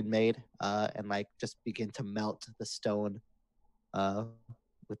seal has been made, and like just begin to melt the stone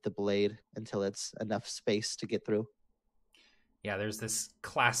with the blade until it's enough space to get through. Yeah, there's this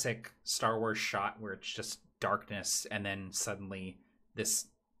classic Star Wars shot where it's just darkness, and then suddenly this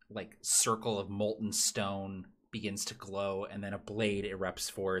like circle of molten stone begins to glow, and then a blade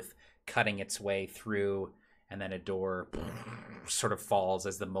erupts forth, cutting its way through, and then a door sort of falls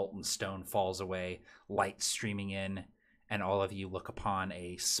as the molten stone falls away, light streaming in, and all of you look upon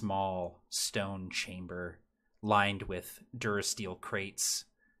a small stone chamber lined with Durasteel crates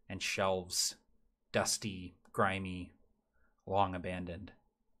and shelves, dusty, grimy, long abandoned.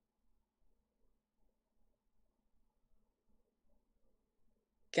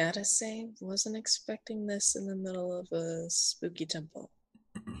 Gotta say, wasn't expecting this in the middle of a spooky temple.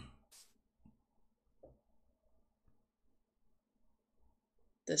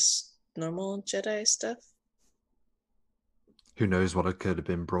 This normal Jedi stuff? Who knows what could have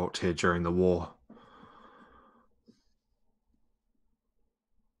been brought here during the war?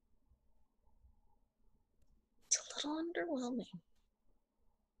 It's a little underwhelming.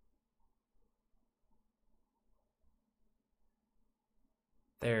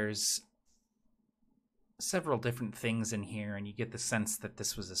 There's several different things in here, and you get the sense that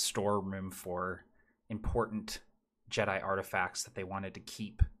this was a storeroom for important Jedi artifacts that they wanted to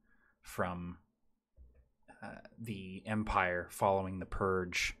keep from the Empire following the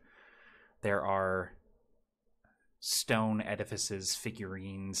Purge. There are stone edifices,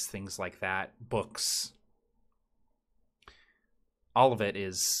 figurines, things like that, books. All of it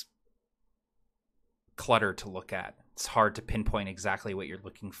is clutter to look at. It's hard to pinpoint exactly what you're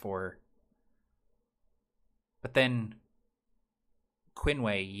looking for. But then,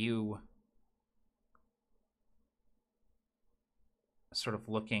 Quinway, you sort of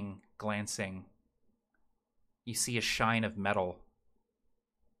looking, glancing, you see a shine of metal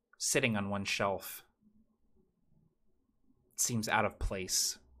sitting on one shelf. It seems out of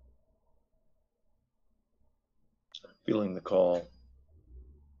place. Feeling the call,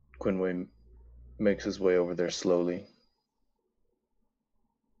 Quinway makes his way over there slowly,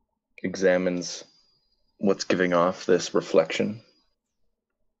 examines what's giving off this reflection.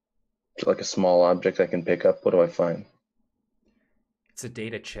 It's like a small object I can pick up. What do I find? It's a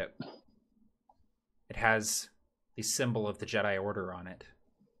data chip. It has the symbol of the Jedi Order on it,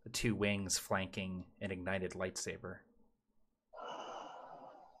 the two wings flanking an ignited lightsaber.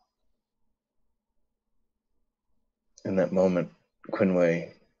 In that moment,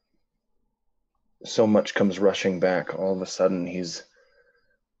 Quinway, so much comes rushing back. All of a sudden, he's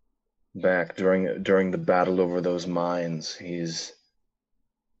back during the battle over those mines. He's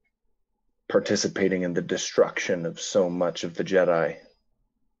participating in the destruction of so much of the Jedi,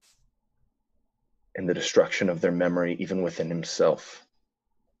 in the destruction of their memory, even within himself,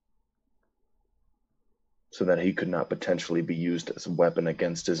 so that he could not potentially be used as a weapon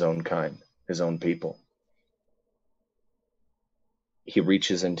against his own kind, his own people. He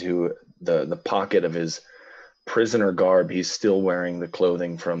reaches into the pocket of his prisoner garb. He's still wearing the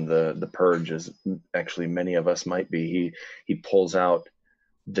clothing from the purge, as actually many of us might be. He pulls out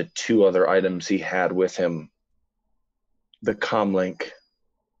the two other items he had with him, the comlink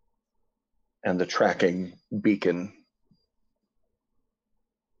and the tracking beacon,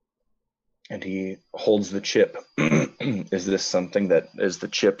 and he holds the chip. Is the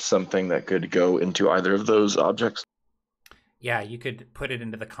chip something that could go into either of those objects? Yeah, you could put it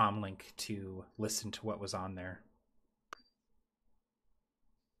into the comlink to listen to what was on there.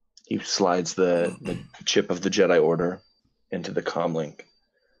 He slides the chip of the Jedi Order into the comlink,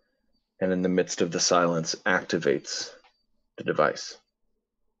 and in the midst of the silence, activates the device.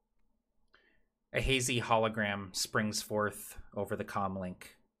 A hazy hologram springs forth over the comlink.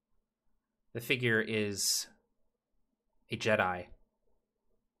 The figure is a Jedi,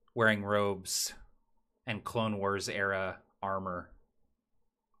 wearing robes and Clone Wars era armor.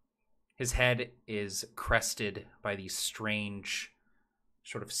 His head is crested by these strange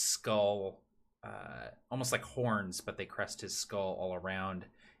sort of skull, almost like horns, but they crest his skull all around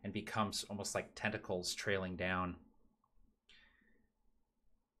and becomes almost like tentacles trailing down.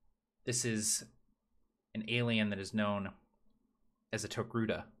 This is an alien that is known as a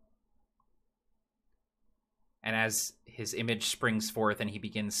Togruta. And as his image springs forth and he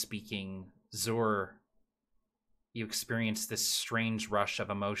begins speaking, Zur, you experience this strange rush of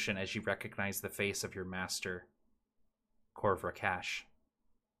emotion as you recognize the face of your master, Corv Rakash.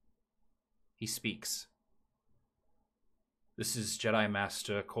 He speaks. This is Jedi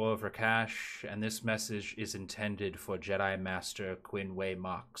Master Corv Rakash, and this message is intended for Jedi Master Quinway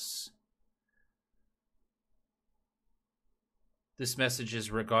Mox. This message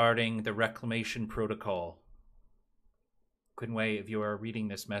is regarding the Reclamation Protocol. Quinway, if you are reading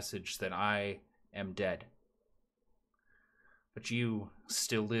this message, then I am dead. But you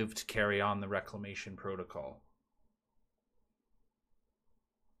still live to carry on the Reclamation Protocol.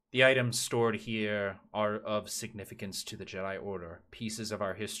 The items stored here are of significance to the Jedi Order, pieces of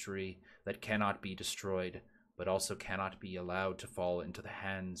our history that cannot be destroyed, but also cannot be allowed to fall into the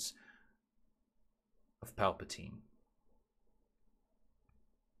hands of Palpatine.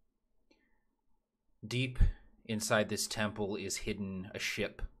 Deep inside this temple is hidden a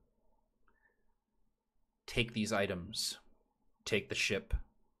ship. Take these items. Take the ship.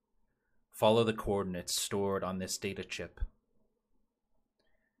 Follow the coordinates stored on this data chip.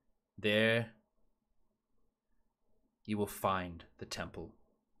 There, you will find the temple.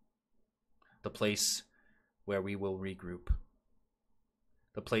 The place where we will regroup.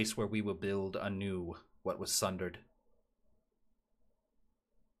 The place where we will build anew what was sundered.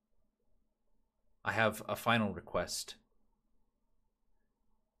 I have a final request.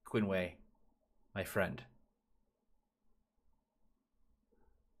 Quinway, my friend.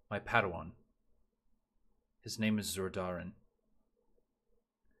 My Padawan. His name is Zordarin.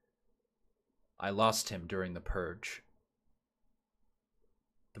 I lost him during the Purge.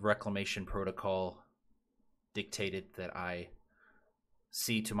 The Reclamation Protocol dictated that I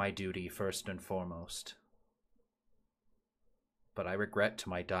see to my duty first and foremost. But I regret to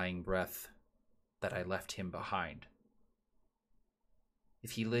my dying breath that I left him behind.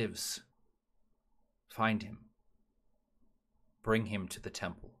 If he lives, find him. Bring him to the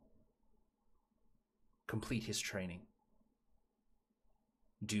temple. Complete his training.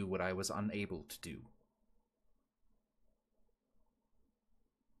 Do what I was unable to do.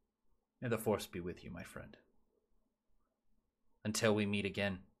 May the Force be with you, my friend. Until we meet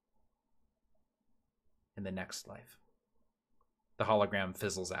again in the next life. The hologram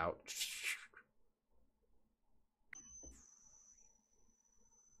fizzles out.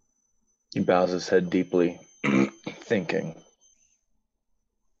 He bows his head deeply, thinking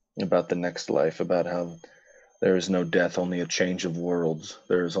about the next life, about how there is no death, only a change of worlds.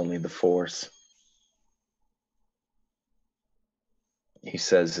 There is only the Force. He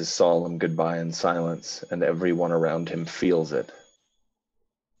says his solemn goodbye in silence, and everyone around him feels it.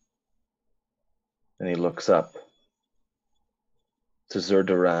 And he looks up to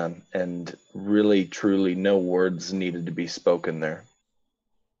Zerdaran, and really, truly, no words needed to be spoken there.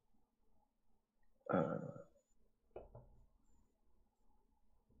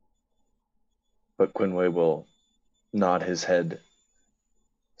 But Quinway will nod his head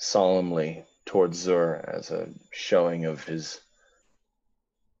solemnly towards Zur as a showing of his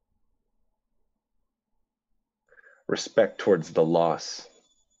respect towards the loss.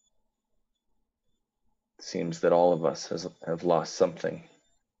 It seems that all of us have lost something,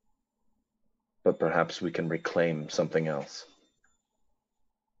 but perhaps we can reclaim something else.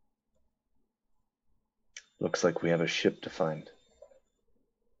 Looks like we have a ship to find.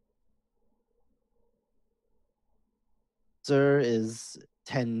 Zur is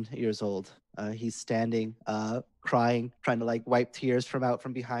 10 years old. He's standing, crying, trying to like wipe tears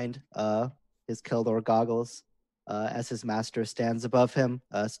from behind his Keldor goggles as his master stands above him,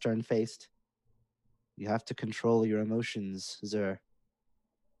 stern-faced. You have to control your emotions, Zur.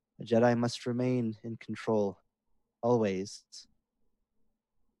 A Jedi must remain in control, always.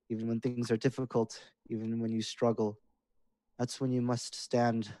 Even when things are difficult, even when you struggle, that's when you must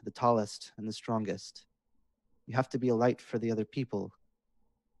stand the tallest and the strongest. You have to be a light for the other people,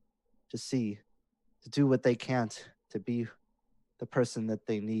 to see, to do what they can't, to be the person that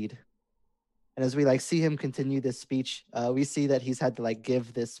they need. And as we like see him continue this speech, we see that he's had to like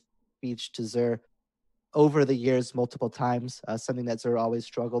give this speech to Zur over the years multiple times, something that Zur always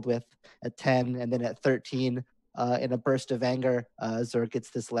struggled with at 10, and then at 13, in a burst of anger, Zur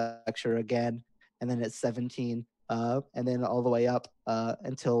gets this lecture again, and then at 17, and then all the way up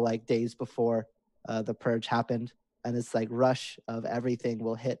until like days before the purge happened, and this like rush of everything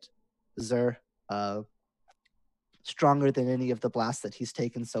will hit Zur stronger than any of the blasts that he's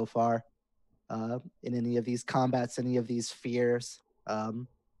taken so far in any of these combats, any of these fears.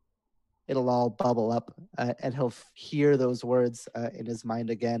 It'll all bubble up, and he'll hear those words in his mind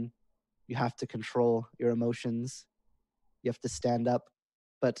again. You have to control your emotions. You have to stand up.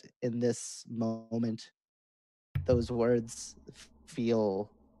 But in this moment, those words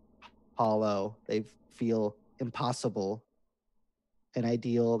feel hollow. They feel impossible. An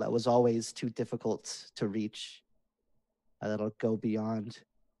ideal that was always too difficult to reach, that'll go beyond.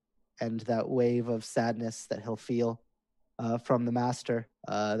 And that wave of sadness that he'll feel from the master,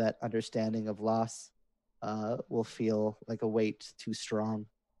 that understanding of loss, will feel like a weight too strong.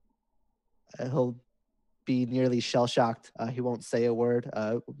 He'll be nearly shell-shocked. He won't say a word,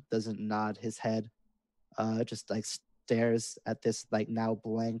 doesn't nod his head, just like stares at this like now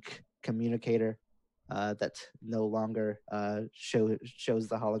blank communicator that no longer shows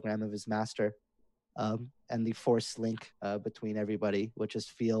the hologram of his master, and the force link between everybody, which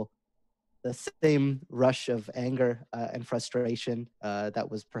just feel the same rush of anger and frustration that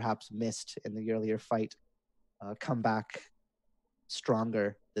was perhaps missed in the earlier fight come back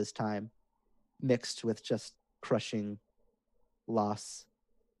stronger this time, mixed with just crushing loss,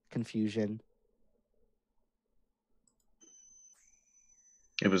 confusion.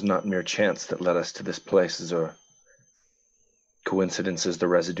 It was not mere chance that led us to this place, Zur. Coincidence is the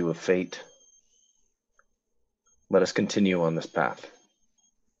residue of fate. Let us continue on this path.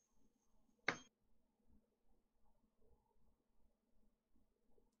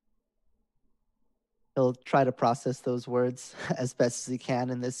 He'll try to process those words as best as he can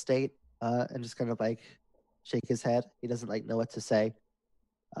in this state, and just kind of like shake his head. He doesn't like know what to say,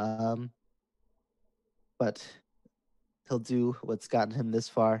 but he'll do what's gotten him this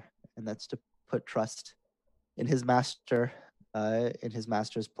far, and that's to put trust in his master, in his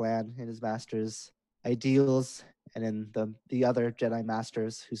master's plan, in his master's ideals, and in the other Jedi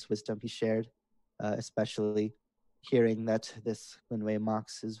masters whose wisdom he shared, especially hearing that this Quinway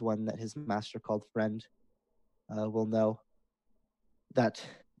Mox is one that his master called friend, will know that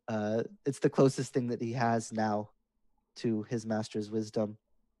it's the closest thing that he has now to his master's wisdom,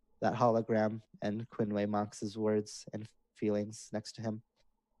 that hologram and Quinway Mox's words and feelings next to him,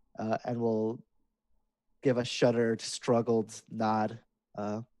 and will give a shuddered, struggled nod,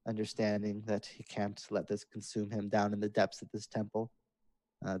 understanding that he can't let this consume him down in the depths of this temple,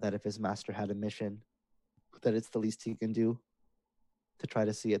 that if his master had a mission, that it's the least he can do to try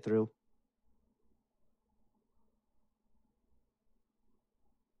to see it through.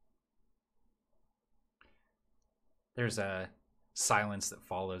 There's a silence that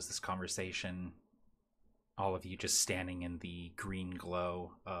follows this conversation. All of you just standing in the green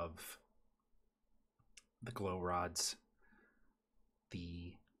glow of the glow rods,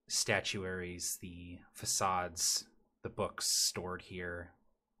 the statuaries, the facades, the books stored here,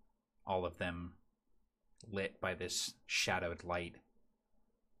 all of them lit by this shadowed light.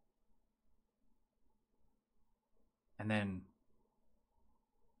 And then,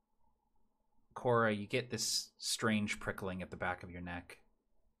 Cora, you get this strange prickling at the back of your neck.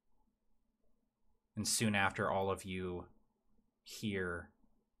 And soon after, all of you hear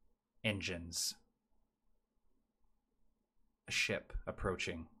engines. a ship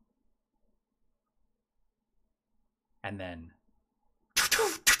approaching. And then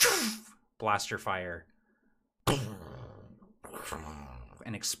blaster fire.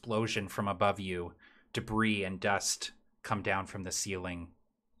 An explosion from above you. Debris and dust come down from the ceiling.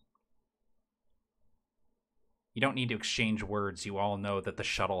 You don't need to exchange words. You all know that the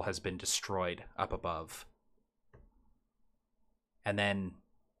shuttle has been destroyed up above. And then,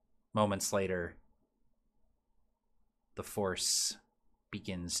 moments later, the force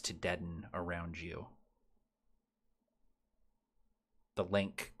begins to deaden around you. The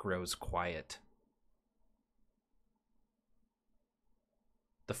link grows quiet.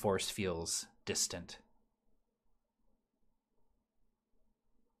 The force feels distant.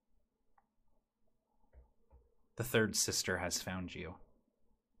 The third sister has found you.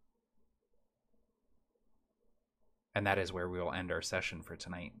 And that is where we will end our session for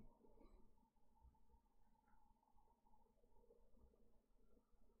tonight.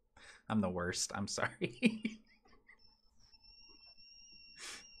 I'm the worst. I'm sorry.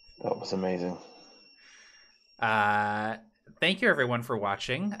 That was amazing. Thank you, everyone, for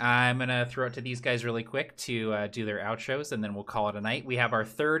watching. I'm going to throw it to these guys really quick to do their outros, and then we'll call it a night. We have our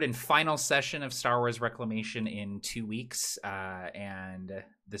third and final session of Star Wars Reclamation in 2 weeks, and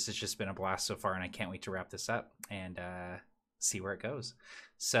this has just been a blast so far, and I can't wait to wrap this up and see where it goes.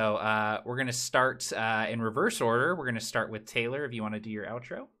 So we're going to start in reverse order. We're going to start with Taylor, if you want to do your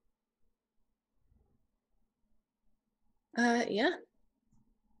outro. Yeah.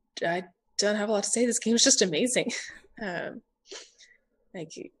 I don't have a lot to say. This game is just amazing.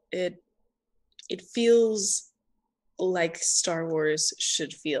 Like it feels like Star Wars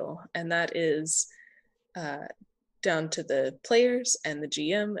should feel, and that is down to the players and the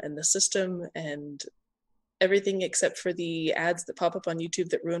GM and the system and everything except for the ads that pop up on YouTube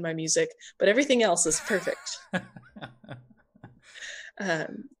that ruin my music, but everything else is perfect.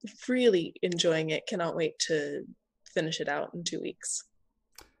 Really enjoying it. Cannot wait to finish it out in 2 weeks.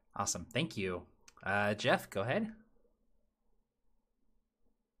 Awesome. Thank you. Jeff, go ahead.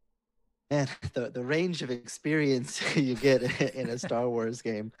 Man, the range of experience you get in a Star Wars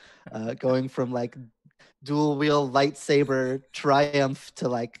game, going from like dual wheel lightsaber triumph to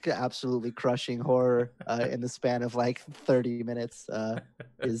like absolutely crushing horror in the span of like 30 minutes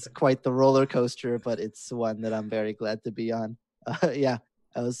is quite the roller coaster, but it's one that I'm very glad to be on. Yeah,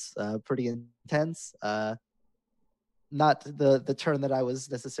 that was pretty intense. Not the turn that I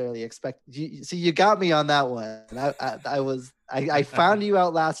was necessarily expecting. See, you got me on that one. I found you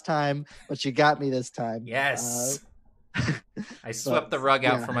out last time, but you got me this time. Yes. I swept the rug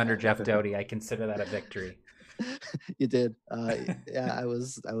out from under Jeff Doty. I consider that a victory. You did. Yeah, I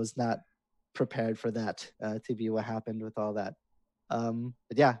was not prepared for that to be what happened with all that.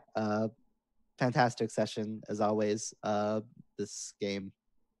 But yeah, fantastic session as always. This game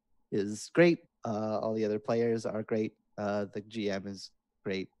is great. All the other players are great. The GM is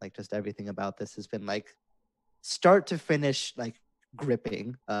great. Like just everything about this has been like start to finish like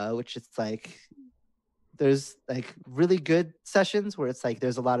gripping, which it's like there's like really good sessions where it's like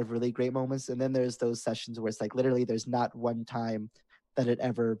there's a lot of really great moments, and then there's those sessions where it's like literally there's not one time that it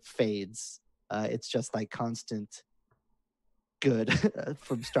ever fades. It's just like constant good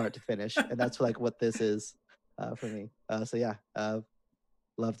from start to finish, and that's like what this is for me. So yeah,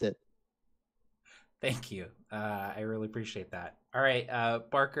 loved it. Thank you. I really appreciate that. All right,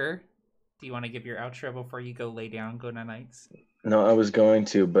 Barker, do you want to give your outro before you go lay down, go nights? No, I was going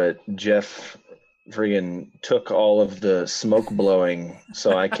to, but Jeff friggin' took all of the smoke blowing,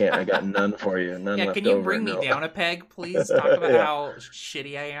 so I can't. I got none for you. None Yeah, left can you over. bring me down a peg, please? Talk about how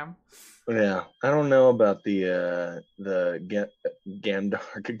shitty I am. Yeah, I don't know about the Gandalf.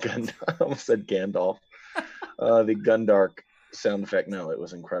 I almost said Gandalf. The Gundark sound effect. No, it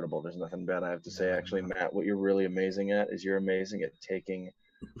was incredible. There's nothing bad I have to say. Actually, Matt, what you're really amazing at is you're amazing at taking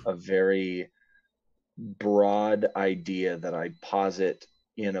a very broad idea that I posit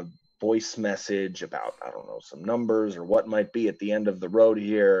in a voice message about, I don't know, some numbers or what might be at the end of the road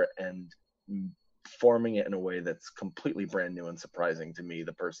here, and forming it in a way that's completely brand new and surprising to me,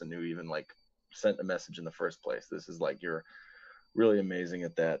 the person who even like sent a message in the first place. This is like, you're really amazing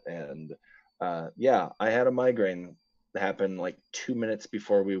at that. And yeah, I had a migraine happen like 2 minutes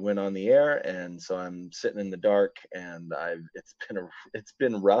before we went on the air, and so I'm sitting in the dark, and it's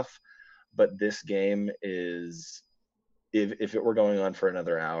been rough, but this game is, if it were going on for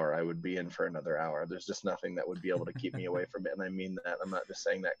another hour, I would be in for another hour. There's just nothing that would be able to keep me away from it, and I mean that. I'm not just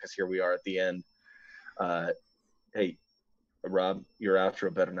saying that because here we are at the end. Hey, Rob, your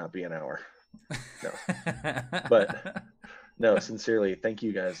outro better not be an hour. No, but no, sincerely, thank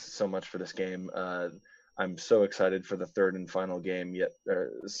you guys so much for this game. I'm so excited for the third and final game, yet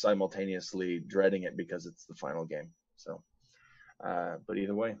simultaneously dreading it because it's the final game. So, but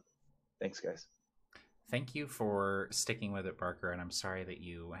either way, thanks, guys. Thank you for sticking with it, Barker, and I'm sorry that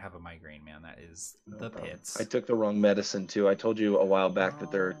you have a migraine, man. That is the pits. I took the wrong medicine too. I told you a while back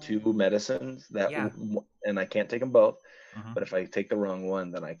that there are 2 medicines that, and I can't take them both. Mhm. But if I take the wrong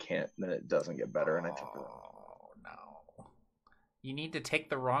one, then I can't. Then it doesn't get better, and I took the wrong. Oh no! You need to take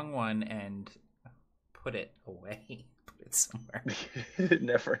the wrong one and put it away. Put it somewhere.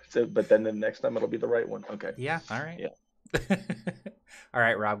 Never. So, but then the next time it'll be the right one. Okay. Yeah. All right. Yeah. All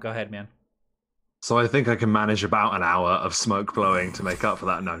right, Rob. Go ahead, man. So I think I can manage about an hour of smoke blowing to make up for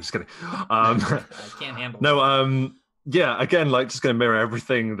that. No, I'm just kidding. I can't handle. No, yeah, again, like just going to mirror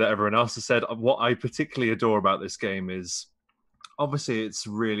everything that everyone else has said. What I particularly adore about this game is obviously it's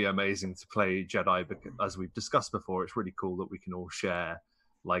really amazing to play Jedi, because as we've discussed before, it's really cool that we can all share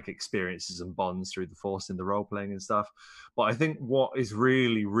like experiences and bonds through the Force in the role playing and stuff. But I think what is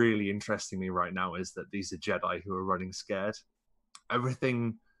really, really interesting me right now is that these are Jedi who are running scared.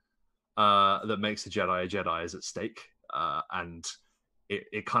 Everything that makes a Jedi is at stake, and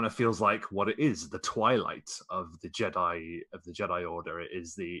it kind of feels like what it is, the twilight of the Jedi Order. It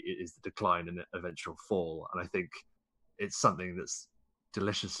is the decline and eventual fall, and I think it's something that's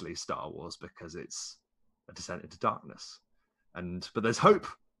deliciously Star Wars because it's a descent into darkness. But there's hope.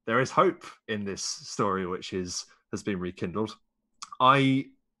 There is hope in this story, which has been rekindled. I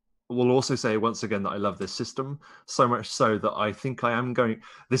will also say once again that I love this system so much so that I think I am going.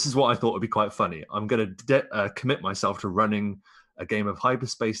 This is what I thought would be quite funny. I'm going to commit myself to running a game of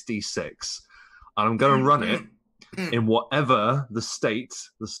HyperspaceD6, and I'm going to run it in whatever the state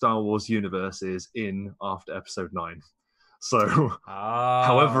the Star Wars universe is in after Episode 9. So,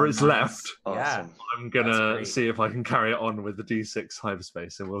 however it's left, Awesome. I'm gonna see if I can carry it on with the D6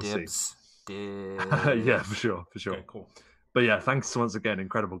 hyperspace, and we'll see. Yeah, for sure. Okay, cool. But yeah, thanks once again.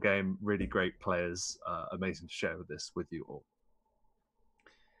 Incredible game, really great players. Amazing to share this with you all.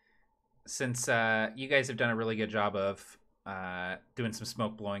 Since you guys have done a really good job of doing some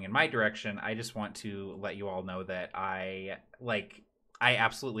smoke blowing in my direction, I just want to let you all know that I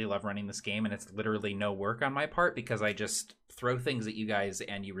absolutely love running this game, and it's literally no work on my part because I just throw things at you guys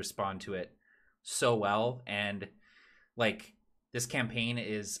and you respond to it so well. And like, this campaign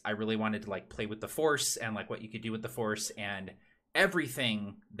is, I really wanted to like play with the Force and like what you could do with the Force, and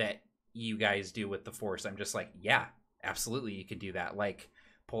everything that you guys do with the Force, I'm just like, yeah, absolutely, you could do that. Like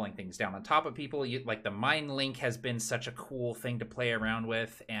pulling things down on top of people, like the mind link has been such a cool thing to play around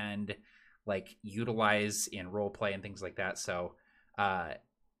with and like utilize in role play and things like that. So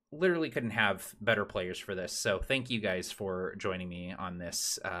literally couldn't have better players for this. So thank you guys for joining me on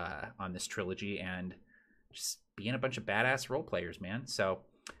this trilogy and just being a bunch of badass role players, man. So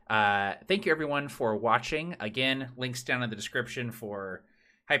thank you everyone for watching. Again, links down in the description for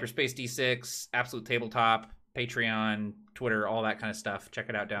HyperspaceD6, Absolute Tabletop, Patreon, Twitter, all that kind of stuff. Check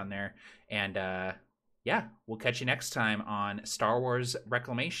it out down there. And yeah, we'll catch you next time on Star Wars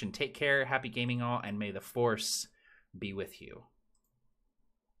Reclamation. Take care, happy gaming all, and may the Force be with you.